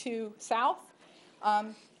 192 south.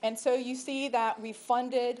 And so you see that we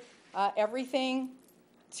funded everything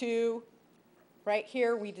to, right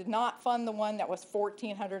here, we did not fund the one that was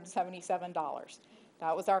 $1,477.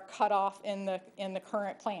 That was our cutoff in the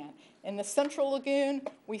current plan. In the Central Lagoon,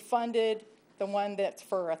 we funded the one that's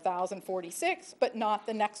for $1,046, but not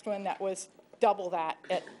the next one that was double that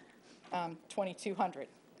at $2,200.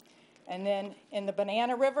 And then in the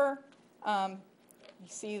Banana River, you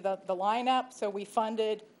see the lineup. So we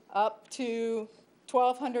funded up to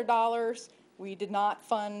 $1,200. We did not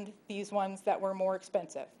fund these ones that were more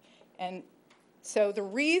expensive. And so the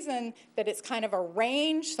reason that it's kind of a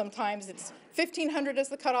range, sometimes it's $1,500 as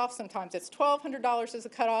the cutoff, sometimes it's $1,200 as the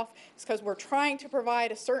cutoff, is because we're trying to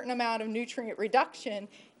provide a certain amount of nutrient reduction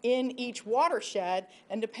in each watershed,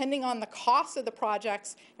 and depending on the cost of the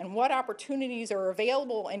projects and what opportunities are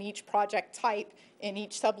available in each project type in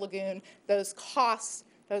each sublagoon, those costs,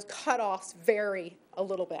 those cutoffs vary a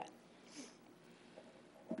little bit.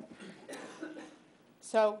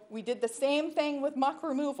 So we did the same thing with muck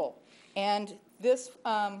removal, and this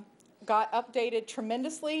got updated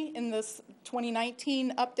tremendously in this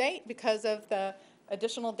 2019 update because of the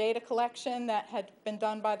additional data collection that had been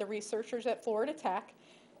done by the researchers at Florida Tech.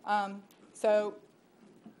 So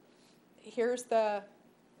here's the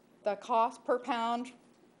cost per pound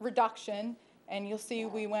reduction, and you'll see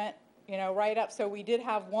we went, right up. So we did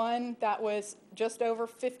have one that was just over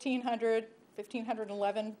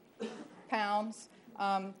 1,511 pounds.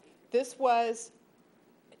 This was,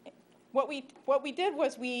 what we did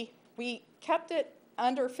was we kept it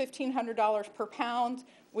under $1,500 per pound,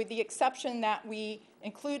 with the exception that we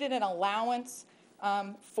included an allowance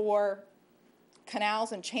for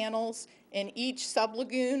canals and channels. In each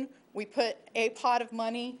sublagoon, we put a pot of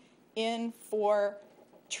money in for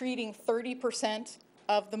treating 30%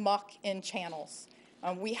 of the muck in channels.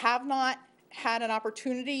 We have not had an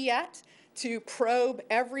opportunity yet to probe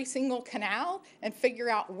every single canal and figure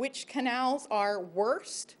out which canals are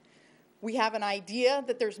worst. We have an idea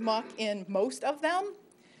that there's muck in most of them.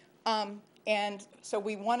 And so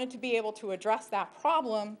we wanted to be able to address that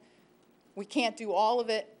problem. We can't do all of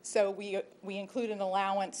it, so we include an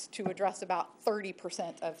allowance to address about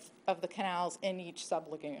 30% of the canals in each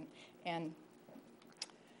sublagoon. And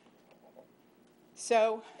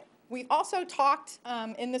so we've also talked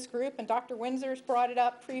in this group, and Dr. Windsor's brought it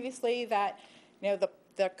up previously, that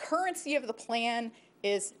the currency of the plan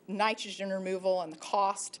is nitrogen removal and the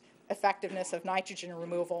cost effectiveness of nitrogen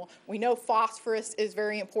removal. We know phosphorus is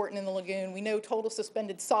very important in the lagoon. We know total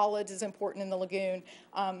suspended solids is important in the lagoon.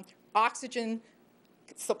 Oxygen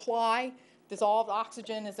supply, dissolved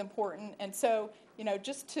oxygen is important. And so,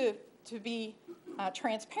 just to be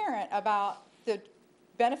transparent about the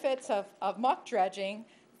benefits of muck dredging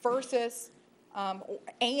versus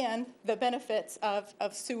and the benefits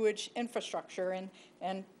of sewage infrastructure.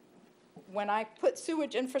 And when I put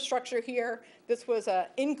sewage infrastructure here, this was an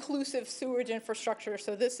inclusive sewage infrastructure.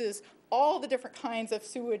 So this is all the different kinds of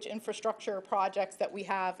sewage infrastructure projects that we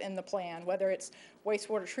have in the plan, whether it's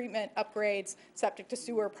wastewater treatment upgrades, septic to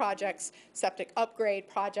sewer projects, septic upgrade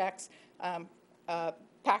projects,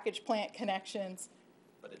 package plant connections.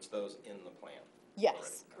 But it's those in the plan?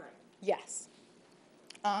 Yes. Correct. Yes.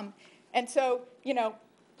 And so,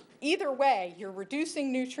 either way, you're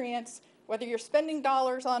reducing nutrients. Whether you're spending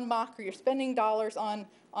dollars on muck or you're spending dollars on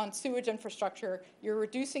sewage infrastructure, you're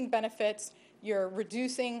reducing benefits, you're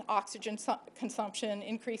reducing oxygen consumption,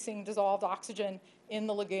 increasing dissolved oxygen in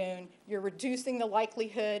the lagoon, you're reducing the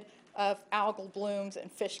likelihood of algal blooms and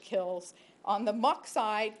fish kills. On the muck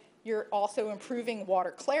side, you're also improving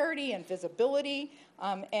water clarity and visibility,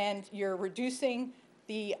 and you're reducing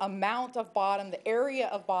the amount of bottom, the area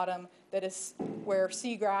of bottom that is where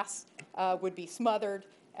seagrass would be smothered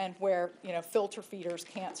and where filter feeders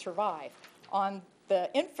can't survive. On the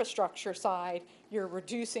infrastructure side, you're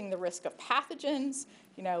reducing the risk of pathogens,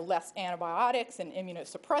 less antibiotics and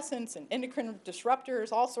immunosuppressants and endocrine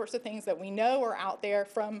disruptors, all sorts of things that we know are out there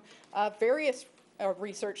from various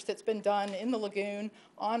research that's been done in the lagoon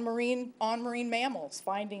on marine mammals,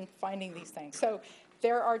 finding these things. So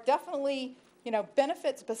there are definitely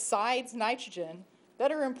benefits besides nitrogen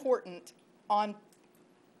that are important on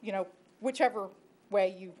whichever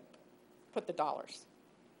way you put the dollars.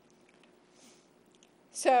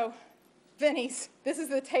 So this is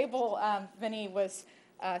the table Vinny was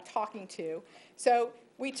talking to. So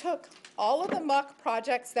we took all of the muck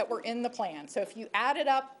projects that were in the plan. So if you added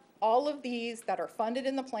up all of these that are funded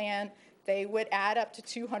in the plan, they would add up to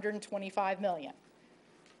 $225 million.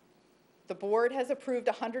 The board has approved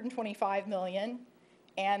 $125 million,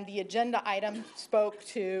 and the agenda item spoke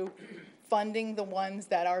to funding the ones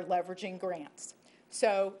that are leveraging grants.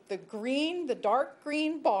 So the dark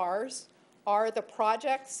green bars are the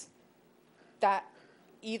projects that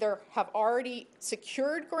either have already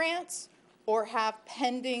secured grants or have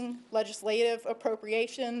pending legislative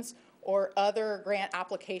appropriations or other grant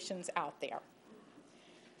applications out there.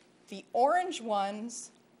 The orange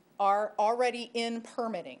ones are already in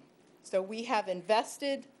permitting. So we have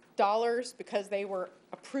invested dollars because they were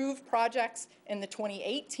approved projects in the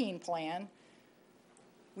 2018 plan.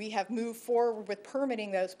 We have moved forward with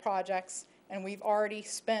permitting those projects, and we've already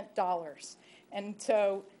spent dollars. And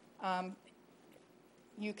so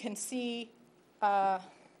you can see, and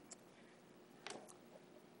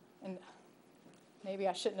maybe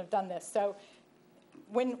I shouldn't have done this. So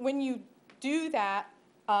when you do that,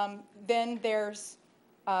 then there's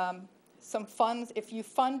some funds. If you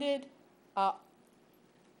funded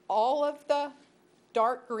all of the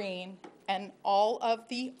dark green and all of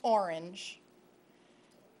the orange,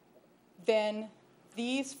 then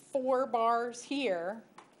these 4 bars here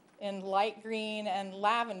in light green and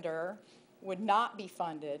lavender would not be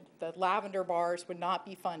funded. The lavender bars would not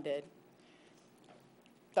be funded.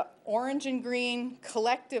 The orange and green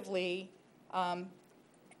collectively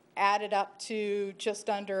added up to just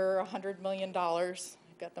under $100 million.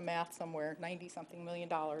 I've got the math somewhere, 90-something million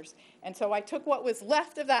dollars. And so I took what was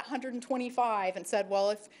left of that 125 and said,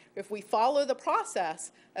 well, if we follow the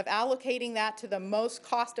process of allocating that to the most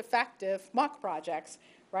cost-effective Muck projects,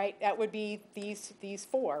 right, that would be these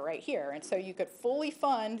four right here. And so you could fully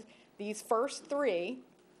fund these first three,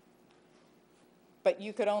 but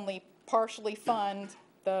you could only partially fund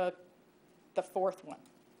the fourth one.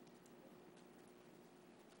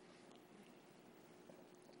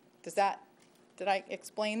 Did I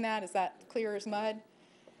explain that? Is that clear as mud?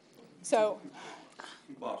 So,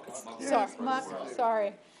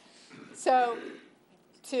 sorry. So,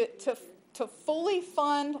 to fully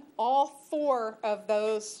fund all four of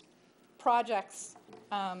those projects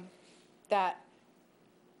that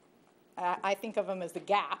I think of them as the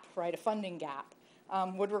gap, right, a funding gap,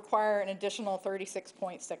 would require an additional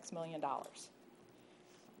 $36.6 million.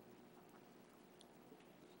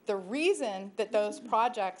 The reason that those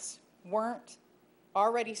projects weren't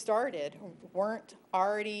already started, weren't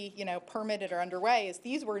already, permitted or underway is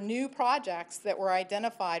these were new projects that were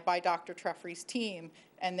identified by Dr. Treffery's team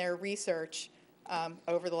and their research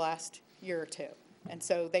over the last year or two. And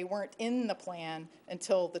so they weren't in the plan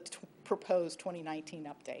until the proposed 2019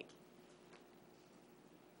 update.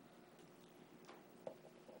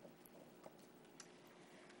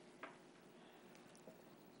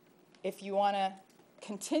 If you want to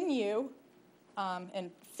continue and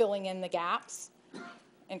filling in the gaps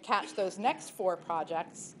and catch those next four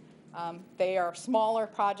projects, they are smaller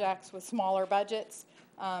projects with smaller budgets,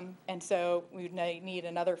 and so we need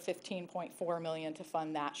another $15.4 million to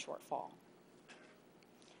fund that shortfall.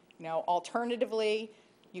 Alternatively,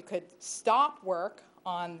 you could stop work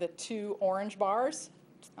on the two orange bars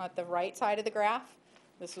at the right side of the graph.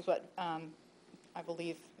 This is what I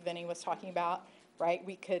believe Vinny was talking about, right?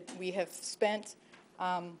 We have spent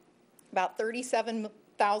about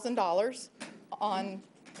 $37,000 on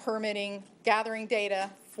permitting, gathering data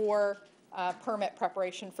for permit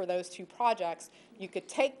preparation for those two projects. You could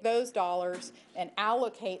take those dollars and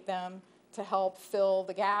allocate them to help fill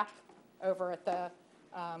the gap over at the,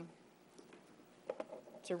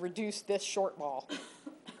 to reduce this shortfall.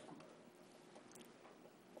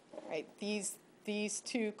 Right, these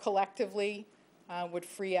two collectively would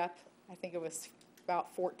free up, I think it was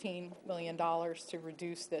about $14 million to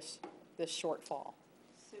reduce this shortfall.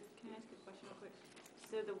 So can I ask a question real quick?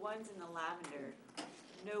 So the ones in the lavender,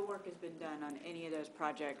 no work has been done on any of those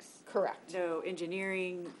projects? Correct. No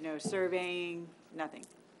engineering, no surveying, nothing?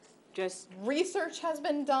 Just research has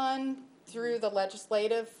been done through the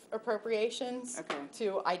legislative appropriations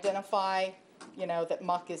to identify, that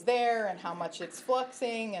Muck is there and how much it's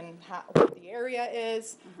fluxing and what the area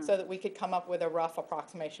is, so that we could come up with a rough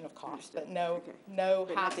approximation of cost. But no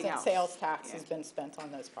half-cent sales tax has been spent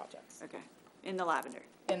on those projects. Okay. In the lavender?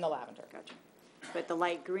 In the lavender. Gotcha. But the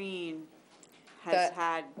light green has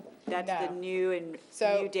that's the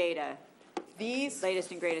new data. These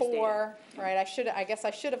latest and greatest four, data. Right, I guess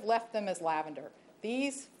I should have left them as lavender.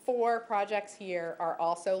 These four projects here are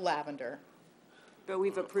also lavender. But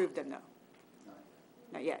we've approved them, though?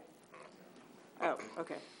 Not yet. Oh,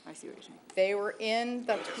 okay. I see what you're saying. They were in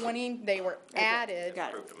the added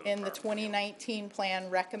in the 2019 plan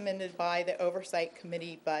recommended by the Oversight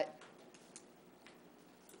Committee, but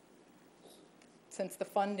since the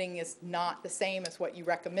funding is not the same as what you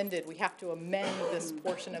recommended, we have to amend this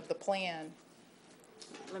portion of the plan.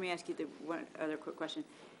 Let me ask you one other quick question.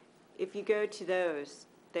 If you go to those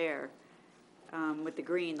there, with the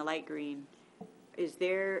green, the light green, is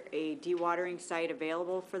there a dewatering site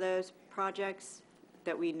available for those projects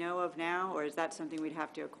that we know of now, or is that something we'd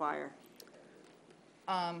have to acquire?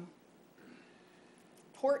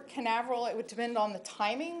 Port Canaveral, it would depend on the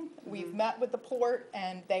timing. We've met with the port,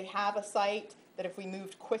 and they have a site that if we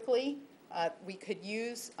moved quickly, we could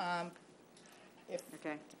use. It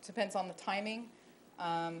depends on the timing.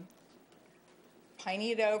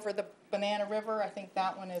 Pineda over the Banana River, I think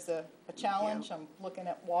that one is a challenge. I'm looking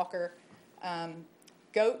at Walker.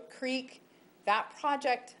 Goat Creek, that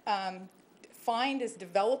project, Find is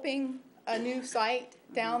developing a new site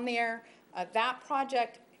down there. That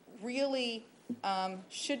project really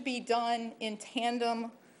should be done in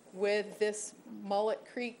tandem with this Mullet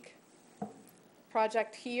Creek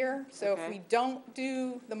project here. So if we don't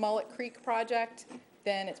do the Mullet Creek project,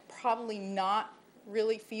 then it's probably not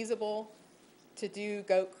really feasible to do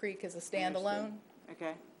Goat Creek as a standalone.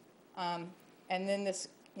 Okay. And then this,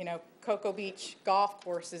 Cocoa Beach Golf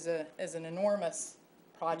Course is an enormous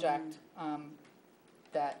project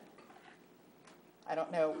that I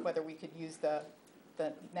don't know whether we could use the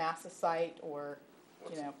NASA site or,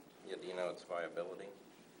 Yeah, do you know its viability?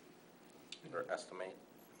 or estimate?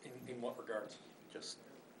 In what regards? Just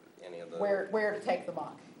any of the. Where to take the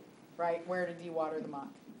muck, right? Where to dewater the muck.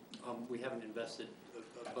 We haven't invested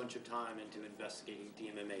a bunch of time into investigating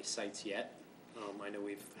DMMA sites yet. I know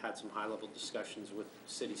we've had some high-level discussions with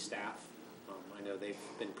city staff. I know they've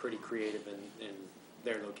been pretty creative in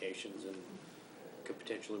their locations and could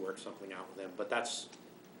potentially work something out with them. But that's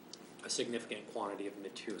a significant quantity of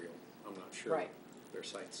material. I'm not sure Right. their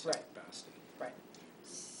site's Right. capacity. Right.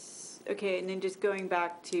 Okay, and then just going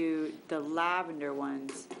back to the lavender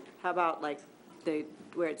ones, how about like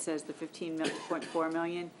where it says the 15.4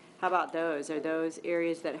 million? How about those? Are those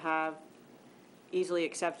areas that have easily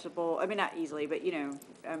acceptable, I mean, not easily, but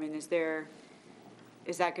I mean, is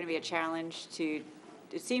that going to be a challenge to,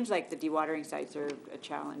 it seems like the dewatering sites are a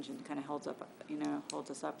challenge and kind of holds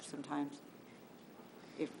us up sometimes.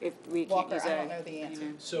 If we can't Walker, use I don't know the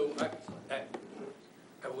answer. So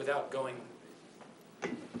without going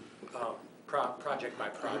project by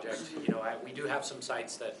project, we do have some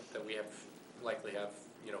sites that we likely have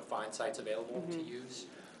fine sites available to use,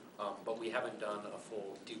 but we haven't done a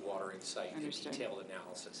full dewatering site detailed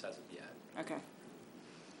analysis as of yet. Okay.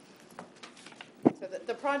 So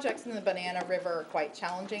the projects in the Banana River are quite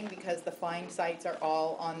challenging because the fine sites are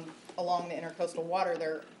all along the intercoastal water.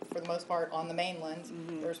 They're, for the most part, on the mainland.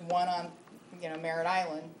 There's one on, Merritt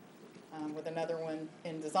Island, with another one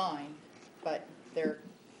in design, but the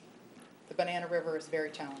Banana River is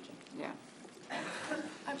very challenging. Yeah.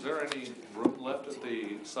 Is there any room left at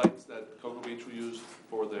the sites that Cocoa Beach will use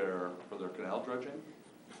for their canal dredging?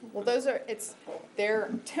 Well,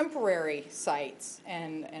 they're temporary sites,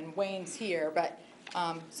 and Wayne's here, but,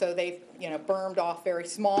 so they've, bermed off very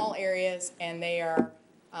small areas, and they are,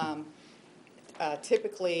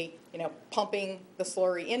 typically, pumping the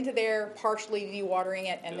slurry into there, partially dewatering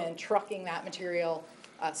it, and then trucking that material,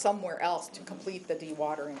 somewhere else to complete the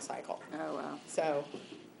dewatering cycle. Oh, wow. So,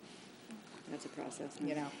 that's a process.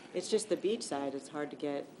 Huh? It's just the beach side, it's hard to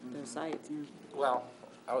get those sites. Yeah. Well,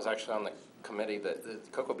 I was actually on the committee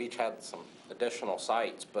that Cocoa Beach had some additional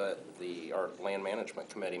sites, but our land management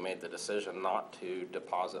committee made the decision not to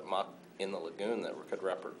deposit muck in the lagoon that could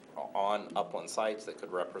on upland sites that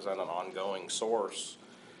could represent an ongoing source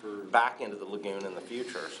back into the lagoon in the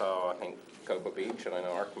future. So I think Cocoa Beach, and I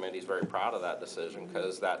know our committee is very proud of that decision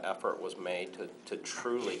because that effort was made to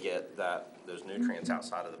truly get those nutrients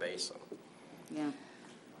outside of the basin. Yeah.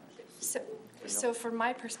 So from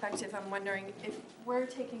my perspective, I'm wondering if we're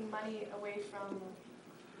taking money away from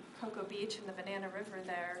Cocoa Beach and the Banana River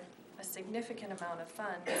there, a significant amount of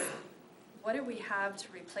funds, what do we have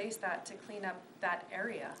to replace that to clean up that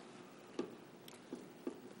area?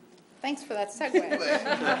 Thanks for that segue.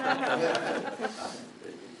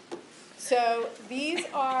 So these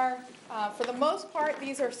are, for the most part,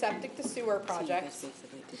 these are septic to sewer projects.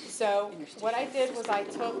 So what I did was I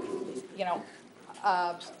took,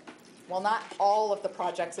 well, not all of the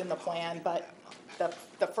projects in the plan, but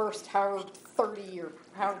the first 30 or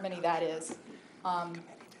however many that is,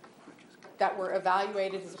 that were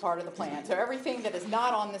evaluated as a part of the plan. So everything that is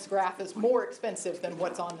not on this graph is more expensive than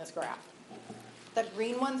what's on this graph. The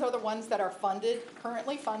green ones are the ones that are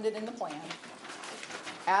currently funded in the plan,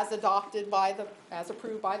 as approved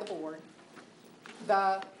by the board.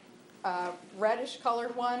 The reddish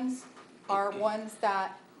colored ones are ones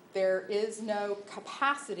that there is no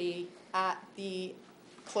capacity at the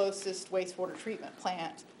closest wastewater treatment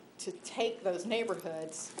plant to take those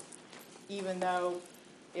neighborhoods, even though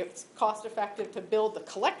it's cost effective to build the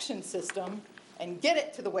collection system and get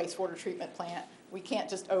it to the wastewater treatment plant. We can't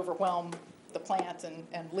just overwhelm the plant,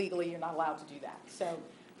 and legally you're not allowed to do that. So,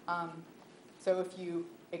 so if you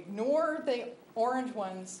ignore the orange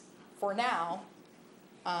ones for now,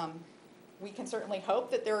 we can certainly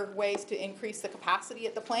hope that there are ways to increase the capacity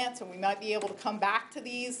at the plants, and we might be able to come back to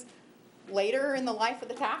these later in the life of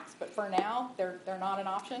the tax, but for now, they're not an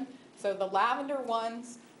option. So the lavender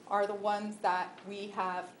ones are the ones that we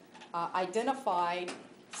have identified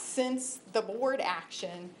since the board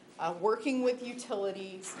action, working with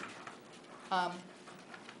utilities,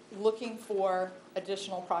 looking for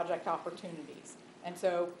additional project opportunities. And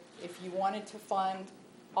so if you wanted to fund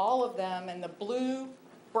all of them, and the blue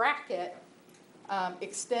bracket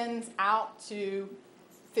extends out to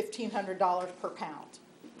 $1,500 per pound.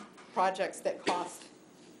 Projects that cost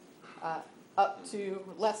up to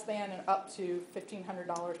less than and up to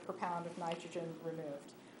 $1,500 per pound of nitrogen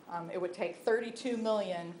removed. It would take $32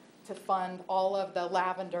 million to fund all of the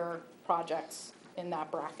lavender projects in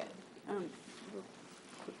that bracket.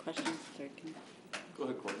 Quick question. Sorry, Go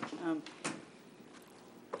ahead, Courtney.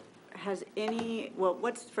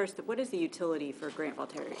 What is the utility for Grant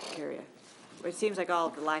Volterra? It seems like all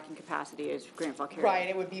of the lacking capacity is Grand Falls Area. Right,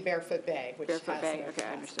 it would be Barefoot Bay, which has Barefoot Bay, no okay, I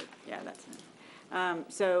capacity. understood. Yeah,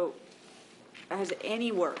 that's, so has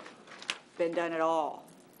any work been done at all?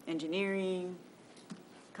 Engineering,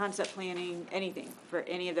 concept planning, anything for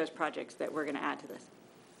any of those projects that we're gonna add to this?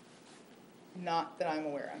 Not that I'm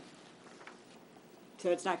aware of.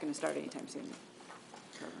 So it's not gonna start anytime soon?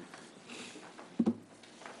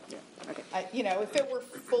 Yeah, okay. You know, if it were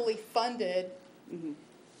fully funded,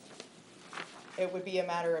 it would be a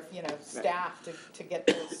matter of, you know, staff to get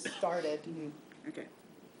those started. Okay.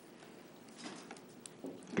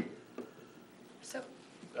 So,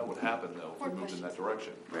 That would happen, though, if we moved in that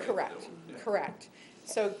direction. Correct, correct.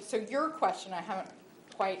 So your question, I haven't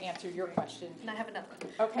quite answered your question. and I have another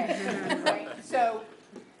one. Okay, right, so,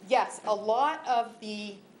 yes, a lot of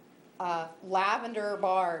the lavender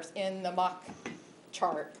bars in the Muck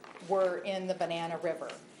chart were in the Banana River.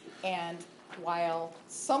 And while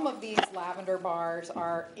some of these lavender bars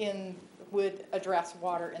would address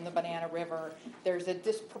water in the Banana River, there's a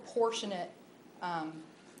disproportionate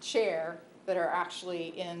share that are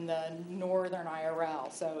actually in the northern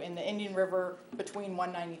IRL, so in the Indian River between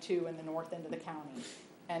 192 and the north end of the county.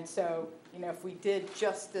 And so, you know, if we did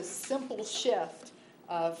just this simple shift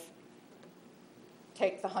of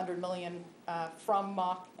take the 100 million from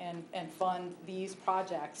Muck and fund these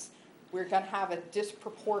projects, we're going to have a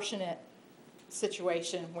disproportionate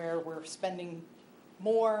situation where we're spending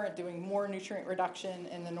more, doing more nutrient reduction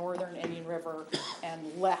in the northern Indian River and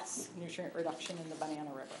less nutrient reduction in the Banana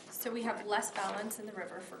River. So we have less balance in the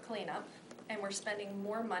river for cleanup, and we're spending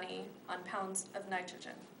more money on pounds of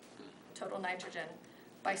nitrogen, total nitrogen,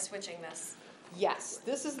 by switching this. Yes,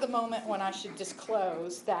 this is the moment when I should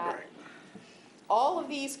disclose that all of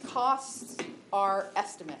these costs are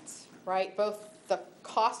estimates, right? Both the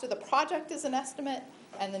cost of the project is an estimate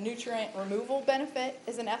and the nutrient removal benefit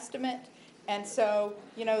is an estimate. And so,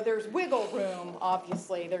 you know, there's wiggle room,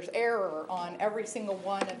 obviously. There's error on every single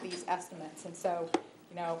one of these estimates. And so,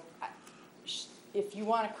 you know, if you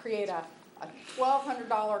want to create a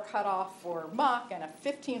 $1,200 cutoff for Muck and a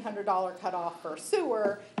 $1,500 cutoff for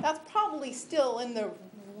sewer, that's probably still in the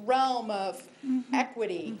realm of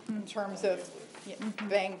equity in terms of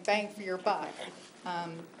bang for your buck.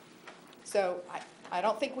 So I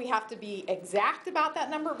don't think we have to be exact about that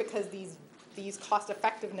number because these cost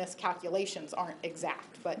effectiveness calculations aren't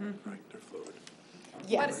exact, but Right, they're fluid.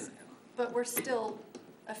 yes, But we're still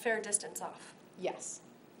a fair distance off. yes.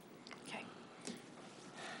 Okay.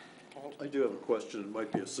 I do have a question, it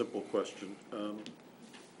might be a simple question.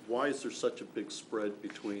 Why is there such a big spread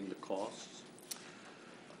between the costs?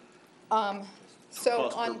 So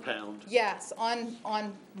Cost per on, pound. yes, on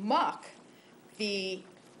Muck, the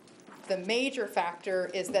major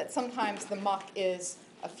factor is that sometimes the Muck is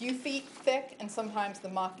a few feet thick and sometimes the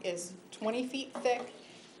Muck is 20 feet thick.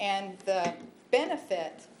 And the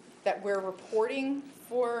benefit that we're reporting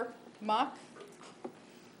for Muck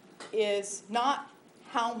is not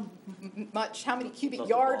how many cubic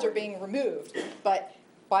yards are being removed, but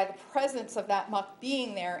by the presence of that muck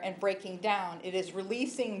being there and breaking down, it is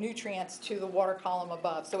releasing nutrients to the water column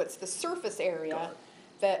above. So it's the surface area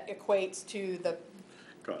that equates to the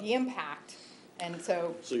impact. And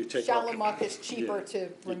so you take shallow off- muck is cheaper yeah. to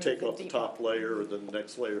remove You take than off the deep top muck. layer, then the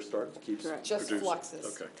next layer keeps producing. Just fluxes,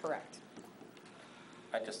 Okay. correct.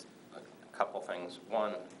 I just, a couple things.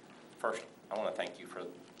 One, first, I want to thank you for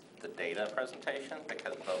the data presentation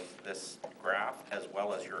because both this graph as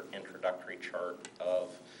well as your introductory chart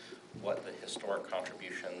of what the historic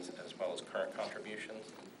contributions as well as current contributions,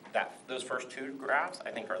 those first two graphs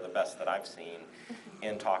I think are the best that I've seen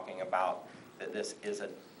in talking about that this is a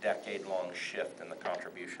decade-long shift in the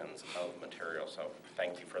contributions of material. So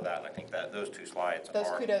thank you for that. And I think that those two slides Those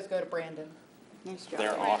are... kudos go to Brandon. Nice job.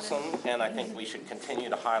 They're awesome, and I think we should continue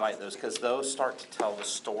to highlight those because those start to tell the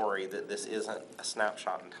story that this isn't a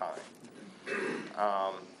snapshot in time.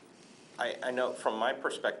 I know from my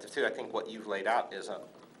perspective too, I think what you've laid out is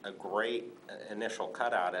a great initial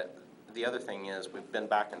cut at it. The other thing is we've been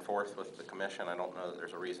back and forth with the commission. I don't know that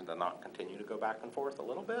there's a reason to not continue to go back and forth a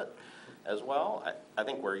little bit as well. I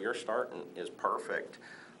think where you're starting is perfect.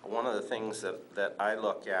 One of the things that I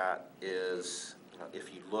look at is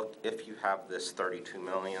if you have this 32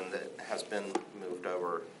 million that has been moved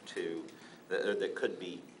over to, that could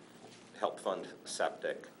be help fund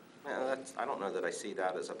septic, I don't know that I see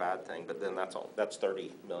that as a bad thing, but then that's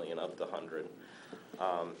 30 million of the 100.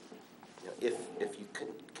 If you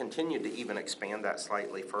continue to even expand that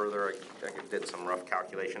slightly further, I did some rough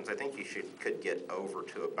calculations. I think you could get over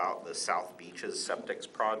to about the South Beaches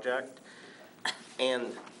Septics project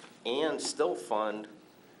and still fund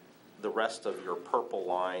the rest of your purple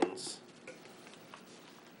lines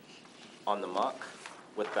on the Muck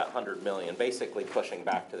with that 100 million, basically pushing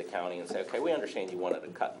back to the county and say, okay, we understand you wanted to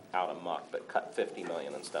cut out a Muck, but cut 50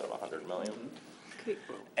 million instead of 100 million.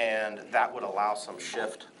 And that would allow some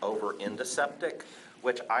shift over into septic,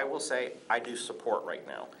 which I will say I do support right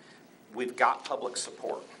now. We've got public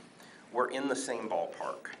support. We're in the same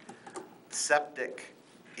ballpark. Septic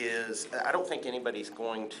is, I don't think anybody's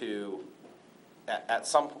going to, at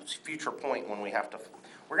some future point when we're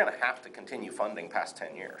going to have to continue funding past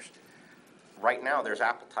 10 years. Right now, there's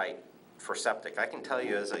appetite for septic. I can tell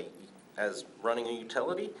you as running a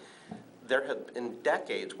utility, there have been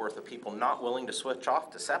decades worth of people not willing to switch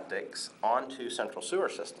off to septics onto central sewer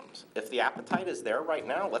systems. If the appetite is there right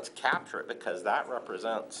now, let's capture it, because that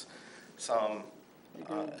represents some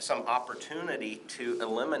opportunity to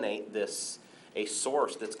eliminate a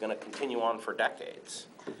source that's going to continue on for decades.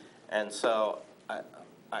 And so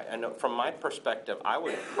I know from my perspective, I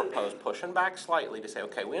would propose pushing back slightly to say,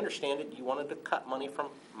 okay, we understand it. You wanted to cut money from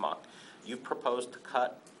Muck. You've proposed to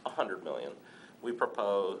cut 100 million. We're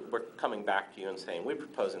coming back to you and saying, we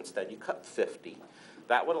propose instead you cut 50.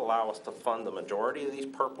 That would allow us to fund the majority of these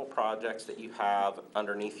purple projects that you have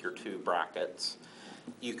underneath your two brackets.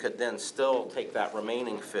 You could then still take that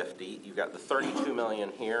remaining 50. You've got the 32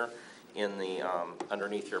 million here in the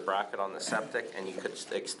underneath your bracket on the septic, and you could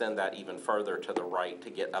extend that even further to the right to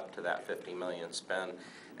get up to that 50 million spend.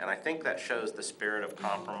 And I think that shows the spirit of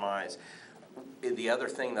compromise. The other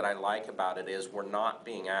thing that I like about it is we're not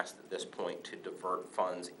being asked at this point to divert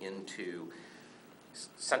funds into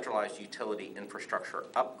centralized utility infrastructure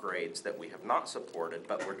upgrades that we have not supported,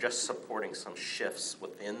 but we're just supporting some shifts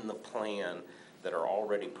within the plan that are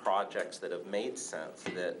already projects that have made sense,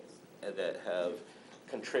 that have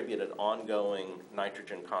contributed ongoing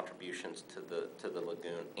nitrogen contributions to the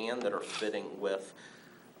lagoon, and that are fitting with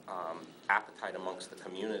appetite amongst the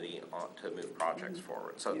community to move projects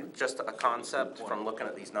forward. So just a concept from looking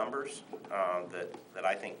at these numbers that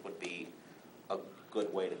I think would be a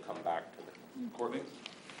good way to come back to the Courtney.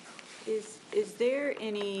 Is there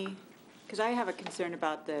any, because I have a concern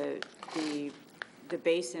about the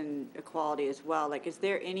basin equality as well, like is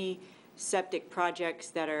there any septic projects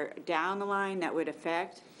that are down the line that would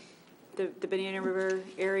affect the Banana River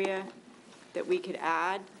area that we could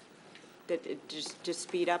add, that it just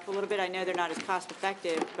speed up a little bit? I know they're not as cost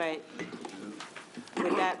effective, but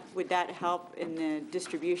would that help in the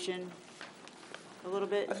distribution a little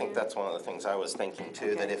bit? I think that's one of the things I was thinking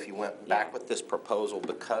too, that if you went back with this proposal,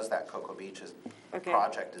 because that Cocoa Beach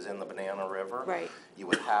project is in the Banana River, you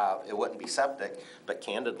would have, it wouldn't be septic, but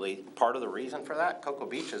candidly, part of the reason for that, Cocoa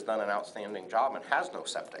Beach has done an outstanding job and has no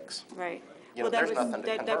septics. Right. You know, there's nothing to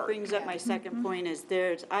convert. That brings up my second point is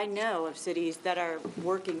I know of cities that are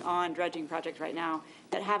working on dredging projects right now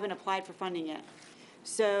that haven't applied for funding yet.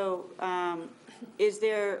 So is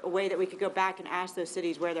there a way that we could go back and ask those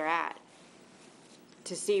cities where they're at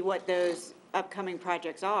to see what those upcoming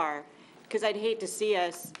projects are? Because I'd hate to see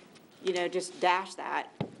us, just dash that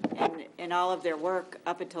and all of their work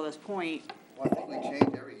up until this point. Well, I think we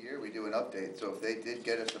change every year, we do an update. So if they did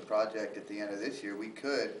get us a project at the end of this year, we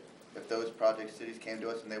could, if those project cities came to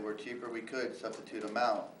us and they were cheaper, we could substitute them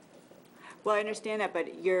out. Well, I understand that, but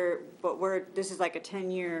this is like a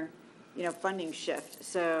 10-year, funding shift.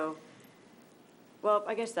 So, well,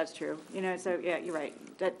 I guess that's true. So yeah, you're right.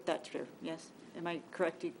 That's true. Yes. Am I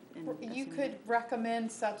correct? You could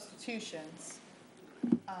recommend substitutions,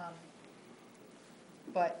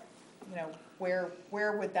 but where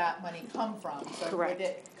would that money come from? So correct.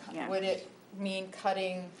 Would it mean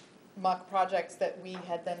cutting Muck projects that we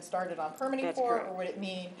had then started on permitting That's for, correct. or would it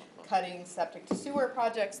mean cutting septic to sewer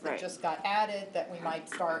projects that just got added that we might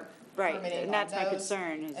start permitting and that's on my those?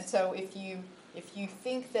 concern. And so if you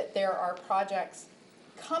think that there are projects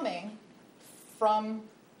coming from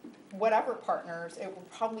whatever partners, it would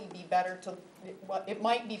probably be better it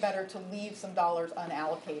might be better to leave some dollars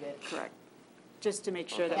unallocated. Correct. Just to make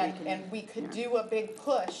sure that we can. And we could do a big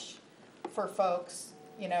push for folks,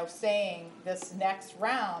 saying this next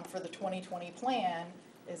round for the 2020 plan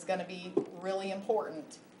is going to be really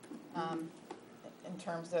important in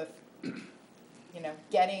terms of,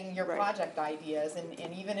 getting your project ideas.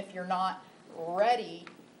 And even if you're not ready,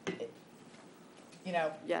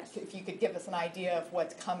 yes. If you could give us an idea of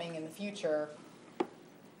what's coming in the future.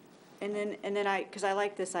 And then because I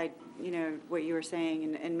like this, what you were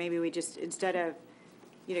saying, and maybe we just, instead of,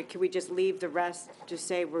 can we just leave the rest, just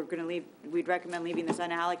say we'd recommend leaving this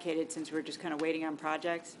unallocated since we're just kind of waiting on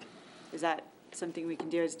projects? Is that something we can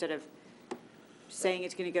do instead of saying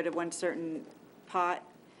it's going to go to one certain pot?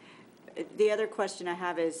 The other question I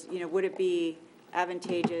have is, would it be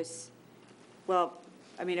advantageous, when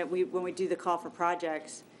we do the call for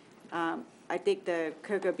projects, I think the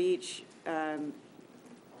Cocoa Beach,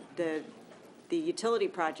 the utility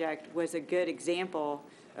project was a good example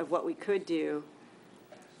of what we could do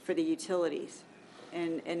for the utilities.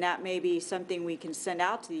 And that may be something we can send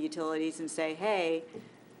out to the utilities and say, hey,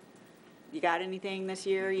 you got anything this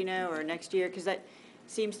year, you know, or next year? Because that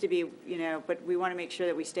seems to be, you know, but we want to make sure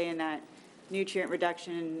that we stay in that nutrient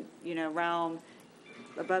reduction, you know, realm,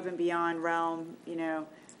 above and beyond realm, you know.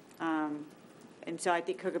 And so I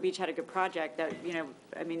think Cocoa Beach had a good project that, you know,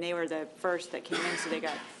 I mean, they were the first that came in, so they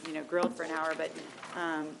got, you know, grilled for an hour.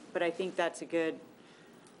 But I think that's a good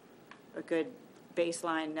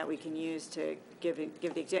baseline that we can use to give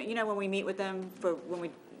the example. You know, when we meet with them,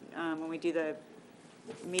 when we do the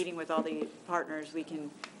meeting with all the partners, we can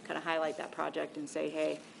kind of highlight that project and say,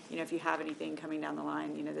 hey, you know, if you have anything coming down the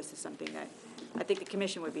line, you know, this is something that I think the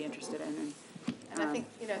commission would be interested in. And I think,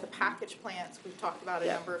 you know, the package plants, we've talked about a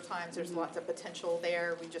number of times, there's lots of potential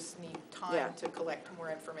there. We just need time to collect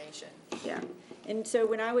more information. Yeah. And so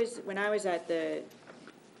when I was at the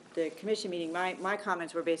commission meeting, my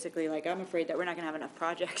comments were basically like, I'm afraid that we're not going to have enough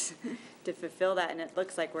projects to fulfill that, and it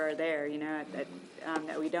looks like we're there, you know, that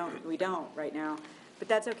we don't right now. But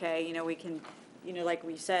that's okay, you know, we can, you know, like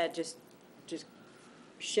we said, just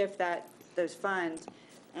shift those funds,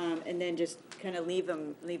 and then just kind of leave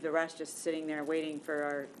the rest just sitting there waiting for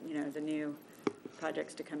our, you know, the new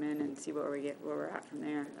projects to come in and see where we're at from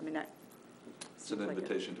there. I mean, that. It's an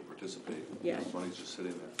invitation to participate. Yeah. Money's just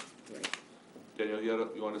sitting there. Right. Danielle,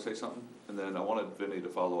 you wanted to say something? And then I wanted Vinny to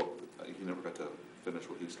follow up. He never got to finish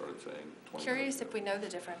what he started saying. Curious if we know the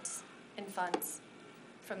difference in funds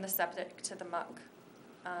from the septic to the muck.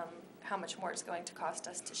 How much more it's going to cost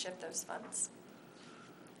us to shift those funds?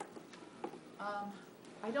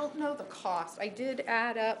 I don't know the cost. I did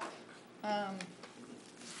add up, what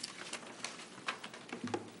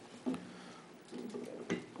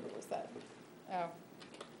was that? Oh, I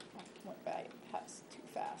went by past too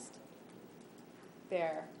fast.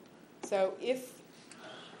 There. So if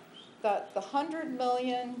the 100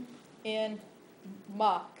 million in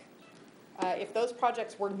muck, if those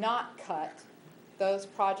projects were not cut, those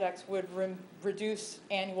projects would reduce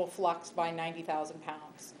annual flux by 90,000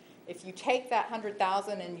 pounds. If you take that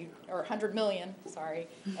 100,000 or 100 million, sorry,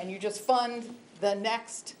 and you just fund the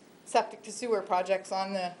next septic to sewer projects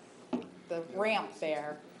on the ramp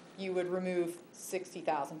there, you would remove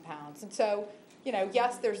 60,000 pounds. And so, you know,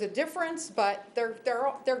 yes, there's a difference, but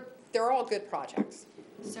they're all good projects.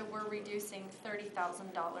 So we're reducing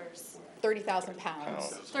 $30,000. 30,000 pounds.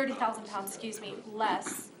 30,000 pounds, excuse me,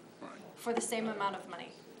 less for the same amount of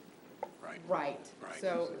money. Right.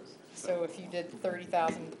 So if you did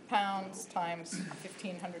 30,000 pounds times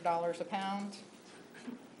 $1,500 a pound,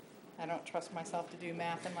 I don't trust myself to do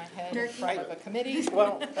math in my head in front of a committee.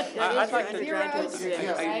 Well, I'd like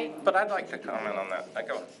to comment on that.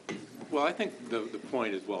 Go. Well, I think the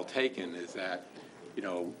point is well taken, is that, you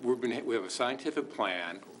know, we have a scientific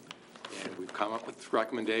plan, and we've come up with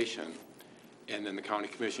recommendation, and then the county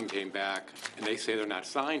commission came back, and they say they're not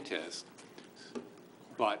scientists,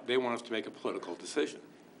 but they want us to make a political decision.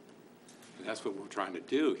 And that's what we're trying to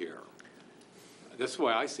do here. That's the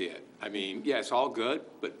way I see it. I mean, yeah, it's all good,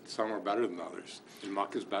 but some are better than others, and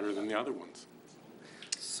muck is better than the other ones.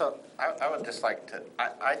 So I would just like to,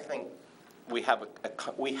 I think we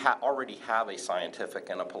already have a scientific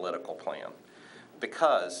and a political plan,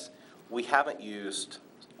 because we have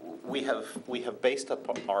based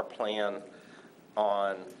up our plan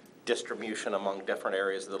on distribution among different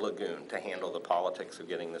areas of the lagoon to handle the politics of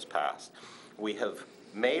getting this passed. We have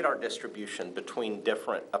made our distribution between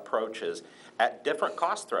different approaches at different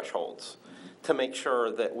cost thresholds to make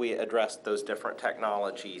sure that we address those different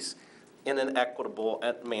technologies in an equitable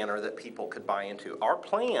manner that people could buy into. Our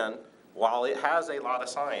plan, while it has a lot of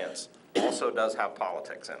science, also does have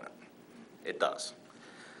politics in it. It does.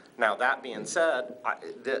 Now, that being said,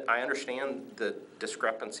 I understand the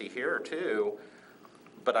discrepancy here too,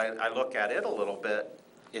 but I look at it a little bit.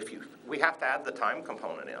 We have to add the time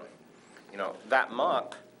component in. You know, that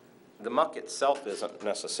muck, the muck itself isn't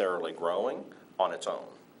necessarily growing on its own.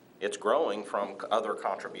 It's growing from other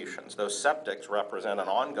contributions. Those septics represent an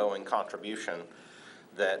ongoing contribution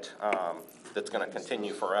that that's going to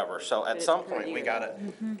continue forever. So at some point, we got to.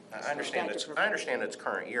 I understand it's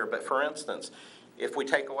current year, but for instance, if we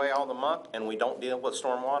take away all the muck and we don't deal with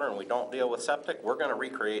stormwater and we don't deal with septic, we're going to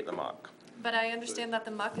recreate the muck. But I understand that the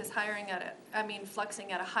muck is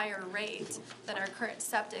fluxing at a higher rate than our current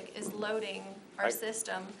septic is loading our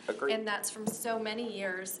system. Agree. And that's from so many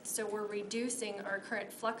years. So we're reducing our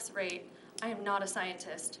current flux rate. I am not a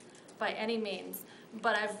scientist by any means,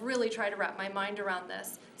 but I've really tried to wrap my mind around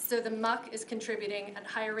this. So the muck is contributing at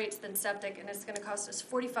higher rates than septic, and it's going to cost us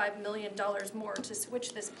 $45 million more to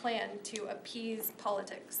switch this plan to appease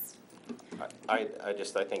politics. I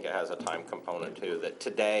think it has a time component too, that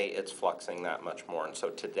today it's fluxing that much more. And so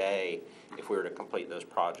today, if we were to complete those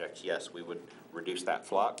projects, yes, we would reduce that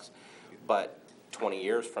flux. But 20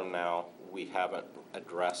 years from now, we haven't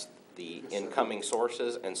addressed the incoming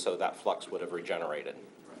sources, and so that flux would have regenerated.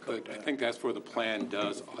 But I think that's where the plan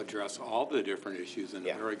does address all the different issues in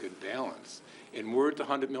a very good balance. And where'd the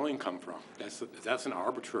 100 million come from? That's an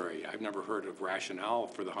arbitrary, I've never heard of rationale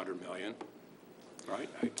for the 100 million, right?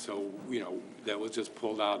 So, you know, that was just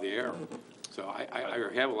pulled out of the air. So I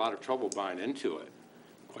have a lot of trouble buying into it,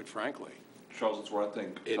 quite frankly. Charles, it's where I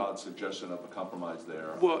think Todd's suggestion of a compromise there.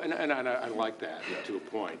 Well, and I like that to a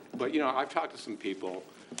point. But, you know, I've talked to some people,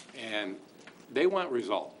 and they want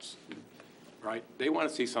results, right? They want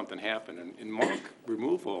to see something happen. And muck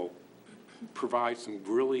removal provides some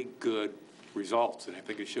really good results. And I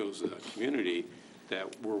think it shows the community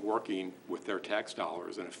that we're working with their tax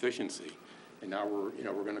dollars and efficiency. And now we're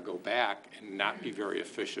going to go back and not be very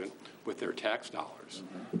efficient with their tax dollars.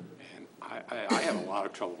 And I have a lot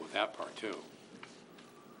of trouble with that part, too.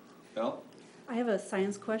 Bill? I have a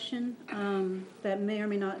science question that may or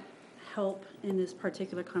may not help in this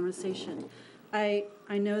particular conversation. I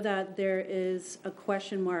know that there is a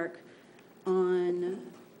question mark on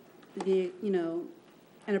the,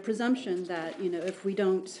 and a presumption that, if we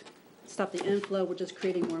don't stop the inflow, we're just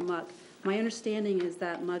creating more muck. My understanding is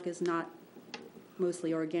that muck is not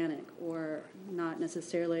mostly organic or not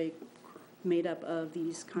necessarily made up of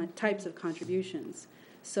these types of contributions.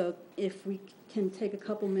 So if we can take a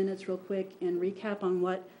couple minutes real quick and recap on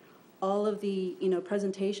what all of the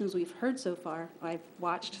presentations we've heard so far, I've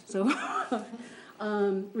watched so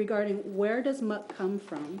regarding where does muck come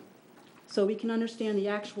from, so we can understand the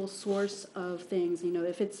actual source of things.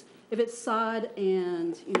 If it's sod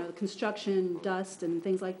and construction dust and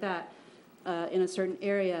things like that in a certain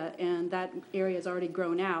area, and that area is already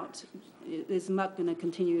grown out, is muck going to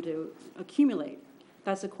continue to accumulate?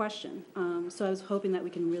 That's a question. So I was hoping that we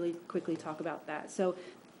can really quickly talk about that. So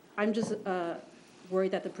I'm just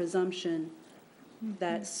worried that the presumption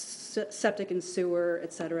that septic and sewer,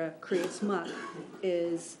 et cetera, creates muck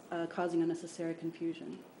is causing unnecessary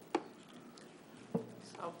confusion.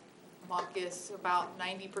 So muck is about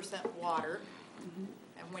 90% water.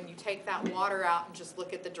 And when you take that water out and just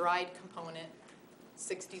look at the dried component,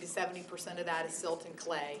 60 to 70% of that is silt and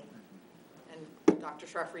clay. And Dr.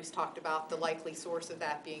 Shreffrey's talked about the likely source of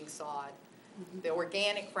that being sod. The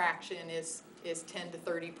organic fraction is 10 to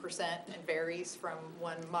 30% and varies from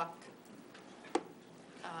one muck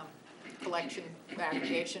collection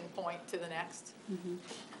aggregation point to the next.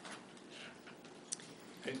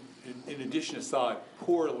 And in addition to sod,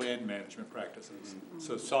 poor land management practices.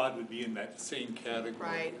 So sod would be in that same category.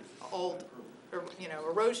 Right, old,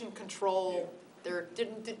 erosion control. There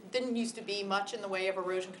didn't used to be much in the way of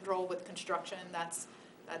erosion control with construction. That's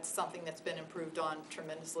something that's been improved on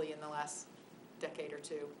tremendously in the last decade or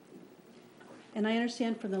two. And I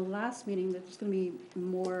understand from the last meeting that there's going to be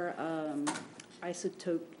more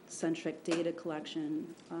isotope-centric data collection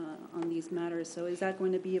on these matters. So is that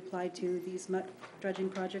going to be applied to these muck dredging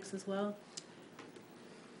projects as well?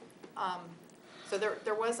 So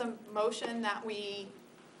there was a motion that we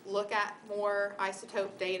look at more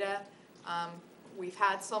isotope data. We've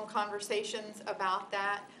had some conversations about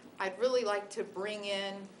that. I'd really like to bring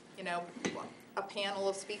in, a panel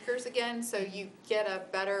of speakers again, so you get a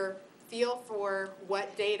better feel for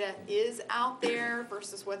what data is out there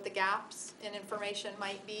versus what the gaps in information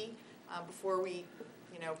might be before we,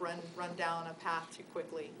 run down a path too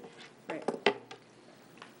quickly. Right.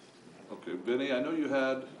 Okay, Vinny, I know you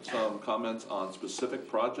had some comments on specific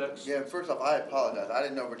projects. Yeah, first off, I apologize. I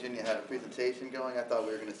didn't know Virginia had a presentation going. I thought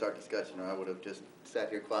we were going to start discussion, or I would have just sat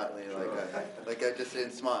here quietly like I just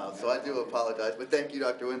didn't smile. So I do apologize. But thank you,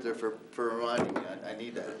 Dr. Windsor, for reminding me. I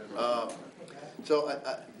need that.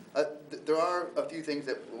 There are a few things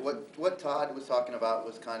that what Todd was talking about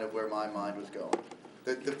was kind of where my mind was going.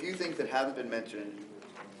 The few things that haven't been mentioned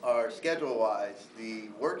are schedule-wise. The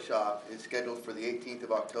workshop is scheduled for the 18th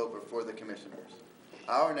of October for the commissioners.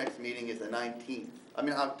 Our next meeting is the 19th. I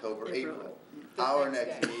mean April. Our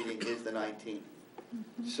next meeting is the 19th.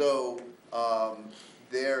 So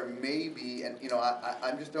there may be, and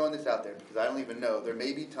I'm just throwing this out there because I don't even know, there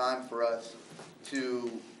may be time for us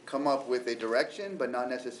to come up with a direction, but not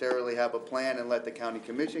necessarily have a plan and let the county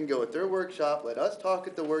commission go at their workshop, let us talk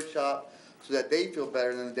at the workshop, so that they feel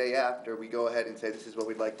better than the day after we go ahead and say this is what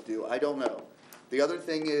we'd like to do. I don't know. The other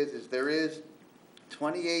thing is there is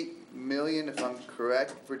 28 million, if I'm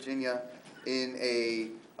correct, Virginia, in a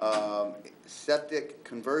septic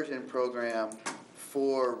conversion program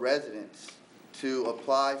for residents to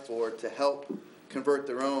apply for to help convert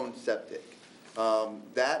their own septic.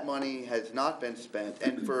 That money has not been spent,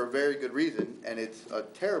 and for a very good reason, and it's a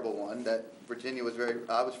terrible one that Virginia was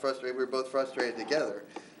I was frustrated, we were both frustrated together.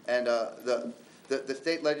 And the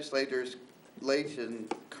state legislature's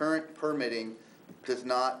current permitting does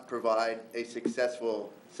not provide a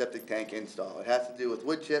successful septic tank install. It has to do with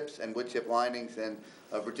wood chips and wood chip linings, and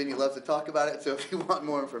Virginia loves to talk about it, so if you want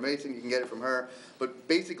more information, you can get it from her. But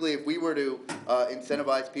basically, if we were to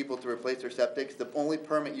incentivize people to replace their septics, the only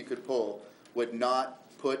permit you could pull would not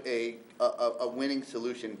put a winning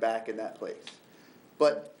solution back in that place.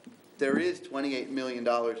 But there is $28 million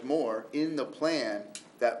more in the plan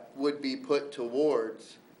that would be put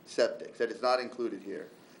towards septics, that is not included here.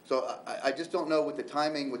 So I just don't know with the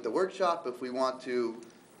timing with the workshop, if we want to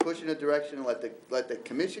push in a direction and let the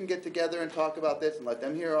commission get together and talk about this and let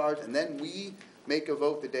them hear ours, and then we make a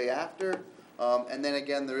vote the day after. And then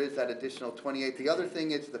again, there is that additional 28. The other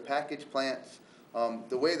thing is the package plants.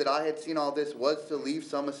 The way that I had seen all this was to leave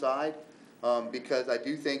some aside, because I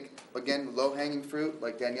do think, again, low-hanging fruit,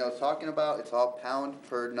 like Danielle was talking about, it's all pound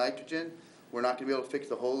per nitrogen. We're not going to be able to fix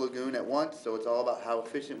the whole lagoon at once, so it's all about how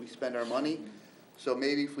efficient we spend our money. So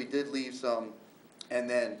maybe if we did leave some, and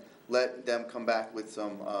then let them come back with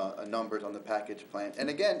some numbers on the package plan. And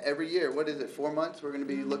again, every year, what is it, 4 months, we're going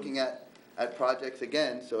to be looking at projects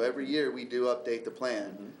again. So every year we do update the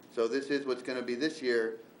plan. So this is what's going to be this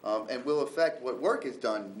year, and will affect what work is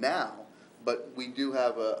done now, but we do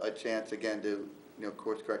have a chance again to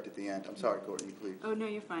course correct at the end. I'm sorry, Courtney, please. Oh, no,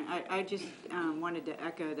 you're fine. I just wanted to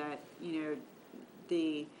echo that,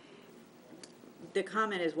 the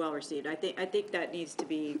comment is well received. I think that needs to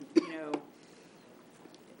be,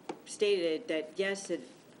 stated that yes,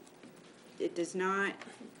 it does not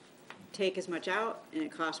take as much out and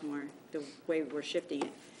it costs more the way we're shifting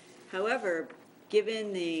it. However,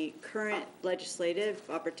 given the current legislative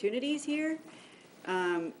opportunities here,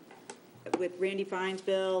 with Randy Fine's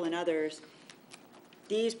bill and others,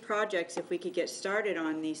 these projects, if we could get started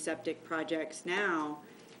on these septic projects now,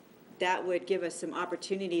 that would give us some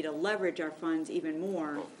opportunity to leverage our funds even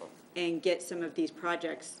more and get some of these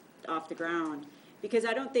projects off the ground. Because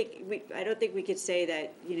I don't think we could say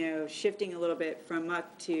that, shifting a little bit from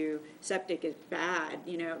muck to septic is bad.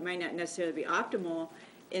 It might not necessarily be optimal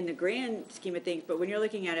in the grand scheme of things, but when you're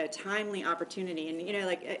looking at a timely opportunity, and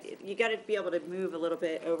you got to be able to move a little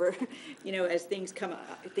bit over, as things come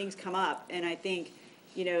up. And I think,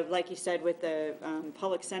 like you said with the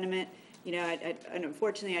public sentiment, and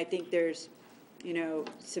unfortunately, I think there's,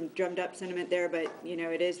 some drummed up sentiment there, but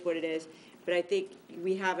it is what it is. But I think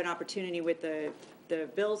we have an opportunity with the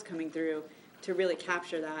bills coming through to really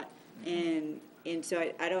capture that, and so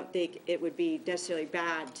I don't think it would be necessarily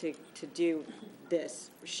bad to do this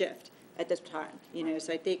shift at this time.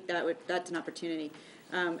 So I think that's an opportunity,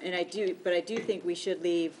 and I do think we should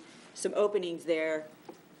leave some openings there,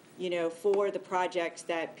 for the projects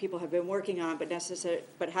that people have been working on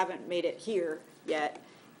but haven't made it here yet.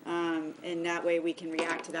 And that way we can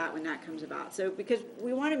react to that when that comes about. So because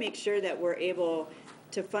we want to make sure that we're able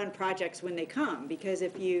to fund projects when they come, because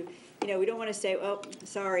if we don't want to say, well,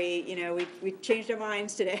 sorry, we changed our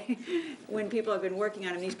minds today when people have been working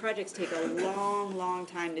on them. These projects take a long, long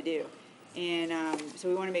time to do. And so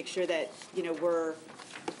we want to make sure that, we're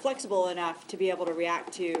flexible enough to be able to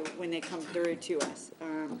react to when they come through to us.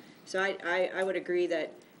 So I would agree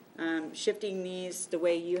that shifting these the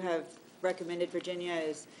way you have recommended, Virginia,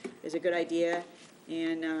 is a good idea,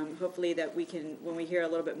 and hopefully that we can, when we hear a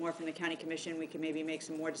little bit more from the county commission, we can maybe make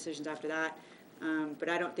some more decisions after that. But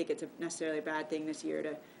I don't think it's necessarily a bad thing this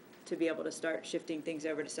year to be able to start shifting things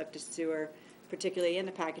over to septic sewer, particularly in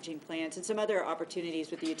the packaging plants and some other opportunities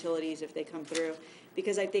with the utilities if they come through,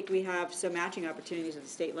 because I think we have some matching opportunities at the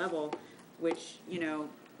state level, which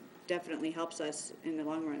definitely helps us in the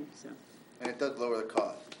long run. So. And it does lower the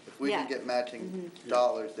cost. If we can get matching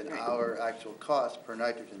dollars, then our actual costs per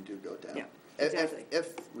nitrogen do go down. Yeah, exactly.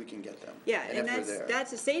 If we can get them. Yeah, and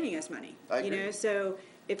that's saving us money. I agree. So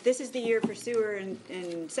if this is the year for sewer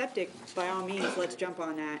and septic, by all means, let's jump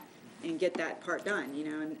on that and get that part done,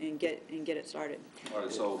 and get it started. All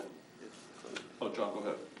right, so, John, go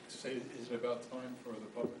ahead. Is it about time for the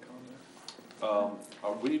public comment?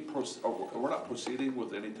 We're not proceeding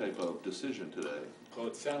with any type of decision today. Well,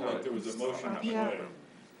 it sounded like there was a motion on the Yeah. way.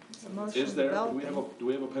 Is there? Do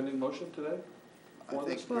we have a pending motion today? for I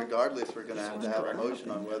this? think regardless, we're gonna have to have a motion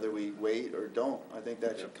on whether we wait or don't. I think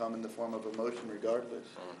that should come in the form of a motion regardless.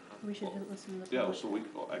 We should listen to the. Yeah, so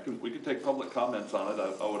we could take public comments on it.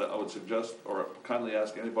 I would suggest, or kindly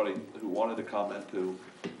ask anybody who wanted to comment to,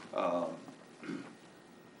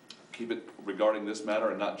 keep it regarding this matter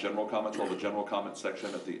and not general comments, well, the general comment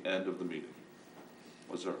section at the end of the meeting.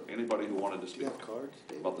 Was there anybody who wanted to speak cards,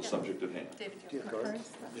 David? about the subject at hand? Do you have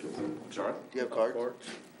cards? I'm sorry? Do you have cards?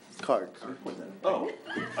 Cards. Oh,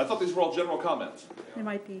 I thought these were all general comments. It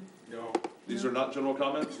might be. No. These are not general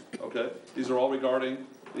comments? Okay. These are all regarding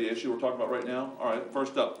the issue we're talking about right now? All right,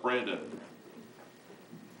 first up, Brandon.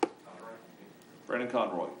 Brandon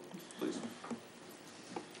Conroy, please.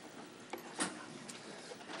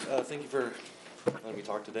 Thank you for letting me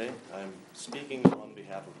talk today. I'm speaking on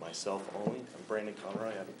behalf of myself only. I'm Brandon Conroy.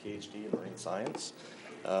 I have a PhD in marine science.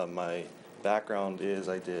 My background is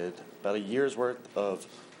I did about a year's worth of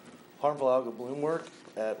harmful algal bloom work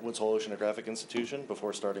at Woods Hole Oceanographic Institution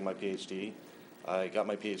before starting my PhD. I got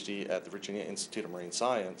my PhD at the Virginia Institute of Marine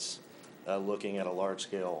Science, looking at a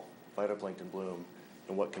large-scale phytoplankton bloom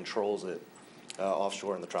and what controls it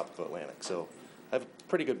offshore in the tropical Atlantic. So I have a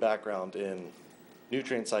pretty good background in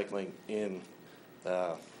nutrient cycling in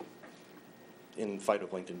phytoplankton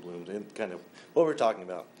blooms and kind of what we're talking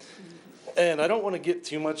about. And I don't want to get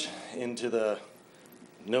too much into the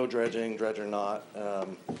no dredging, dredge or not.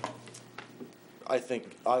 I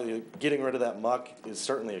think getting rid of that muck is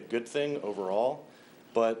certainly a good thing overall,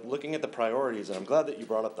 but looking at the priorities, and I'm glad that you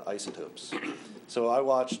brought up the isotopes. So I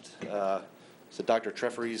watched Dr.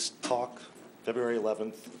 Treffery's talk February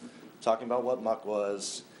 11th, talking about what muck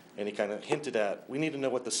was, and he kind of hinted at, we need to know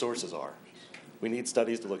what the sources are. We need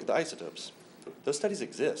studies to look at the isotopes. Those studies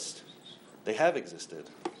exist. They have existed.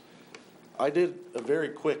 I did a very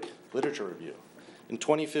quick literature review. In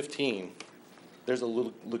 2015, there's a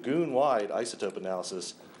lagoon-wide isotope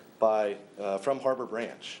analysis from Harbor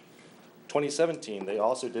Branch. 2017, they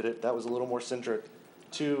also did it. That was a little more centric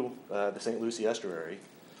to the St. Lucie estuary.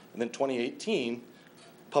 And then 2018,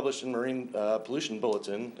 published in Marine Pollution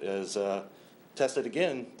Bulletin, is tested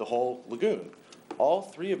again the whole lagoon. All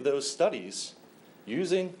three of those studies,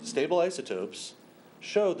 using stable isotopes,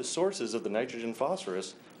 show the sources of the nitrogen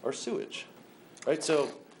phosphorus are sewage. Right? So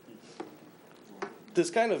this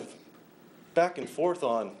kind of back and forth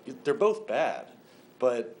on, they're both bad,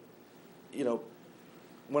 but you know,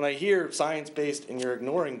 when I hear science-based and you're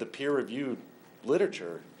ignoring the peer-reviewed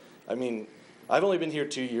literature, I mean, I've only been here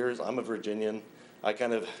 2 years. I'm a Virginian. I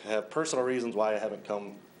kind of have personal reasons why I haven't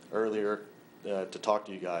come earlier to talk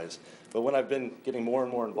to you guys. But when I've been getting more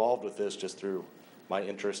and more involved with this just through my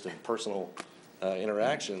interest and personal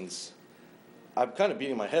interactions, I'm kind of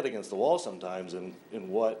beating my head against the wall sometimes in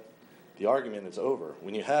what the argument is over.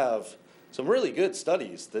 When you have some really good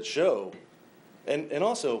studies that show, and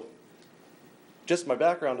also just my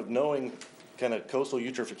background of knowing kind of coastal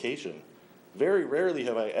eutrophication, very rarely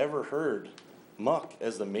have I ever heard muck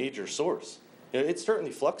as the major source. You know, it's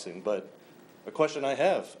certainly fluxing, but a question I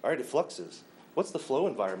have, all right, it fluxes. What's the flow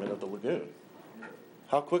environment of the lagoon?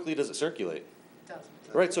 How quickly does it circulate?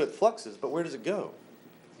 Right, so it fluxes, but where does it go?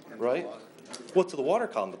 Right? Well, to the water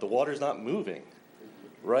column, but the water's not moving.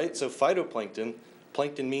 Right? So phytoplankton,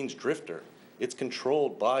 plankton means drifter. It's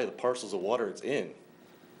controlled by the parcels of water it's in.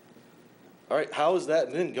 All right, how is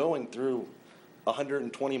that then going through a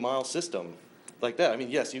 120-mile system like that? I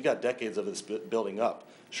mean, yes, you've got decades of this building up.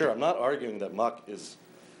 Sure, I'm not arguing that muck is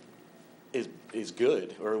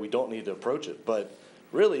good or we don't need to approach it, but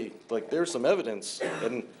really, like, there's some evidence,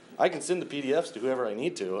 and I can send the PDFs to whoever I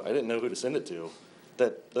need to. I didn't know who to send it to,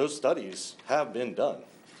 that those studies have been done.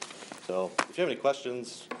 So if you have any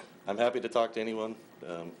questions, I'm happy to talk to anyone.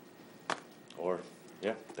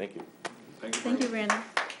 Yeah, thank you. Thank you, Brandon.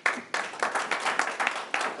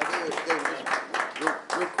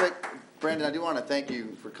 Real quick, Brandon, I do want to thank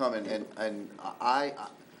you for coming, and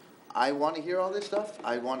I want to hear all this stuff.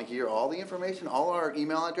 I want to hear all the information. All our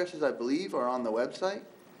email addresses, I believe, are on the website.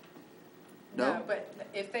 No, but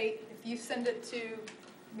if you send it to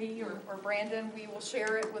me or Brandon, we will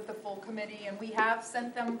share it with the full committee, and we have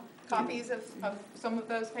sent them copies of some of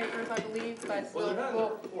those papers, I believe, but Well, they're not in the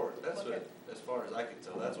report. That's what, as far as I can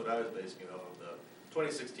tell, that's what I was basing it off of. The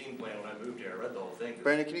 2016 plan, when I moved here, I read the whole thing.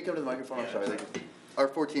 Brandon, can you come to the microphone? I'm sorry. Our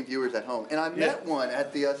 14 viewers at home. And I met one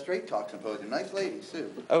at the Straight Talk Symposium. Nice lady, Sue.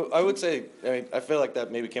 I would say, I mean, I feel like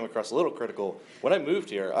that maybe came across a little critical. When I moved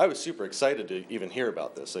here, I was super excited to even hear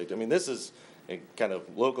about this. Like, I mean, this is a kind of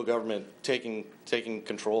local government taking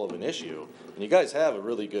control of an issue. And you guys have a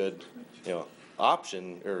really good,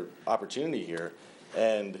 option or opportunity here.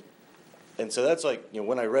 And so that's like,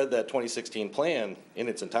 when I read that 2016 plan in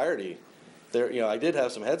its entirety, there, I did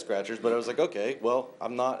have some head scratchers, but I was like, okay, well,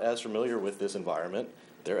 I'm not as familiar with this environment.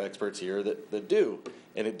 There are experts here that do.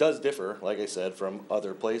 And it does differ, like I said, from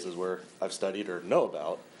other places where I've studied or know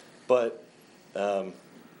about. But,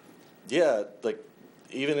 yeah, like,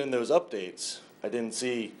 even in those updates, I didn't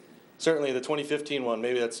see, certainly the 2015 one,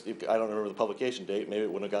 maybe that's, I don't remember the publication date, maybe it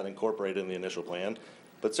wouldn't have gotten incorporated in the initial plan.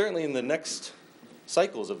 But certainly in the next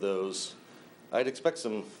cycles of those, I'd expect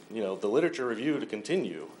some, the literature review to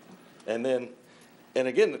continue. And then, and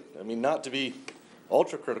again, I mean, not to be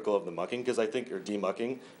ultra critical of the mucking, because I think, or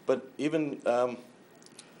demucking, but even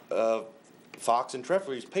Fox and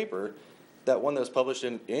Treffery's paper, that one that was published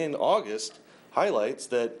in August, highlights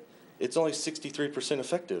that it's only 63%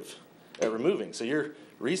 effective at removing. So you're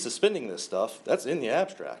resuspending this stuff, that's in the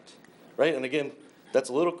abstract, right? And again, that's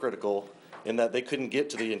a little critical in that they couldn't get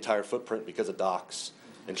to the entire footprint because of docks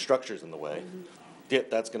and structures in the way. Yeah,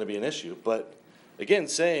 that's gonna be an issue. But again,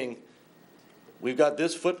 saying, we've got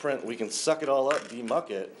this footprint, we can suck it all up, demuck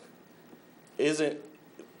it, isn't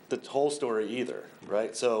the whole story either,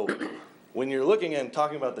 right? So when you're looking and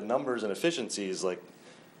talking about the numbers and efficiencies, like,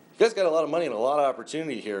 you guys got a lot of money and a lot of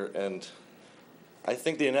opportunity here, and I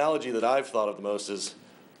think the analogy that I've thought of the most is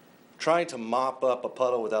trying to mop up a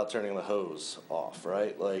puddle without turning the hose off,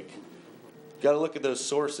 right? Like, you gotta look at those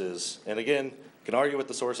sources, and again, you can argue what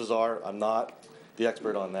the sources are, I'm not the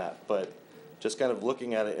expert on that, but just kind of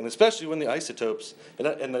looking at it, and especially when the isotopes, and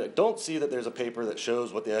I don't see that there's a paper that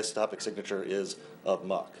shows what the isotopic signature is of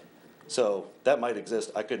muck. So that might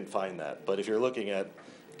exist, I couldn't find that, but if you're looking at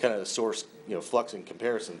kind of the source, flux and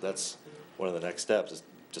comparison, that's one of the next steps, is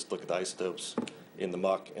just look at the isotopes in the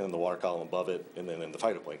muck and in the water column above it, and then in the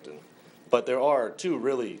phytoplankton. But there are two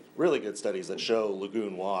really, really good studies that show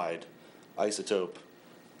lagoon-wide isotope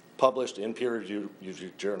published in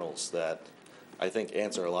peer-reviewed journals that I think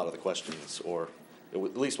answer a lot of the questions, or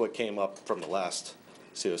at least what came up from the last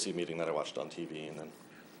COC meeting that I watched on TV, and then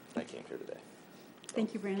I came here today.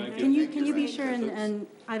 Thank you, Brandon. Thank you. Can you be sure, and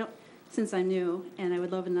I don't, since I'm new, and I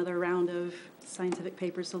would love another round of scientific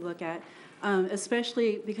papers to look at,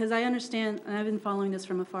 especially because I understand, and I've been following this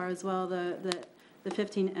from afar as well, the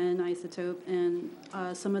 15N isotope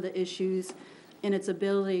and some of the issues in its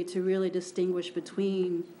ability to really distinguish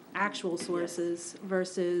between actual sources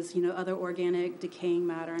versus, other organic decaying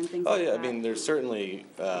matter and things like that. Oh, yeah, I mean, there's certainly,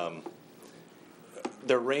 there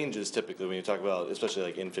are ranges typically when you talk about, especially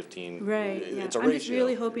like N15. Right, It's a I'm ratio. just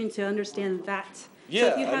really hoping to understand that. Yeah, So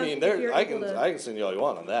if you have, I mean, if you're I able to- can send you all you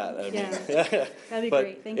want on that. I mean, Yeah. That'd be but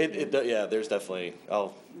great. Thank you. Yeah, there's definitely,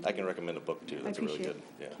 I can recommend a book too. That's a really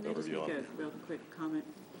appreciate good, Can I just overview on make it. a real quick comment?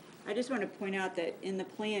 I just want to point out that in the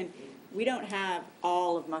plan, we don't have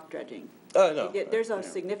all of muck dredging. Oh, no. There's a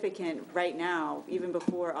significant, right now, even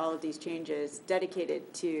before all of these changes,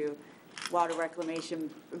 dedicated to water reclamation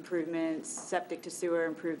improvements, septic to sewer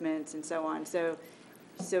improvements, and so on. So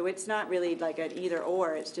it's not really like an either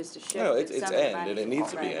or, it's just a shift. No, it's some of the and, money. and it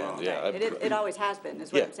needs to be Right, and, yeah. right. It always has been,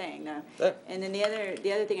 is what Yeah. I'm saying, no. Yeah. And then the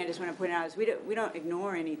other thing I just want to point out is we don't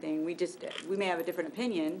ignore anything. We may have a different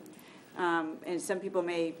opinion, and some people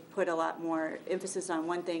may put a lot more emphasis on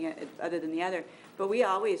one thing other than the other, but we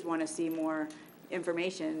always want to see more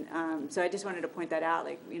information. So I just wanted to point that out,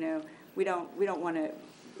 like, we don't want to,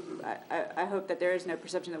 I hope that there is no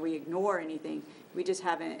perception that we ignore anything. We just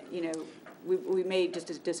haven't, we may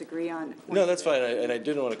just disagree on. No, that's fine, and I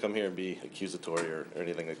didn't want to come here and be accusatory or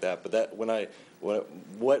anything like that, but that,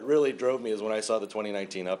 what really drove me is when I saw the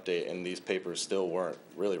 2019 update and these papers still weren't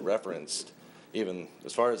really referenced, even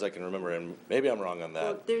as far as I can remember, and maybe I'm wrong on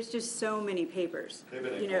Well, that. there's just so many papers,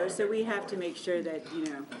 so we have to make sure that,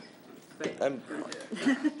 but.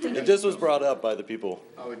 It just was brought up by the people.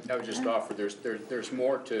 I would just offer, there's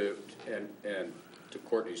more to, and to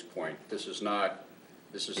Courtney's point, this is not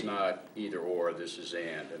either or, this is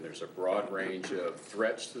and there's a broad range of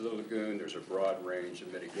threats to the lagoon, there's a broad range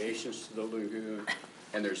of mitigations to the lagoon,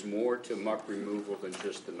 and there's more to muck removal than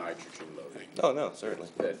just the nitrogen loading. Oh, no, certainly.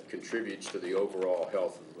 That contributes to the overall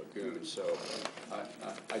health of the lagoon, so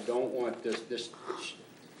I don't want this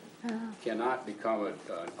cannot become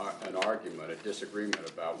an argument, a disagreement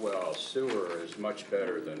about, well, sewer is much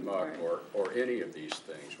better than muck, or any of these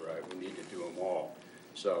things, right? We need to do them all.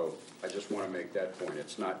 So I just want to make that point.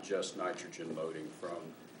 It's not just nitrogen loading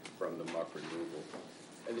from the muck removal.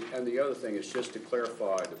 And the other thing is just to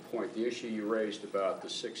clarify the point, the issue you raised about the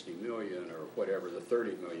 60 million or whatever, the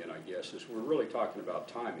 30 million, I guess, is we're really talking about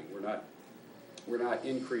timing. We're not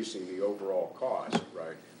increasing the overall cost,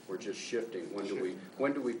 right? We're just shifting.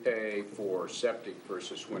 When do we pay for septic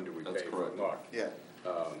versus when do we pay for muck? Yeah.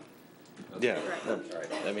 Yeah,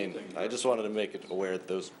 I mean, I just wanted to make it aware that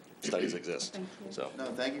those studies exist. So. No,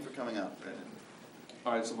 thank you for coming out, Brandon.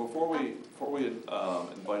 All right, so before we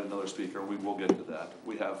invite another speaker, we will get to that.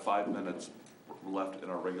 We have 5 minutes left in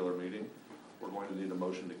our regular meeting. We're going to need a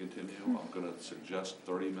motion to continue. I'm going to suggest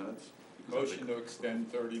 30 minutes. Motion to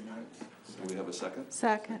extend 30 minutes. Do we have a second?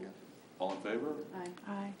 Second. All in favor?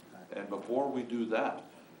 Aye. And before we do that,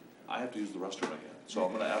 I have to use the restroom again. So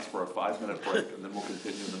I'm going to ask for a 5-minute break, and then we'll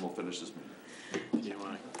continue, and then we'll finish this meeting.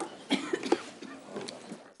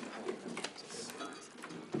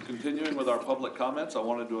 Continuing with our public comments, I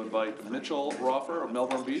wanted to invite Mitchell Roffer of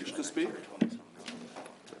Melbourne Beach to speak.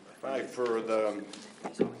 Hi, for the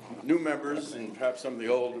new members and perhaps some of the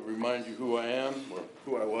old, to remind you who I am, or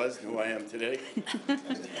who I was, and who I am today.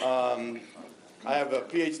 I have a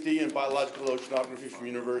PhD in biological oceanography from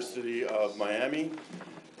University of Miami.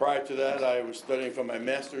 Prior to that, I was studying for my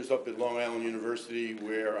master's up at Long Island University,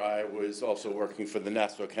 where I was also working for the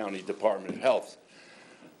Nassau County Department of Health.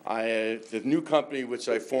 The new company, which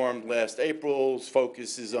I formed last April,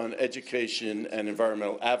 focuses on education and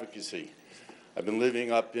environmental advocacy. I've been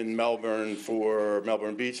living up in Melbourne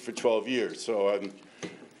Beach for 12 years, so I'm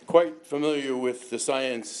quite familiar with the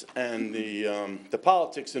science and the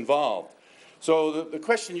politics involved. So the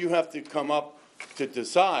question you have to come up to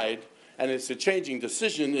decide, and it's a changing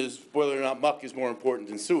decision, is whether or not muck is more important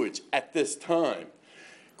than sewage at this time.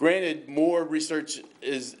 Granted, more research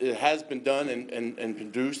has been done and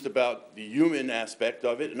produced about the human aspect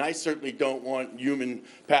of it, and I certainly don't want human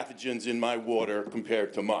pathogens in my water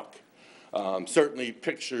compared to muck. Certainly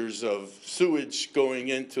pictures of sewage going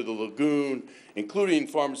into the lagoon, including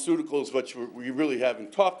pharmaceuticals, which we really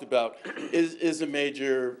haven't talked about, is a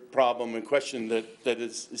major problem and question that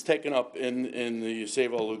is taken up in the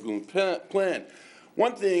Save Our Lagoon plan.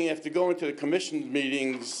 One thing, after going to the commission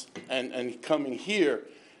meetings and coming here,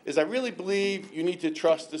 is I really believe you need to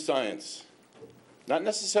trust the science. Not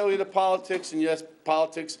necessarily the politics, and yes,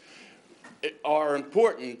 politics are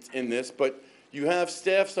important in this, but you have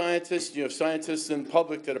staff scientists, you have scientists in the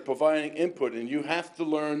public that are providing input, and you have to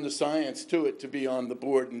learn the science to it to be on the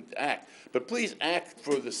board and act. But please act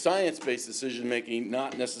for the science-based decision-making,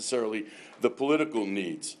 not necessarily the political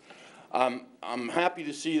needs. I'm happy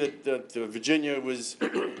to see that Virginia was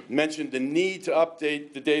mentioned the need to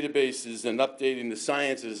update the databases and updating the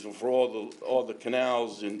sciences for all the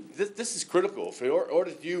canals, and this is critical. In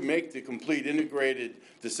order to make the complete integrated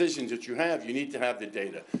decisions that you have, you need to have the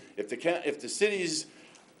data. If the cities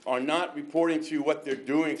are not reporting to you what they're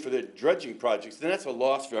doing for their dredging projects, then that's a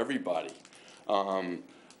loss for everybody. But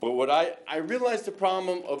what I realize the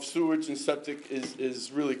problem of sewage and septic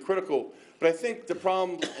is really critical. But I think the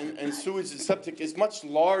problem in sewage and septic is much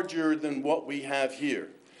larger than what we have here.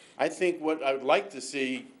 I think what I would like to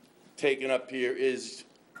see taken up here is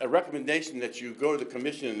a recommendation that you go to the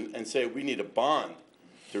commission and say we need a bond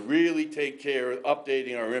to really take care of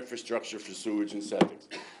updating our infrastructure for sewage and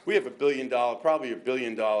septic. We have probably $1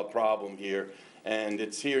 billion problem here, and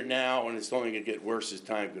it's here now, and it's only going to get worse as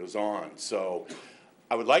time goes on. So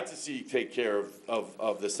I would like to see you take care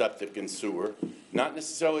of the septic and sewer, not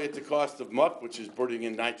necessarily at the cost of muck, which is putting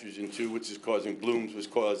in nitrogen too, which is causing blooms,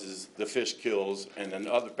 which causes the fish kills and then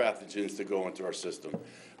other pathogens to go into our system.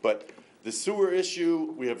 But the sewer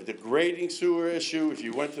issue, we have a degrading sewer issue. If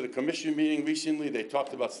you went to the commission meeting recently, they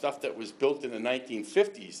talked about stuff that was built in the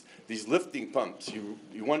 1950s, these lifting pumps.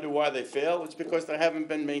 You wonder why they fail? It's because they haven't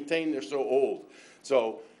been maintained. They're so old.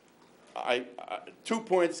 So 2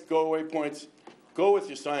 points, go-away points. Go with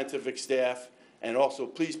your scientific staff, and also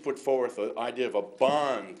please put forth the idea of a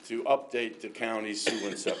bond to update the county's sewer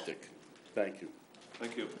and septic. Thank you.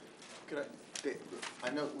 Thank you. I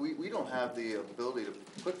know we don't have the ability to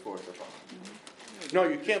put forth a bond. No,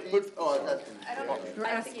 you can't put. Oh, that's. I don't know.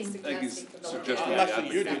 I think he's I'm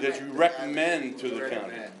asking you that you recommend to the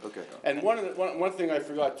county. Okay. And one thing I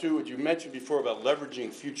forgot too, what you mentioned before about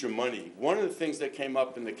leveraging future money. One of the things that came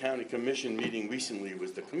up in the county commission meeting recently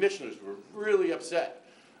was the commissioners were really upset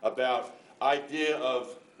about idea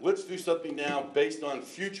of let's do something now based on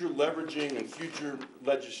future leveraging and future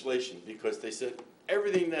legislation, because they said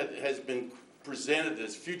everything that has been presented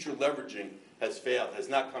as future leveraging has failed, has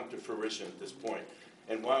not come to fruition at this point.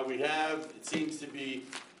 And while we have, it seems to be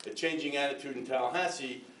a changing attitude in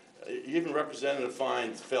Tallahassee, even Representative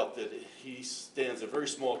Fines felt that he stands a very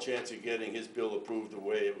small chance of getting his bill approved the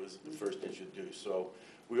way it was first introduced. So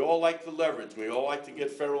we all like to leverage. We all like to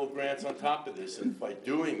get federal grants on top of this, and by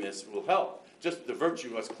doing this, it will help. Just the virtue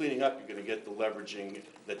of us cleaning up, you're going to get the leveraging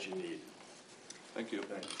that you need. Thank you.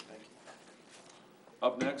 Thank you.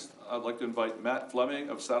 Up next, I'd like to invite Matt Fleming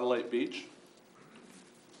of Satellite Beach.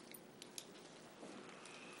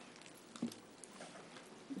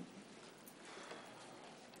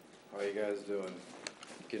 How you guys doing?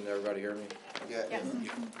 Can everybody hear me? Yeah. Yes.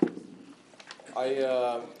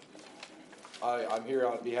 I'm here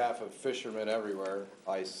on behalf of fishermen everywhere.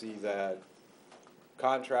 I see that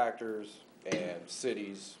contractors and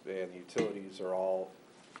cities and utilities are all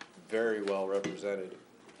very well represented.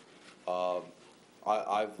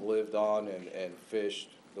 I've lived on and fished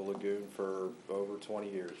the lagoon for over 20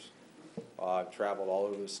 years. I've traveled all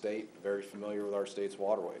over the state, very familiar with our state's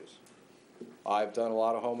waterways. I've done a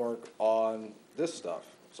lot of homework on this stuff,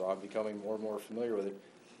 so I'm becoming more and more familiar with it.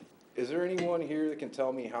 Is there anyone here that can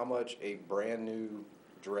tell me how much a brand new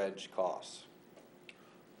dredge costs?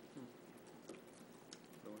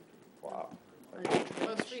 Wow.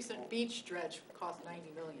 Most recent beach dredge cost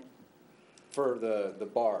 $90 million For the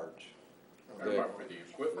barge?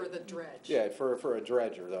 for the dredge. Yeah, for a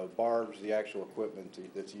dredger, the barge, the actual equipment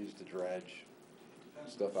that's used to dredge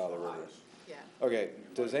stuff out of the river. Yeah. Okay,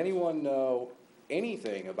 does anyone know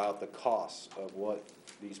anything about the costs of what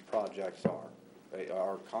these projects are?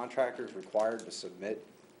 Are contractors required to submit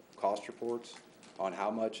cost reports on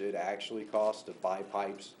how much it actually costs to buy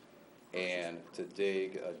pipes and to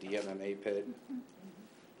dig a DMMA pit?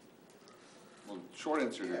 Well, short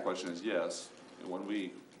answer to your question is yes. And when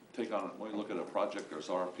we look at a project, there's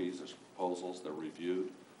RFPs, there's proposals, they're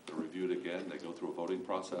reviewed again, they go through a voting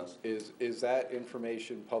process. Is that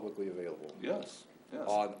information publicly available? Yes, yes.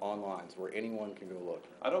 Online, where anyone can go look?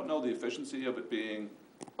 I don't know the efficiency of it being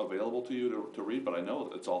available to you to read, but I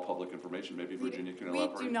know it's all public information. Maybe Virginia can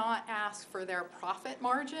elaborate. We do not ask for their profit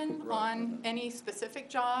margin on any specific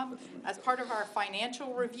job. As part of our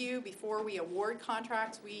financial review, before we award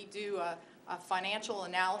contracts, we do a financial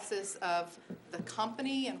analysis of the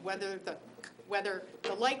company and whether the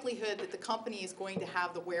likelihood that the company is going to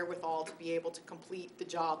have the wherewithal to be able to complete the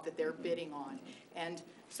job that they're bidding on. And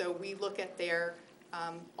so we look at their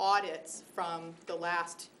audits from the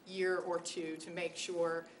last year or two to make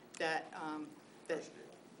sure that, that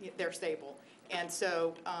they're stable. And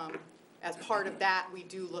so as part of that, we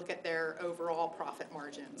do look at their overall profit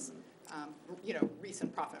margins,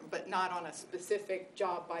 recent profit, but not on a specific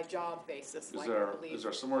job-by-job basis. Is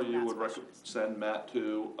there somewhere you would send Matt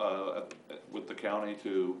to, with the county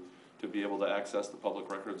to be able to access the public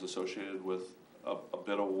records associated with a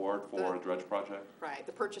bid award for a dredge project? Right,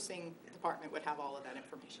 the purchasing department would have all of that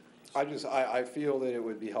information. I feel that it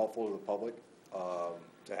would be helpful to the public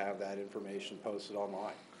to have that information posted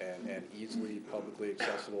online and easily publicly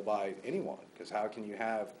accessible by anyone, because how can you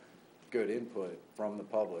have good input from the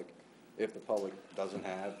public if the public doesn't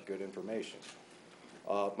have good information?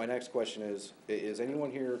 My next question is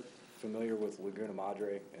anyone here familiar with Laguna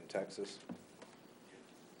Madre in Texas?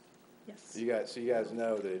 Yes. So you guys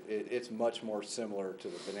know that it's much more similar to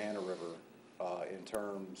the Banana River in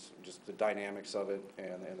terms, just the dynamics of it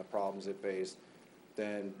and the problems it faced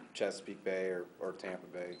than Chesapeake Bay or Tampa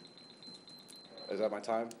Bay. Is that my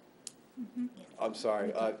time? Mm-hmm. I'm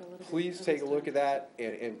sorry. Please take a look at that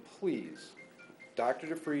and please, Dr.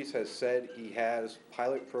 DeFries has said he has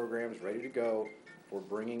pilot programs ready to go for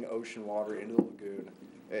bringing ocean water into the lagoon.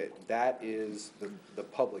 That is the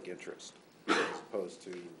public interest as opposed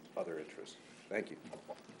to other interests. Thank you.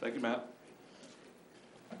 Thank you, Matt.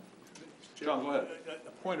 John, go ahead.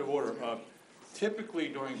 A point of order. Typically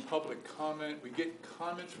during public comment, we get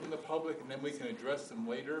comments from the public and then we can address them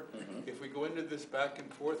later. If we go into this back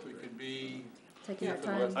and forth, we could be taking our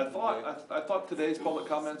time. I thought today's public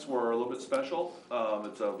comments were a little bit special.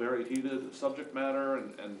 It's a very heated subject matter,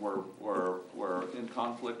 and we're in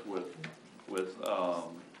conflict with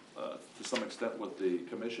to some extent with the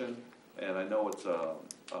commission, and I know it's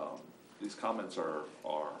these comments are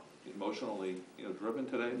emotionally driven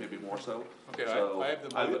today, maybe more so. Okay, so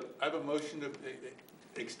I have a motion to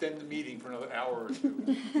extend the meeting for another hour or two.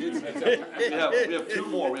 we have two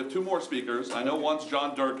more. We have two more speakers. I know one's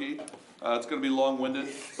John Durkee. It's going to be long-winded,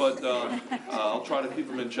 but I'll try to keep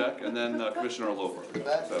them in check. And then Commissioner Loper.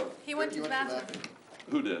 So, He went to the bathroom.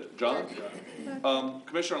 who did? John?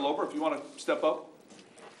 Commissioner Loper, if you want to step up.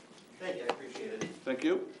 Thank you, I appreciate it. Thank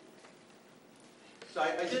you. So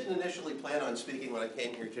I didn't initially plan on speaking when I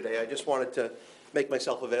came here today. I just wanted to make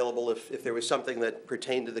myself available if there was something that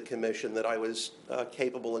pertained to the commission that I was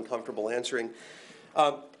capable and comfortable answering.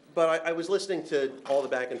 But I was listening to all the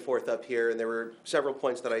back and forth up here, and there were several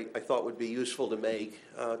points that I thought would be useful to make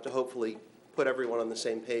to hopefully put everyone on the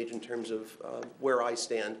same page in terms of where I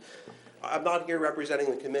stand. I'm not here representing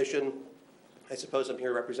the commission. I suppose I'm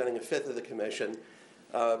here representing a fifth of the commission,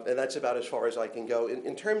 and that's about as far as I can go.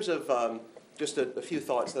 In terms of just a few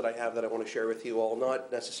thoughts that I have that I want to share with you all,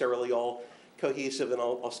 not necessarily all cohesive, and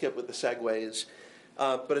I'll skip with the segues.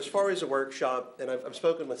 But as far as a workshop, and I've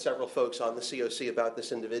spoken with several folks on the COC about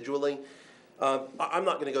this individually, I'm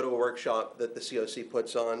not going to go to a workshop that the COC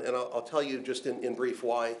puts on, and I'll tell you just in brief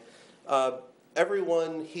why.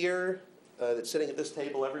 Everyone here that's sitting at this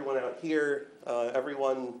table, everyone out here,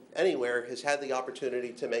 everyone anywhere has had the opportunity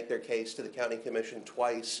to make their case to the County Commission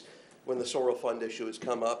twice when the Sorrel Fund issue has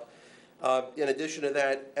come up. In addition to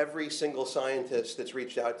that, every single scientist that's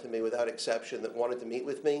reached out to me without exception that wanted to meet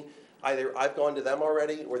with me, either I've gone to them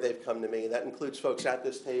already or they've come to me. That includes folks at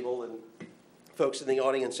this table and folks in the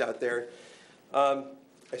audience out there.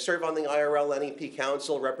 I serve on the IRL NEP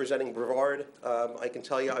Council representing Brevard. I can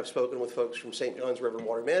tell you I've spoken with folks from St. John's River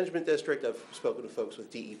Water Management District. I've spoken to folks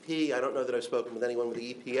with DEP. I don't know that I've spoken with anyone with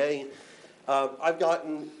the EPA. I've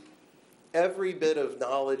gotten every bit of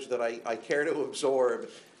knowledge that I care to absorb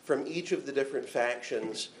from each of the different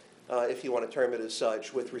factions, if you want to term it as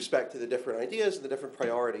such, with respect to the different ideas and the different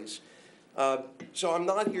priorities. So I'm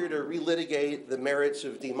not here to relitigate the merits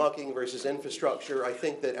of demucking versus infrastructure. I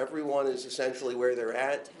think that everyone is essentially where they're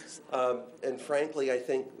at. And frankly, I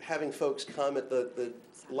think having folks come at the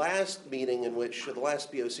last meeting in which, the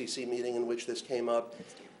last BOCC meeting in which this came up,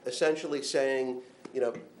 essentially saying, you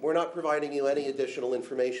know, we're not providing you any additional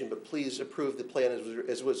information, but please approve the plan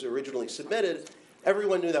as was originally submitted.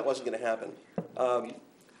 Everyone knew that wasn't going to happen.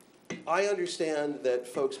 I understand that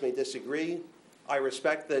folks may disagree. I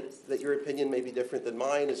respect that your opinion may be different than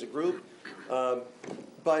mine as a group.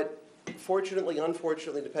 But fortunately,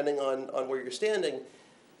 unfortunately, depending on where you're standing,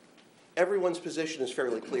 everyone's position is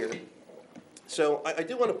fairly clear. So I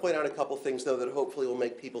do want to point out a couple things, though, that hopefully will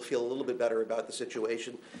make people feel a little bit better about the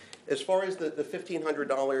situation. As far as the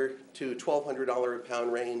 $1,500 to $1,200 a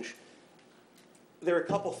pound range, there are a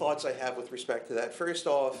couple thoughts I have with respect to that. First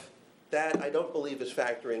off, that I don't believe is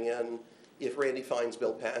factoring in if Randy Fine's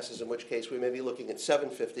bill passes, in which case we may be looking at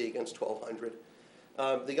 $750 against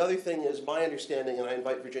 $1,200. The other thing is my understanding, and I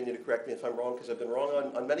invite Virginia to correct me if I'm wrong, because I've been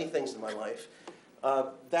wrong on many things in my life,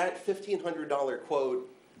 that $1,500 quote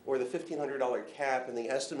or the $1,500 cap and the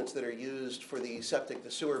estimates that are used for the septic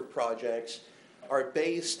to sewer projects are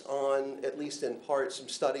based on, at least in part, some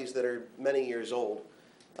studies that are many years old.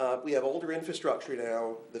 We have older infrastructure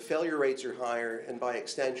now, the failure rates are higher, and by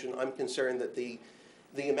extension, I'm concerned that the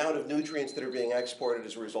amount of nutrients that are being exported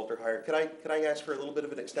as a result are higher. Could I ask for a little bit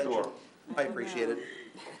of an extension? Sure. I appreciate it.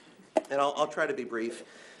 And I'll try to be brief.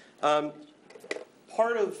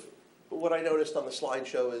 Part of what I noticed on the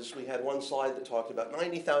slideshow is we had one slide that talked about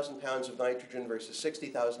 90,000 pounds of nitrogen versus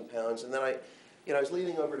 60,000 pounds. And then I was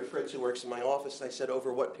leaning over to Fritz, who works in my office, and I said,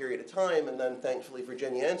 over what period of time? And then thankfully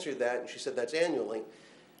Virginia answered that, and she said that's annually.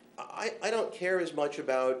 I don't care as much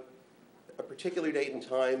about a particular date and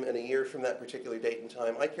time and a year from that particular date and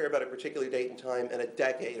time. I care about a particular date and time and a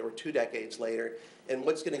decade or 2 decades later, and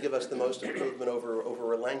what's going to give us the most improvement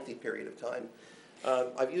over a lengthy period of time.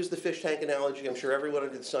 I've used the fish tank analogy. I'm sure everyone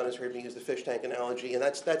under the sun has heard me use the fish tank analogy, and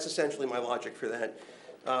that's essentially my logic for that.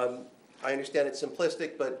 I understand it's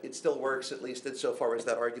simplistic, but it still works, at least insofar as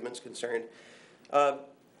that argument's concerned.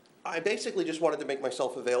 I basically just wanted to make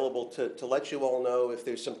myself available to let you all know if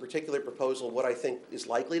there's some particular proposal, what I think is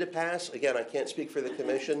likely to pass. Again, I can't speak for the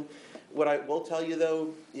commission. What I will tell you,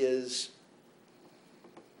 though, is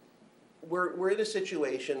we're in a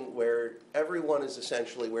situation where everyone is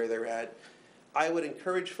essentially where they're at. I would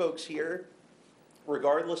encourage folks here,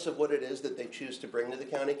 regardless of what it is that they choose to bring to the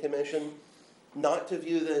county commission, not to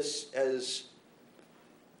view this as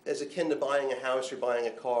akin to buying a house or buying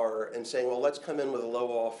a car and saying, well, let's come in with a low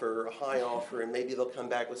offer, a high offer, and maybe they'll come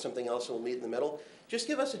back with something else and we'll meet in the middle. Just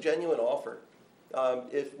give us a genuine offer.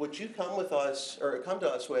 If what you come with us or come to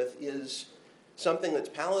us with is something that's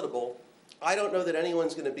palatable, I don't know that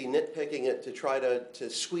anyone's going to be nitpicking it to try to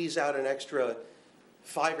squeeze out an extra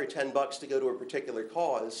 $5 or $10 to go to a particular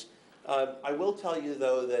cause. I will tell you,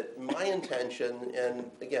 though, that my intention, and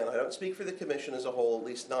again, I don't speak for the commission as a whole, at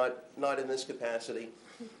least not in this capacity,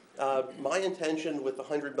 my intention with the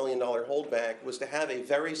 $100 million holdback was to have a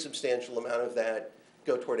very substantial amount of that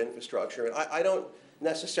go toward infrastructure. And I don't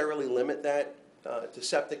necessarily limit that to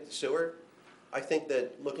septic to sewer. I think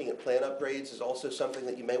that looking at plan upgrades is also something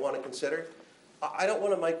that you may want to consider. I don't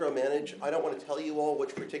want to micromanage. I don't want to tell you all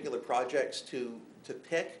which particular projects to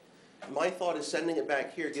pick. My thought is sending it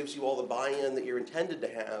back here gives you all the buy-in that you're intended to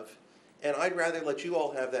have, and I'd rather let you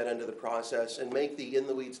all have that end of the process and make the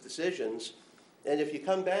in-the-weeds decisions. And if you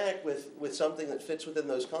come back with something that fits within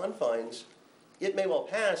those confines, it may well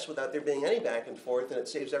pass without there being any back and forth, and it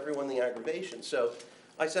saves everyone the aggravation. So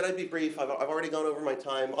I said I'd be brief. I've already gone over my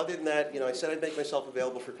time. Other than that, I said I'd make myself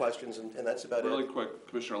available for questions, and that's about it. Really quick,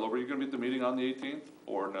 Commissioner Loeb, are you going to be at the meeting on the 18th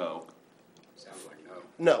or no? Sounds like no.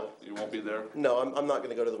 No, You won't be there? no, I'm not going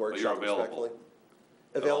to go to the But you're workshop available. respectfully.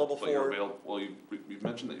 Available But you're for, well, you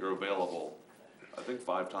mentioned that you're available, I think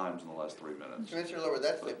 5 times in the last 3 minutes. Commissioner Lower,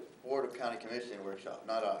 that's the Board of County Commission workshop,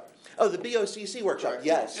 not ours. oh, the BOCC workshop,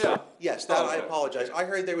 yes. Yeah. Yes, that, I Okay. apologize. I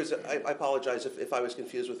heard there was, I apologize if I was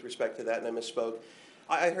confused with respect to that and I misspoke.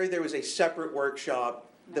 I heard there was a separate workshop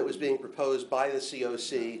that was being proposed by the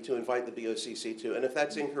COC to invite the BOCC to, and if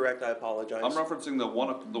that's incorrect, I apologize. I'm referencing the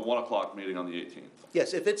 1 o'clock meeting on the 18th.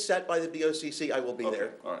 Yes, if it's set by the BOCC, I will be Okay,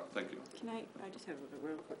 there. all right, thank you. Can I just have a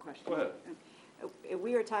real quick question? Go ahead.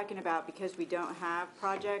 We were talking about, because we don't have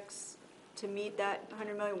projects to meet that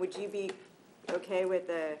 100 million, would you be okay with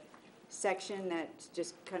a section that's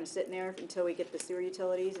just kind of sitting there until we get the sewer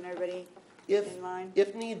utilities and everybody in line?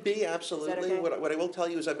 If need be, absolutely. okay? What I will tell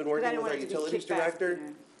you is I've been working don't with want our it to be utilities kickback, director you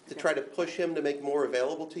know. to try to push him to make more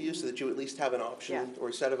available to you so that you at least have an option Yeah. or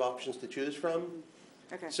a set of options to choose from.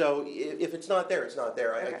 Okay. So if it's not there, it's not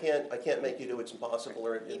there. I Okay. can't make you do what's impossible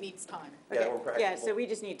or. He needs time. Yeah, Okay. or Yeah, practical. so we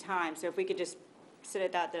just need time, so if we could just sit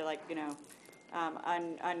at that, they're like,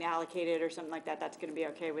 unallocated or something like that, that's gonna be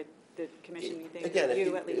okay with the commission, you think? Again,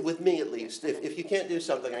 You at least? with me at least, if you can't do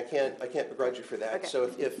something, I can't begrudge you for that. Okay.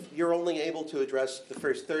 So if you're only able to address the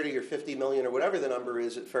first 30 or 50 million or whatever the number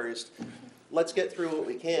is at first, let's get through what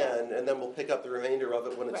we can, and then we'll pick up the remainder of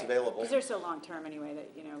it when it's Right. available. Because they're so long-term anyway, that,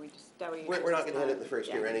 we just, that way. We're not gonna hit it in the first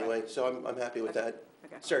Yeah, year right. anyway, so I'm happy with that.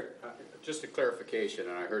 Okay. Sir? Just a clarification,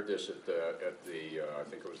 and I heard this at the, I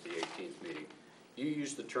think it was the 18th meeting. You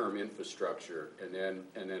used the term infrastructure, and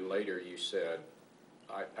then later you said,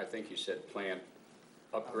 I think you said plant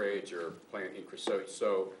upgrades or plant increase.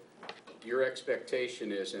 So your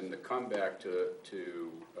expectation is in the comeback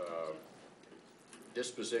to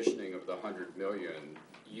dispositioning of the 100 million,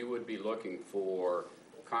 you would be looking for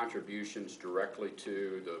contributions directly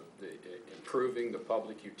to the improving the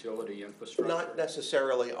public utility infrastructure? Not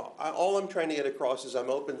necessarily. All I'm trying to get across is I'm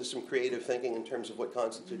open to some creative thinking in terms of what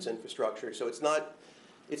constitutes infrastructure. So it's not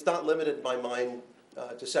limited in my mind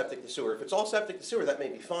to septic to sewer. If it's all septic to sewer, that may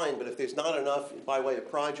be fine, but if there's not enough by way of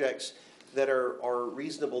projects that are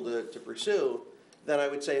reasonable to pursue, then I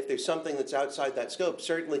would say if there's something that's outside that scope,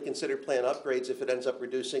 certainly consider plant upgrades if it ends up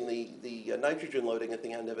reducing the nitrogen loading at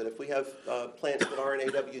the end of it. If we have plants that aren't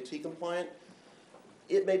AWT compliant,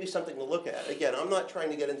 it may be something to look at. Again, I'm not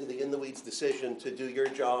trying to get into the in-the-weeds decision to do your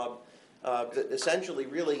job that essentially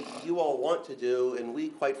really you all want to do and we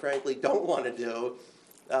quite frankly don't want to do.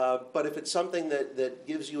 But if it's something that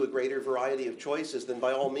gives you a greater variety of choices, then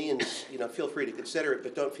by all means, feel free to consider it,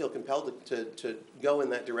 but don't feel compelled to go in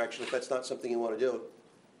that direction if that's not something you want to do.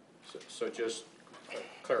 So just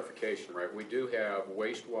clarification, right? We do have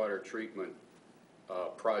wastewater treatment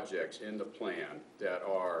projects in the plan that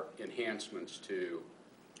are enhancements to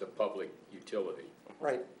the public utility.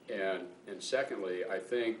 Right. And secondly, I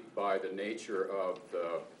think by the nature of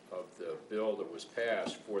the bill that was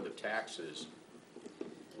passed for the taxes,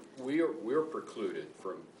 we're precluded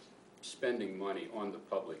from spending money on the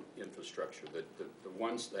public infrastructure.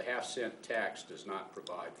 The half-cent tax does not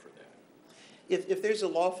provide for that. If there's a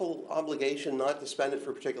lawful obligation not to spend it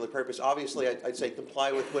for a particular purpose, obviously I'd say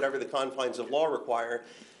comply with whatever the confines of law require.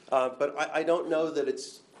 But I don't know that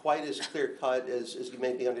it's quite as clear-cut as you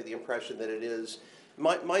may be under the impression that it is.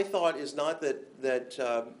 My thought is not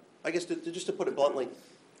that I guess just to put it bluntly,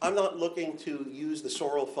 I'm not looking to use the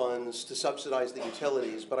SORL funds to subsidize the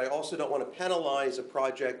utilities, but I also don't want to penalize a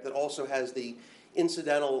project that also has the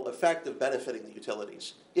incidental effect of benefiting the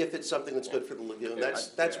utilities, if it's something that's good for the lagoon.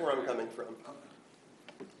 That's where I'm coming from.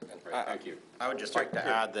 Thank you. I would just like to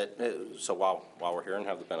add that, so while we're here and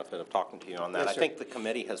have the benefit of talking to you on that, Yes, I sir. think the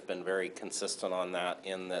committee has been very consistent on that,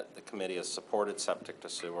 in that the committee has supported septic to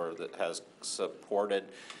sewer, that has supported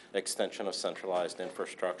extension of centralized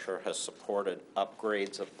infrastructure, has supported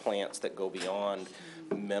upgrades of plants that go beyond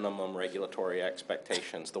minimum regulatory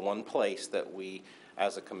expectations. The one place that we,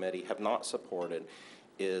 as a committee, have not supported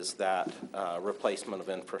is that replacement of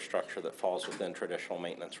infrastructure that falls within traditional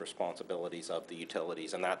maintenance responsibilities of the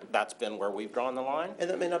utilities, and that's been where we've drawn the line. And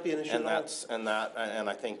that may not be an issue And at all. and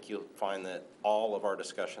I think you'll find that all of our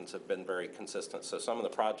discussions have been very consistent. So some of the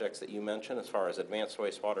projects that you mentioned, as far as advanced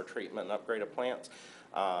wastewater treatment and upgrade of plants,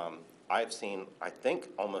 I've seen, I think,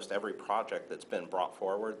 almost every project that's been brought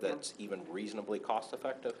forward that's even reasonably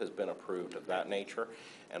cost-effective has been approved of that nature,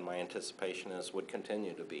 and my anticipation is would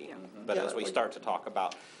continue to be. But as we start to talk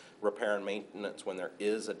about repair and maintenance, when there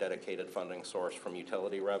is a dedicated funding source from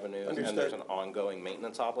utility revenues and there's an ongoing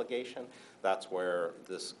maintenance obligation, that's where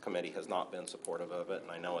this committee has not been supportive of it,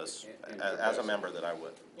 and I know as a member that I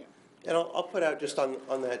would. And I'll put out just on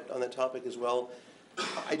that topic as well.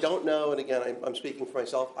 I don't know, and again, I'm speaking for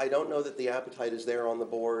myself, I don't know that the appetite is there on the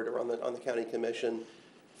board or on the county commission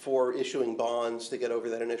for issuing bonds to get over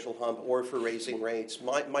that initial hump or for raising rates.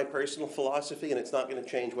 My personal philosophy, and it's not going to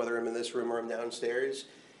change whether I'm in this room or I'm downstairs,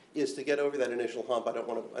 is to get over that initial hump. I don't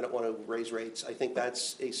want to raise rates. I think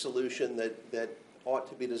that's a solution that ought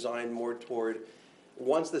to be designed more toward,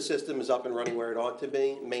 once the system is up and running where it ought to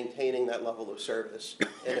be, maintaining that level of service.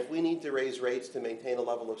 And if we need to raise rates to maintain a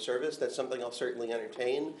level of service, that's something I'll certainly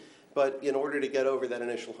entertain. But in order to get over that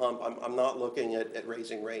initial hump, I'm not looking at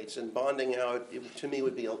raising rates. And bonding out, to me,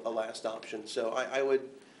 would be a last option. So I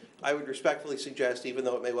would respectfully suggest, even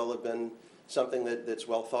though it may well have been something that's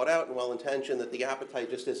well thought out and well intentioned, that the appetite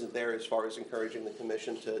just isn't there as far as encouraging the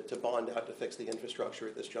commission to bond out to fix the infrastructure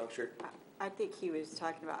at this juncture. I think he was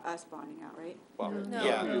talking about us bonding out, right? Well, No.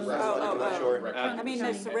 yeah. I'm not sure. I mean,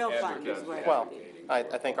 that's the real fund is what. Well, I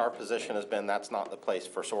think our position has been that's not the place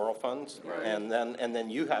for sorrel funds. Right. And then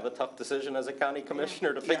you have a tough decision as a county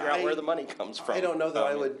commissioner to figure out where the money comes from. I don't know that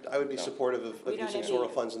I would be supportive of using sorrel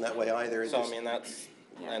funds in that way either. So, I mean, that's,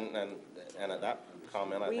 and at that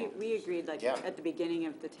comment, I think. We agreed, like, Yeah. at the beginning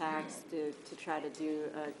of the tax to try to do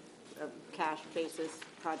a cash basis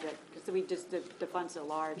project, because we just, the fund's so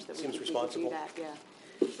large that we Seems could responsible. do that,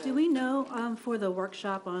 yeah. So- Do we know, for the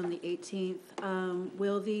workshop on the 18th,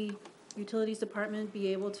 will the Utilities Department be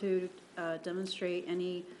able to demonstrate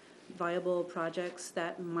any viable projects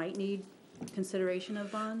that might need consideration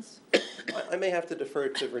of bonds? I may have to defer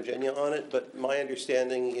to Virginia on it, but my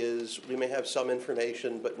understanding is we may have some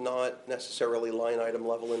information, but not necessarily line item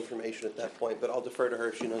level information at that point. But I'll defer to her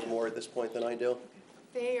if she knows more at this point than I do.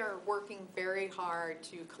 They are working very hard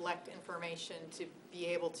to collect information to be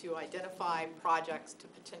able to identify projects to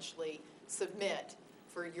potentially submit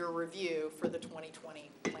for your review for the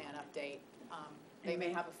 2020 plan update. They may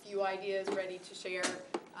have a few ideas ready to share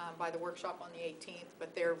by the workshop on the 18th,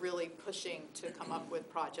 but they're really pushing to come up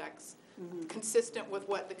with projects consistent with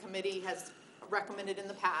what the committee has recommended in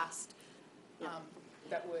the past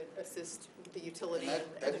that would assist the utility and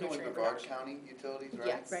the That's doing nutrient Brevard production. County utilities, right?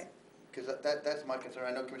 Yes. Right. Because that's my concern.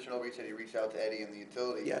 I know Commissioner Overy said he reached out to Eddie and the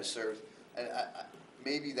utilities Yes. that serves. And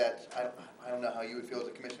maybe that's, I don't know how you would feel as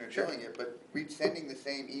a commissioner doing it, but sending the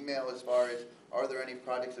same email as far as, are there any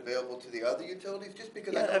projects available to the other utilities? Just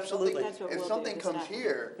because I know absolutely. if something comes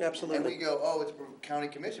here Absolutely. and we go, oh, it's county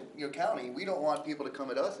commission, county, we don't want people to come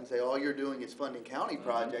at us and say, all you're doing is funding county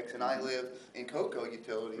projects and I live in Cocoa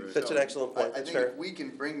utilities. That's So an excellent point. I That's think fair. if we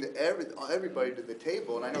can bring everybody to the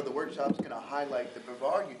table, and I know the workshop's going to highlight the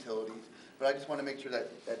Brevard utilities, but I just want to make sure that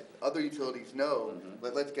other utilities know,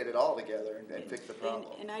 let's get it all together and fix the problem.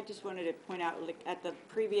 And I just wanted to point out, like, at the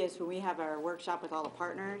previous, when we have our workshop with all the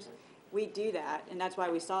partners, we do that, and that's why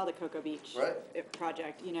we saw the Cocoa Beach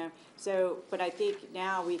project, So, but I think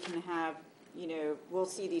now we can have, we'll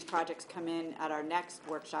see these projects come in at our next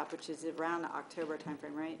workshop, which is around the October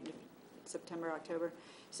timeframe, right? September, October.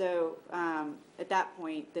 So at that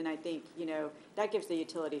point, then I think, that gives the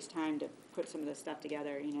utilities time to put some of this stuff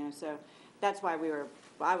together, So that's why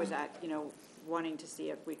I was at, wanting to see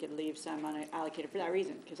if we could leave some unallocated for that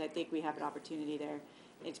reason, because I think we have an opportunity there,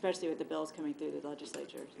 especially with the bills coming through the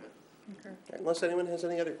legislature. Unless anyone has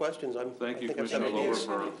any other questions, Thank you, I think I've said Commissioner my Lover,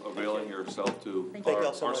 piece. for availing yourself to Thank you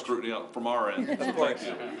all so our much. scrutiny from our end. Of course.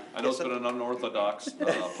 Thank you. I know it's been an unorthodox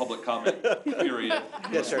public comment period.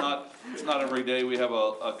 Yes, sir. It's not every day we have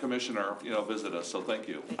a commissioner, visit us, so thank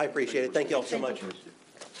you. I appreciate it. Thank you all so much.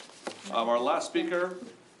 Our last speaker,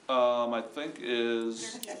 I think,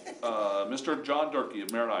 is Mr. John Durkee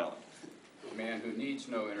of Merritt Island. A man who needs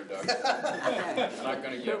no introduction. I'm not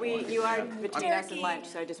going to get one. You are between us and lunch,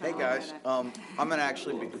 so I just want Hey, to let guys,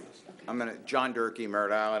 you know. John Durkee,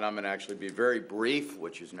 Merritt Island, I'm going to actually be very brief,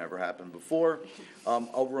 which has never happened before.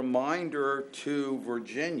 A reminder to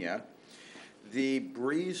Virginia, the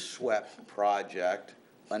Breeze Swept project,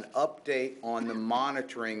 an update on the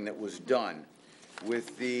monitoring that was done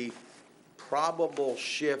with the probable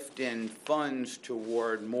shift in funds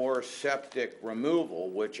toward more septic removal,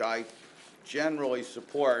 which I generally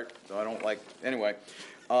support, so I don't like, anyway,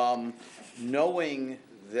 knowing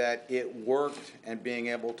that it worked and being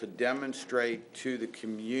able to demonstrate to the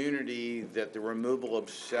community that the removal of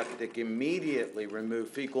septic immediately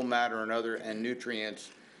removed fecal matter and nutrients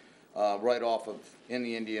right off of, in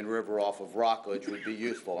the Indian River off of Rockledge would be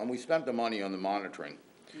useful. And we spent the money on the monitoring.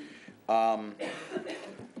 Go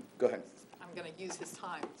ahead. I'm going to use his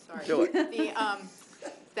time, sorry. Do it.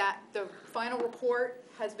 The final report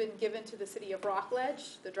has been given to the city of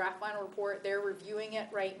Rockledge, the draft final report. They're reviewing it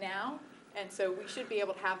right now, and so we should be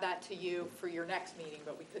able to have that to you for your next meeting,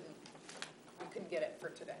 but we couldn't get it for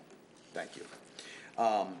today. Thank you.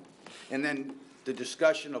 And then the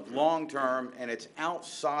discussion of long-term, and it's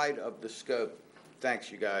outside of the scope.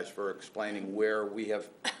 Thanks, you guys, for explaining where we have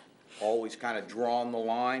always kind of drawn the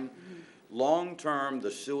line. Long-term,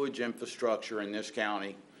 the sewage infrastructure in this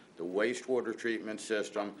county, the wastewater treatment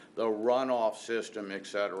system, the runoff system, et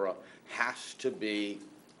cetera, has to be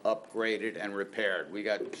upgraded and repaired. We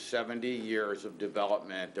got 70 years of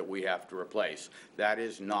development that we have to replace. That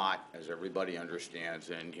is not, as everybody understands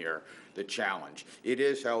in here, the challenge. It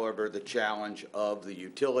is, however, the challenge of the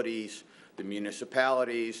utilities, the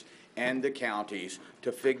municipalities, and the counties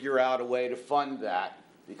to figure out a way to fund that,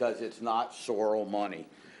 because it's not Sorrel money.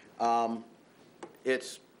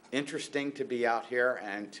 It's interesting to be out here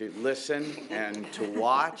and to listen and to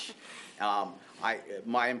watch.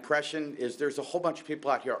 My impression is there's a whole bunch of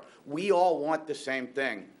people out here. We all want the same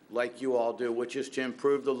thing, like you all do, which is to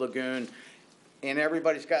improve the lagoon. And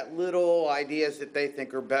everybody's got little ideas that they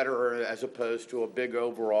think are better as opposed to a big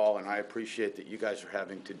overall, and I appreciate that you guys are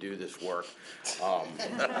having to do this work. It's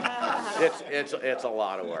a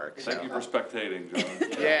lot of work. Thank you for spectating, John.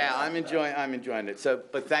 Yeah, I'm enjoying it. So,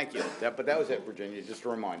 but thank you. But that was it, Virginia. Just a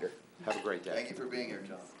reminder. Have a great day. Thank you for being here,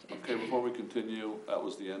 John. Okay, before we continue, that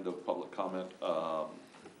was the end of public comment.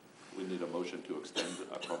 We need a motion to extend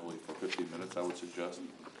probably for 15 minutes, I would suggest.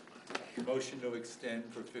 Motion to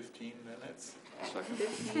extend for 15 minutes. Second.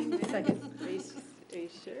 15 minutes? Are you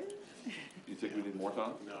sure? You think we need more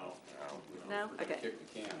time? No? Okay.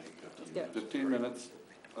 Kick the can. Let's go. 15 minutes.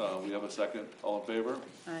 We have a second. All in favor?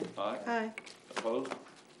 Aye. Aye. Aye. Opposed?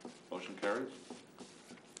 Motion carries.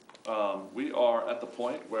 We are at the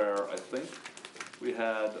point where I think we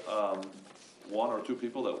had one or two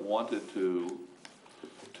people that wanted to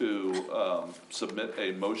submit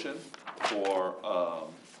a motion for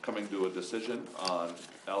coming to a decision on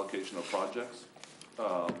allocation of projects.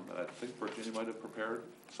 And I think Virginia might have prepared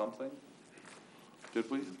something. Did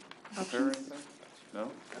we prepare anything? No?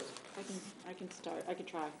 I can start. I can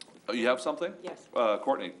try. Oh, you have something? Yes.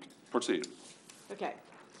 Courtney, proceed. Okay.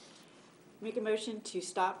 Make a motion to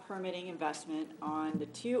stop permitting investment on the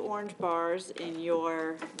 2 orange bars in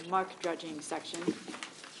your Muck dredging section,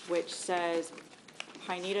 which says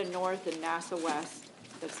Pineda North and NASA West.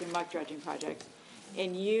 That's the Muck dredging project.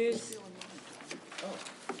 And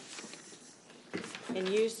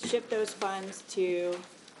ship those funds to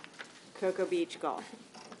Cocoa Beach Golf.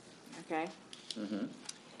 Okay? Mm-hmm.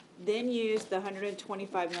 Then use the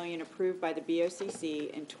 $125 million approved by the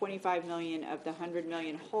BOCC and $25 million of the $100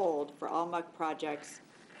 million hold for all Muck projects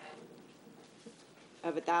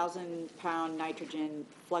of 1,000-pound nitrogen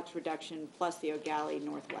flux reduction plus the O'Galley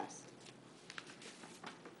Northwest.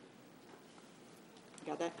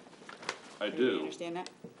 Got that? I Everybody do. understand that?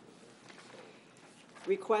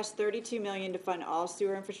 Request $32 million to fund all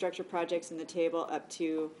sewer infrastructure projects in the table up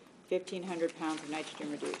to 1,500 pounds of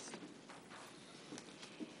nitrogen reduced.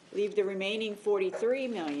 Leave the remaining $43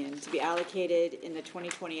 million to be allocated in the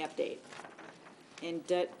 2020 update. And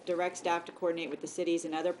direct staff to coordinate with the cities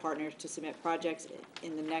and other partners to submit projects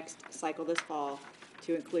in the next cycle this fall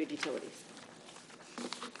to include utilities.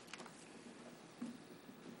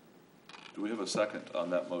 Do we have a second on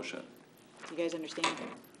that motion? Do you guys understand?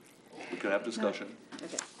 We can have discussion.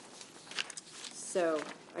 Okay. So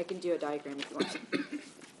I can do a diagram if you want.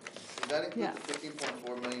 Does that include the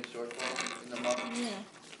 15.4 million shortfall in the month? Yeah.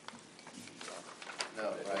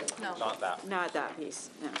 No, right? No. Not that. Not that piece,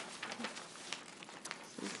 no.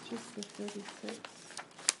 It's just the 36.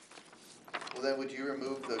 Well, then would you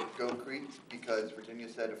remove the Goat Creek? Because Virginia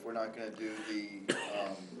said if we're not gonna do the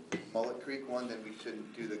Mullet Creek one, then we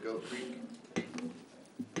shouldn't do the Goat Creek.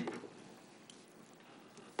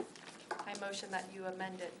 I motion that you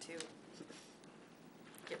amend it to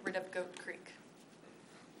get rid of Goat Creek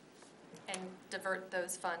and divert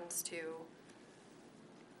those funds to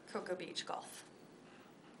Cocoa Beach Golf.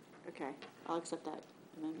 Okay, I'll accept that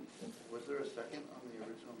amendment. Was there a second on the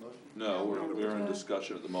original motion? No, we're in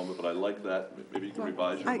discussion at the moment, but I like that. Maybe you can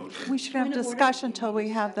revise your motion. We should have discussion until we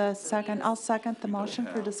have the second. I'll second the motion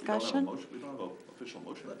for discussion. We don't have an official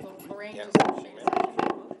motion. Lorraine Yeah. just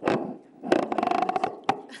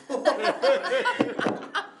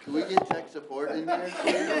Can we get tech support in here?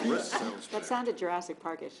 That sounded Jurassic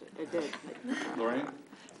Parkish, it did. Lorraine?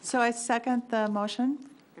 So I second the motion,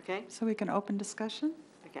 Okay, so we can open discussion.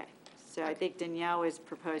 okay. So I think Danielle is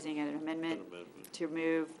proposing an amendment to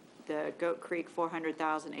move the Goat Creek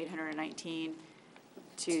 400,819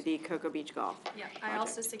 to the Cocoa Beach Golf. Yeah, I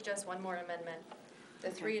also suggest one more amendment.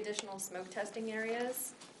 The 3 additional smoke testing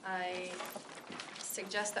areas, I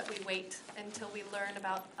suggest that we wait until we learn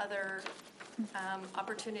about other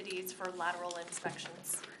opportunities for lateral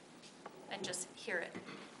inspections and just hear it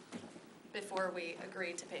before we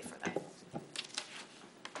agree to pay for them.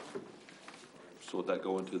 So would that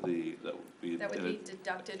go into the, that would be? That would in be it-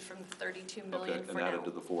 deducted from the 32 Okay, million for and now. added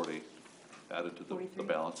to the 40, added to the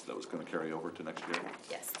balance that was gonna carry over to next year?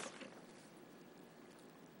 Yes.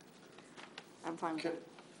 I'm fine with it.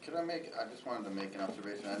 Could I just wanted to make an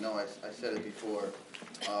observation. I know I said it before.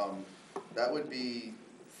 That would be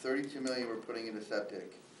 32 million we're putting into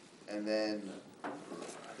septic. And then,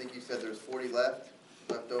 I think you said there's 40 left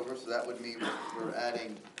over, so that would mean we're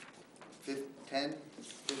adding 10,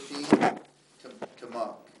 15 to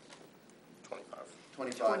Muck.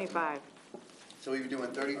 25. 25. So we were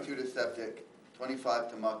doing 32 to septic,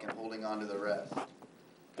 25 to Muck, and holding on to the rest.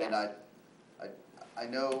 And I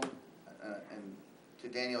know, and to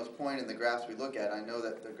Danielle's point in the graphs we look at, I know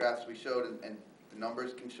that the graphs we showed and the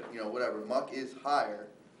numbers can show, whatever, Muck is higher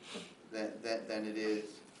than it is,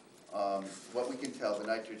 what we can tell, the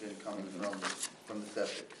nitrogen coming from the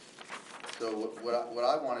septic. So what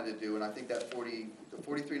I wanted to do, and I think that the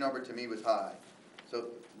 43 number to me was high. So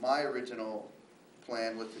my original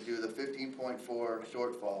plan was to do the 15.4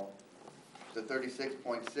 shortfall, the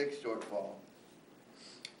 36.6 shortfall.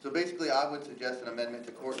 So basically, I would suggest an amendment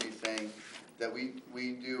to Courtney saying that we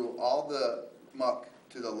do all the Muck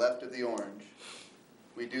to the left of the orange.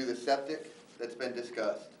 We do the septic that's been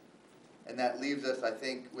discussed. And that leaves us, I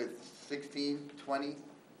think, with 16, 20,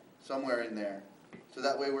 somewhere in there. So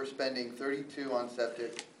that way we're spending 32 on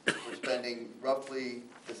septic. We're spending roughly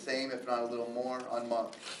the same, if not a little more, on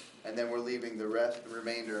Muck. And then we're leaving the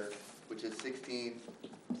remainder, which is 16,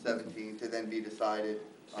 17, to then be decided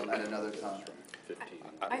at another time.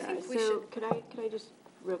 I think we So should. could I just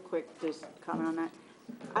real quick just comment on that?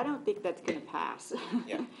 I don't think that's going to pass.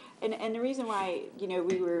 Yeah. And the reason why,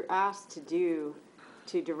 we were asked to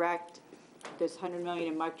direct this 100 million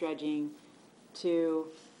in muck dredging to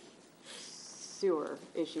sewer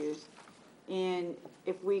issues. And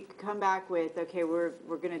if we come back with, okay, we're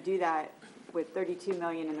going to do that with 32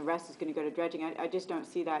 million and the rest is going to go to dredging, I just don't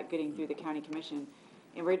see that getting through the county commission.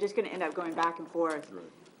 And we're just going to end up going back and forth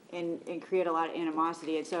and create a lot of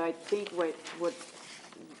animosity. And so I think what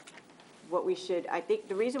we should, I think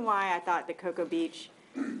the reason why I thought the Cocoa Beach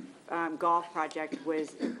golf project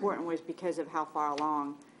was important was because of how far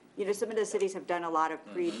along. Some of the cities have done a lot of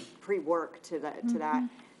pre-work to that.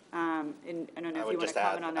 And I don't know if you want to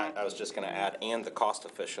comment on that. I was just going to add, and the cost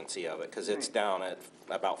efficiency of it, because it's down at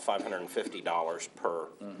about $550 per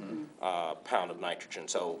pound of nitrogen.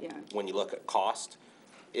 So when you look at cost,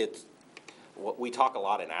 we talk a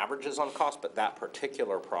lot in averages on cost, but that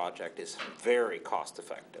particular project is very cost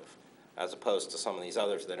effective, as opposed to some of these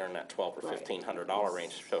others that are in that $1,200 or $1,500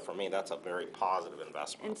 range. So for me, that's a very positive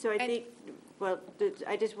investment. And so I think,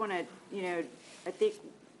 I just want to, I think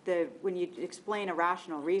when you explain a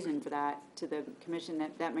rational reason for that to the commission,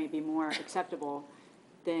 that may be more acceptable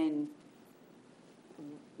than,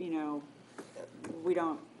 we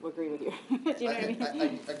don't agree with you. Do you know what I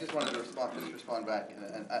mean? I just wanted to respond back,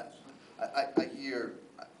 and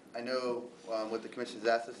I know what the commission's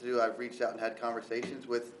asked us to do. I've reached out and had conversations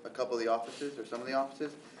with a couple of the offices, or some of the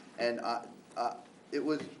offices, and it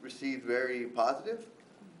was received very positive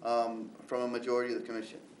from a majority of the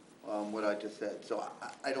commission, what I just said. So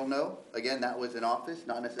I don't know. Again, that was an office,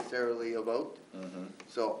 not necessarily a vote.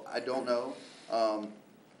 So I don't know.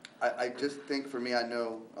 I just think for me, I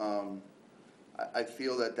know, I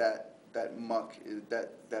feel that muck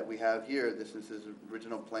that we have here, this is his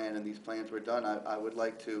original plan, and these plans were done. I would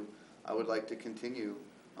like to continue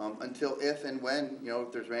until if and when,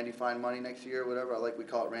 if there's Randy Fine money next year or whatever. We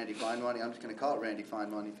call it Randy Fine money. I'm just going to call it Randy Fine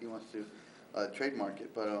money if he wants to trademark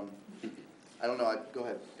it. But I don't know. Go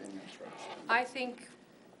ahead, Danielle. I think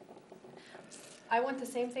I want the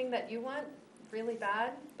same thing that you want, really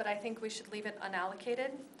bad, but I think we should leave it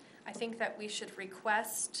unallocated. I think that we should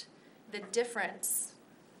request the difference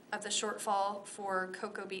of the shortfall for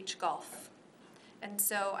Cocoa Beach Golf. And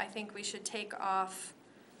so I think we should take off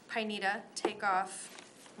Pineda, take off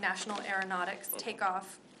National Aeronautics, take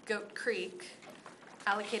off Goat Creek,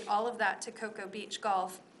 allocate all of that to Cocoa Beach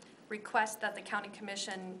Golf, request that the county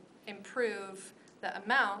commission improve the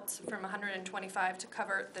amount from 125 to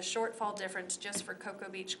cover the shortfall difference just for Cocoa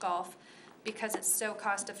Beach Golf, because it's so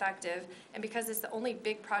cost effective and because it's the only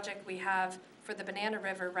big project we have for the Banana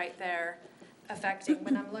River right there affecting.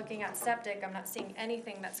 When I'm looking at septic, I'm not seeing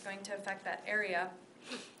anything that's going to affect that area.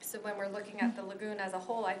 So when we're looking at the lagoon as a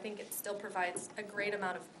whole, I think it still provides a great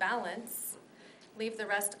amount of balance. Leave the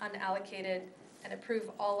rest unallocated and approve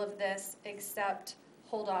all of this except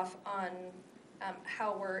hold off on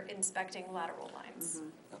how we're inspecting lateral lines.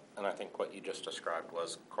 And I think what you just described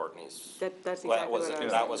was Courtney's. That's exactly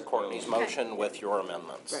that was Courtney's motion with your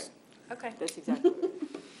amendments. Right. Okay. That's exactly.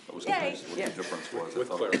 That was what the difference was. I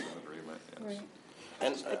thought it was an agreement, yes.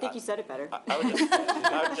 And I think you said it better. I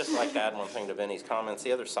would just like to add one thing to Vinnie's comments.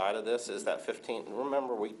 The other side of this is that 15,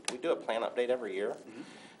 remember, we do a plan update every year.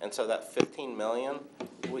 And so that 15 million,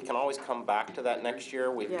 we can always come back to that next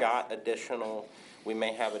year. We've got additional, we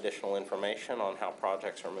may have additional information on how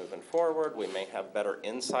projects are moving forward. We may have better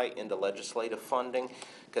insight into legislative funding.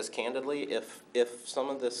 Because candidly, if some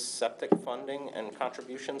of this septic funding and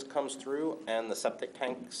contributions comes through and the septic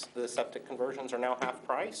tanks, the septic conversions are now half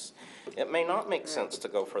price, it may not make sense to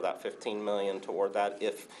go for that 15 million toward that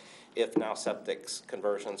if now septic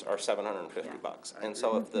conversions are 750 bucks. And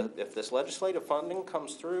so if this legislative funding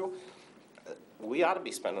comes through, we ought to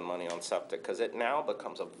be spending money on septic because it now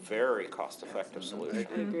becomes a very cost-effective solution.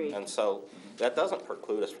 I agree. And so that doesn't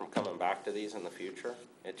preclude us from coming back to these in the future.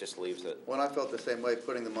 It just leaves it. When I felt the same way,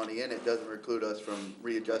 putting the money in, it doesn't preclude us from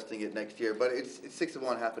readjusting it next year, but it's 6 of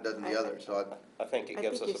one, half a dozen the other, so I think it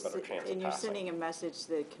gives us a better chance of And you're passing. sending a message to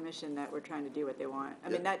the commission that we're trying to do what they want. I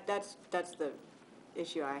mean, that's the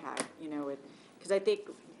issue I have, you know, with, because I think,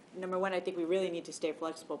 number one, I think we really need to stay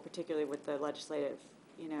flexible, particularly with the legislative,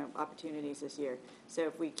 you know, opportunities this year. So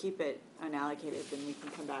if we keep it unallocated, then we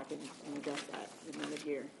can come back and address that in the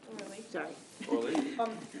mid-year. Sorry.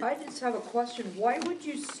 I just have a question. Why would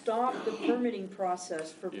you stop the permitting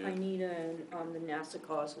process for Pineda and on the NASA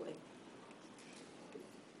Causeway?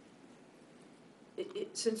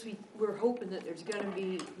 Since we're hoping that there's gonna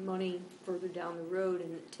be money further down the road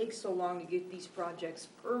and it takes so long to get these projects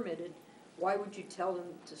permitted, why would you tell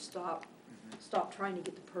them to stop trying to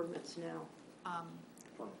get the permits now?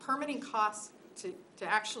 Permitting costs to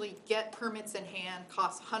actually get permits in hand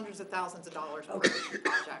costs hundreds of thousands of dollars per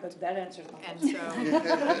project. That answers my And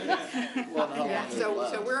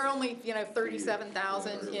so, so we're only,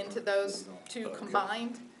 37,000 into those two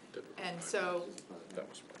combined. And so,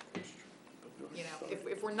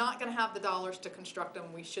 if we're not gonna have the dollars to construct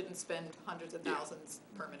them, we shouldn't spend hundreds of thousands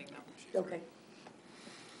permitting them. Okay.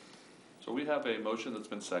 So we have a motion that's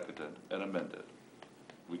been seconded and amended.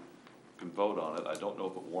 We can vote on it. I don't know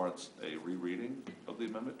if it warrants a rereading of the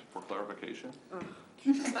amendment for clarification.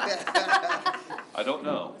 I don't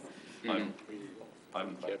know.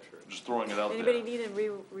 I'm just throwing it out there. Anybody need a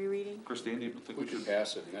rereading? Christine, do you think we should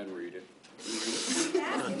pass it and then read it?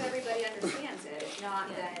 Ask if everybody understands it, if not,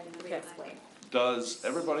 then re-explain. Does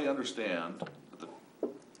everybody understand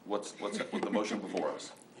what's with the motion before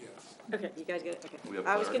us? Okay, you guys get it? We Okay. have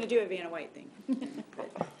I was gonna clarity. do a Vanna White thing.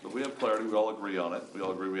 But we have clarity, we all agree on it, we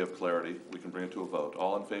all agree we have clarity, we can bring it to a vote.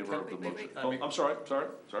 All in favor of the motion? Oh, I'm sorry,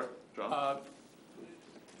 John?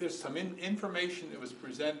 There's some information that was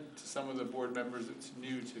presented to some of the board members that's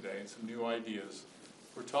new today, and some new ideas.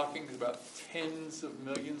 We're talking about tens of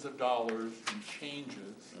millions of dollars in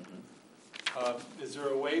changes. Is there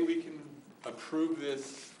a way we can approve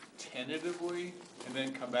this tentatively and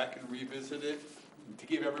then come back and revisit it to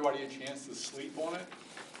give everybody a chance to sleep on it?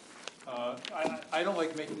 I don't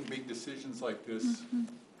like making big decisions like this,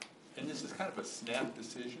 and this is kind of a snap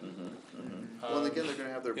decision. Well, again, they're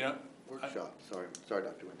gonna have their workshop, sorry,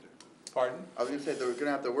 Dr. Winter. Pardon? I was gonna say, they're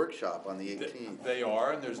gonna have their workshop on the 18th. They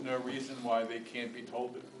are, and there's no reason why they can't be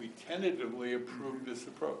told that we tentatively approve this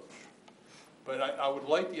approach. But I would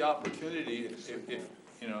like the opportunity, if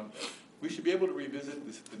we should be able to revisit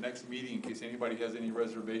this at the next meeting in case anybody has any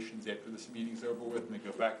reservations after this meeting's over with, and they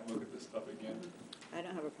go back and look at this stuff again. I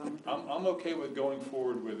don't have a problem with that. I'm okay with going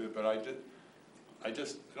forward with it, but I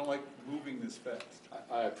just don't like moving this fast.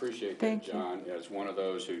 I appreciate that, Thank you. John. As one of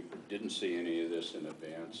those who didn't see any of this in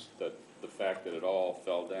advance, that the fact that it all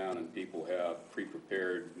fell down and people have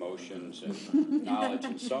pre-prepared motions and knowledge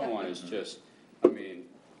and so on is just, I mean,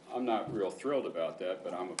 I'm not real thrilled about that,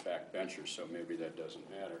 but I'm a backbencher, so maybe that doesn't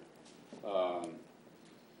matter.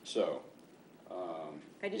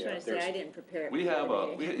 I just wanna say I didn't prepare it. We have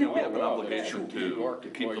an obligation to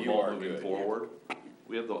keep the ball moving forward.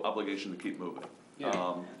 We have the obligation to keep moving.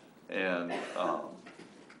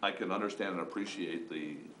 I can understand and appreciate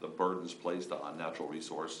the burdens placed on natural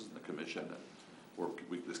resources and the commission,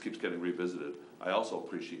 and this keeps getting revisited. I also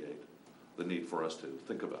appreciate the need for us to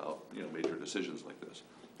think about, major decisions like this.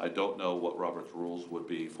 I don't know what Robert's rules would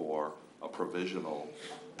be for a provisional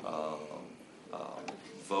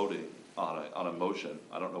voting on a motion.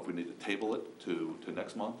 I don't know if we need to table it to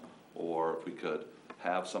next month, or if we could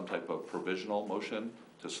have some type of provisional motion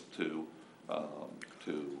to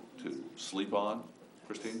sleep on.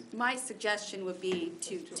 Christine? My suggestion would be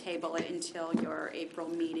to table it until your April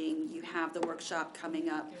meeting. You have the workshop coming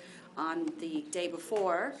up on the day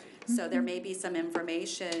before, so there may be some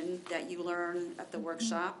information that you learn at the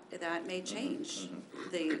workshop that may change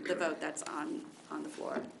the vote that's on the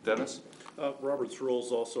floor. Dennis? Robert's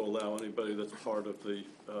rules also allow anybody that's part of the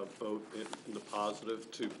vote in the positive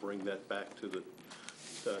to bring that back to the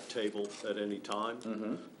table at any time.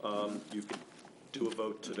 You could do a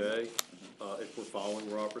vote today, if we're following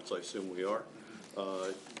Roberts, I assume we are.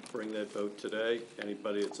 Bring that vote today.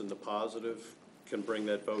 Anybody that's in the positive can bring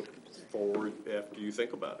that vote forward after you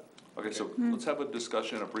think about it. Okay, so let's have a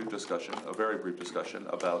discussion, a brief discussion, a very brief discussion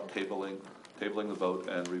about tabling the vote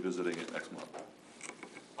and revisiting it next month.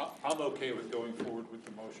 I'm okay with going forward with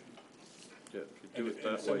the motion. Yeah, if you do it And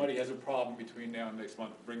that if somebody way. has a problem between now and next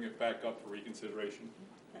month, bring it back up for reconsideration.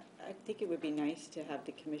 I think it would be nice to have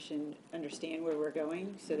the commission understand where we're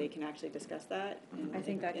going, so they can actually discuss that. And I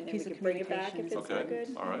think that and then piece we of could bring it back if communication it's is not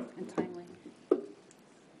good. All right. and timely.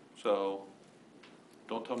 So,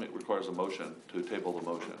 don't tell me it requires a motion to table the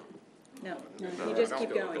motion. No, No. we just keep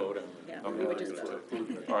Don't going. vote Yeah, Okay. we would just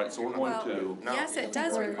All right, so we're going to. Yes, it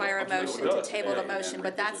does require a motion to table the motion,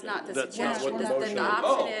 but that's not the That's not suggestion. what the The motion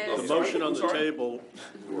option is. is. The motion on the table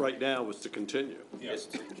right now was to continue. Is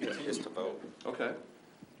to vote Okay.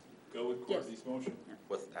 Go with Courtney's motion.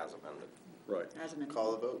 with as amended. Right. As amended.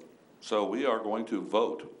 Call the vote. So we are going to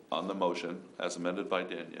vote on the motion as amended by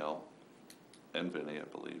Danielle and Vinnie, I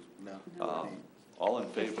believe. No. All in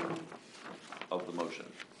favor of the motion,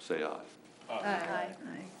 say aye. Aye.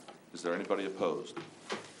 Is there anybody opposed?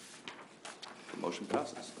 The motion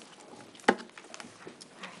passes.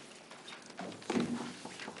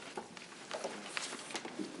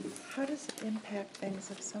 How does it impact things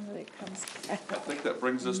if somebody comes back? I think that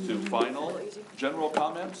brings us to final general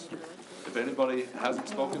comments. If anybody hasn't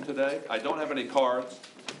spoken today, I don't have any cards,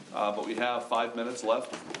 but we have 5 minutes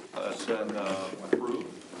left. It's been approved.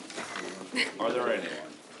 Are there any?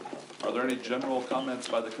 Are there any general comments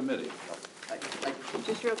by the committee?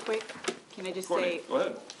 Just real quick, can I just Courtney, say, go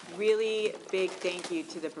ahead. really big thank you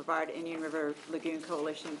to the Brevard Indian River Lagoon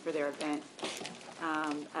Coalition for their event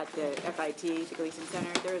at the FIT, the Gleason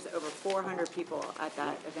Center. There was over 400 people at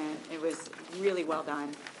that event. It was really well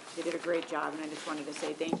done. They did a great job, and I just wanted to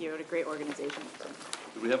say thank you. What a great organization.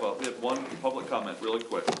 We have one public comment, really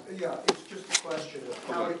quick. Yeah, it's just a question of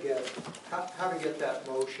how to get that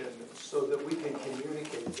motion so that we can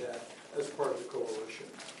communicate that as part of the coalition.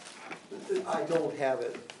 I don't have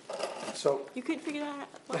it, so. You couldn't figure that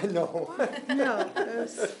out? No. No, it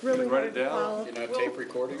was really Write hard it to down. follow. You know, tape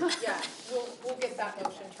recording? Yeah, we'll get that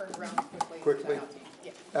motion turned around quickly. Quickly?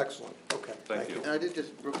 Yeah. Excellent, okay. Thank you. And I did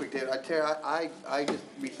just, real quick, David, I just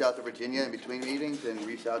reached out to Virginia in between meetings and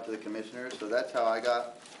reached out to the commissioners, so that's how I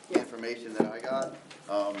got the information that I got.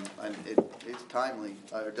 And it's timely,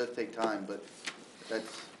 it does take time, but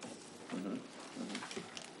that's.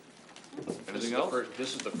 Anything else?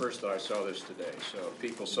 This is the first that I saw this today, so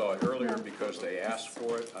people saw it earlier because they asked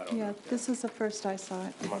for it, I don't know. Yeah, this is the first I saw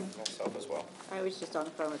it. Myself as well. I was just on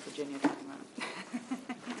the phone with Virginia talking about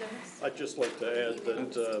it. I'd just like to add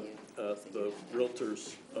that the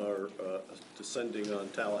Realtors are descending on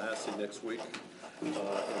Tallahassee next week. And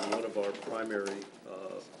one of our primary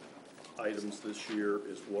items this year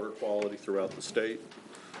is water quality throughout the state.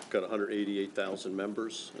 Got 188,000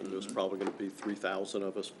 members, and there's probably going to be 3,000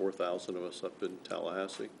 of us, 4,000 of us up in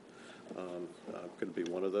Tallahassee. I'm going to be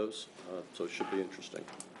one of those, so it should be interesting.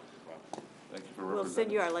 Thank you for We'll representing.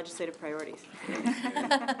 send you our legislative priorities.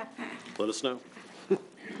 Let us know.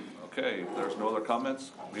 Okay, if there's no other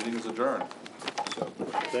comments, meeting is adjourned.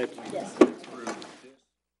 Thank you. Yes.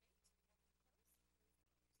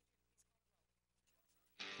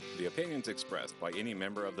 The opinions expressed by any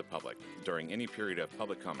member of the public during any period of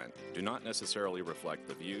public comment do not necessarily reflect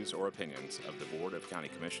the views or opinions of the Board of County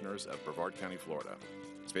Commissioners of Brevard County, Florida,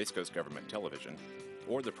 Space Coast Government Television,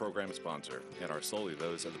 or the program sponsor, and are solely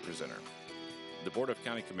those of the presenter. The Board of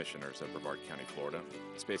County Commissioners of Brevard County, Florida,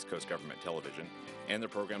 Space Coast Government Television, and the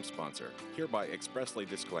program sponsor hereby expressly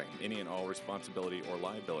disclaim any and all responsibility or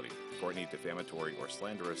liability for any defamatory or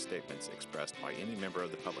slanderous statements expressed by any member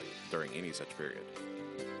of the public during any such period.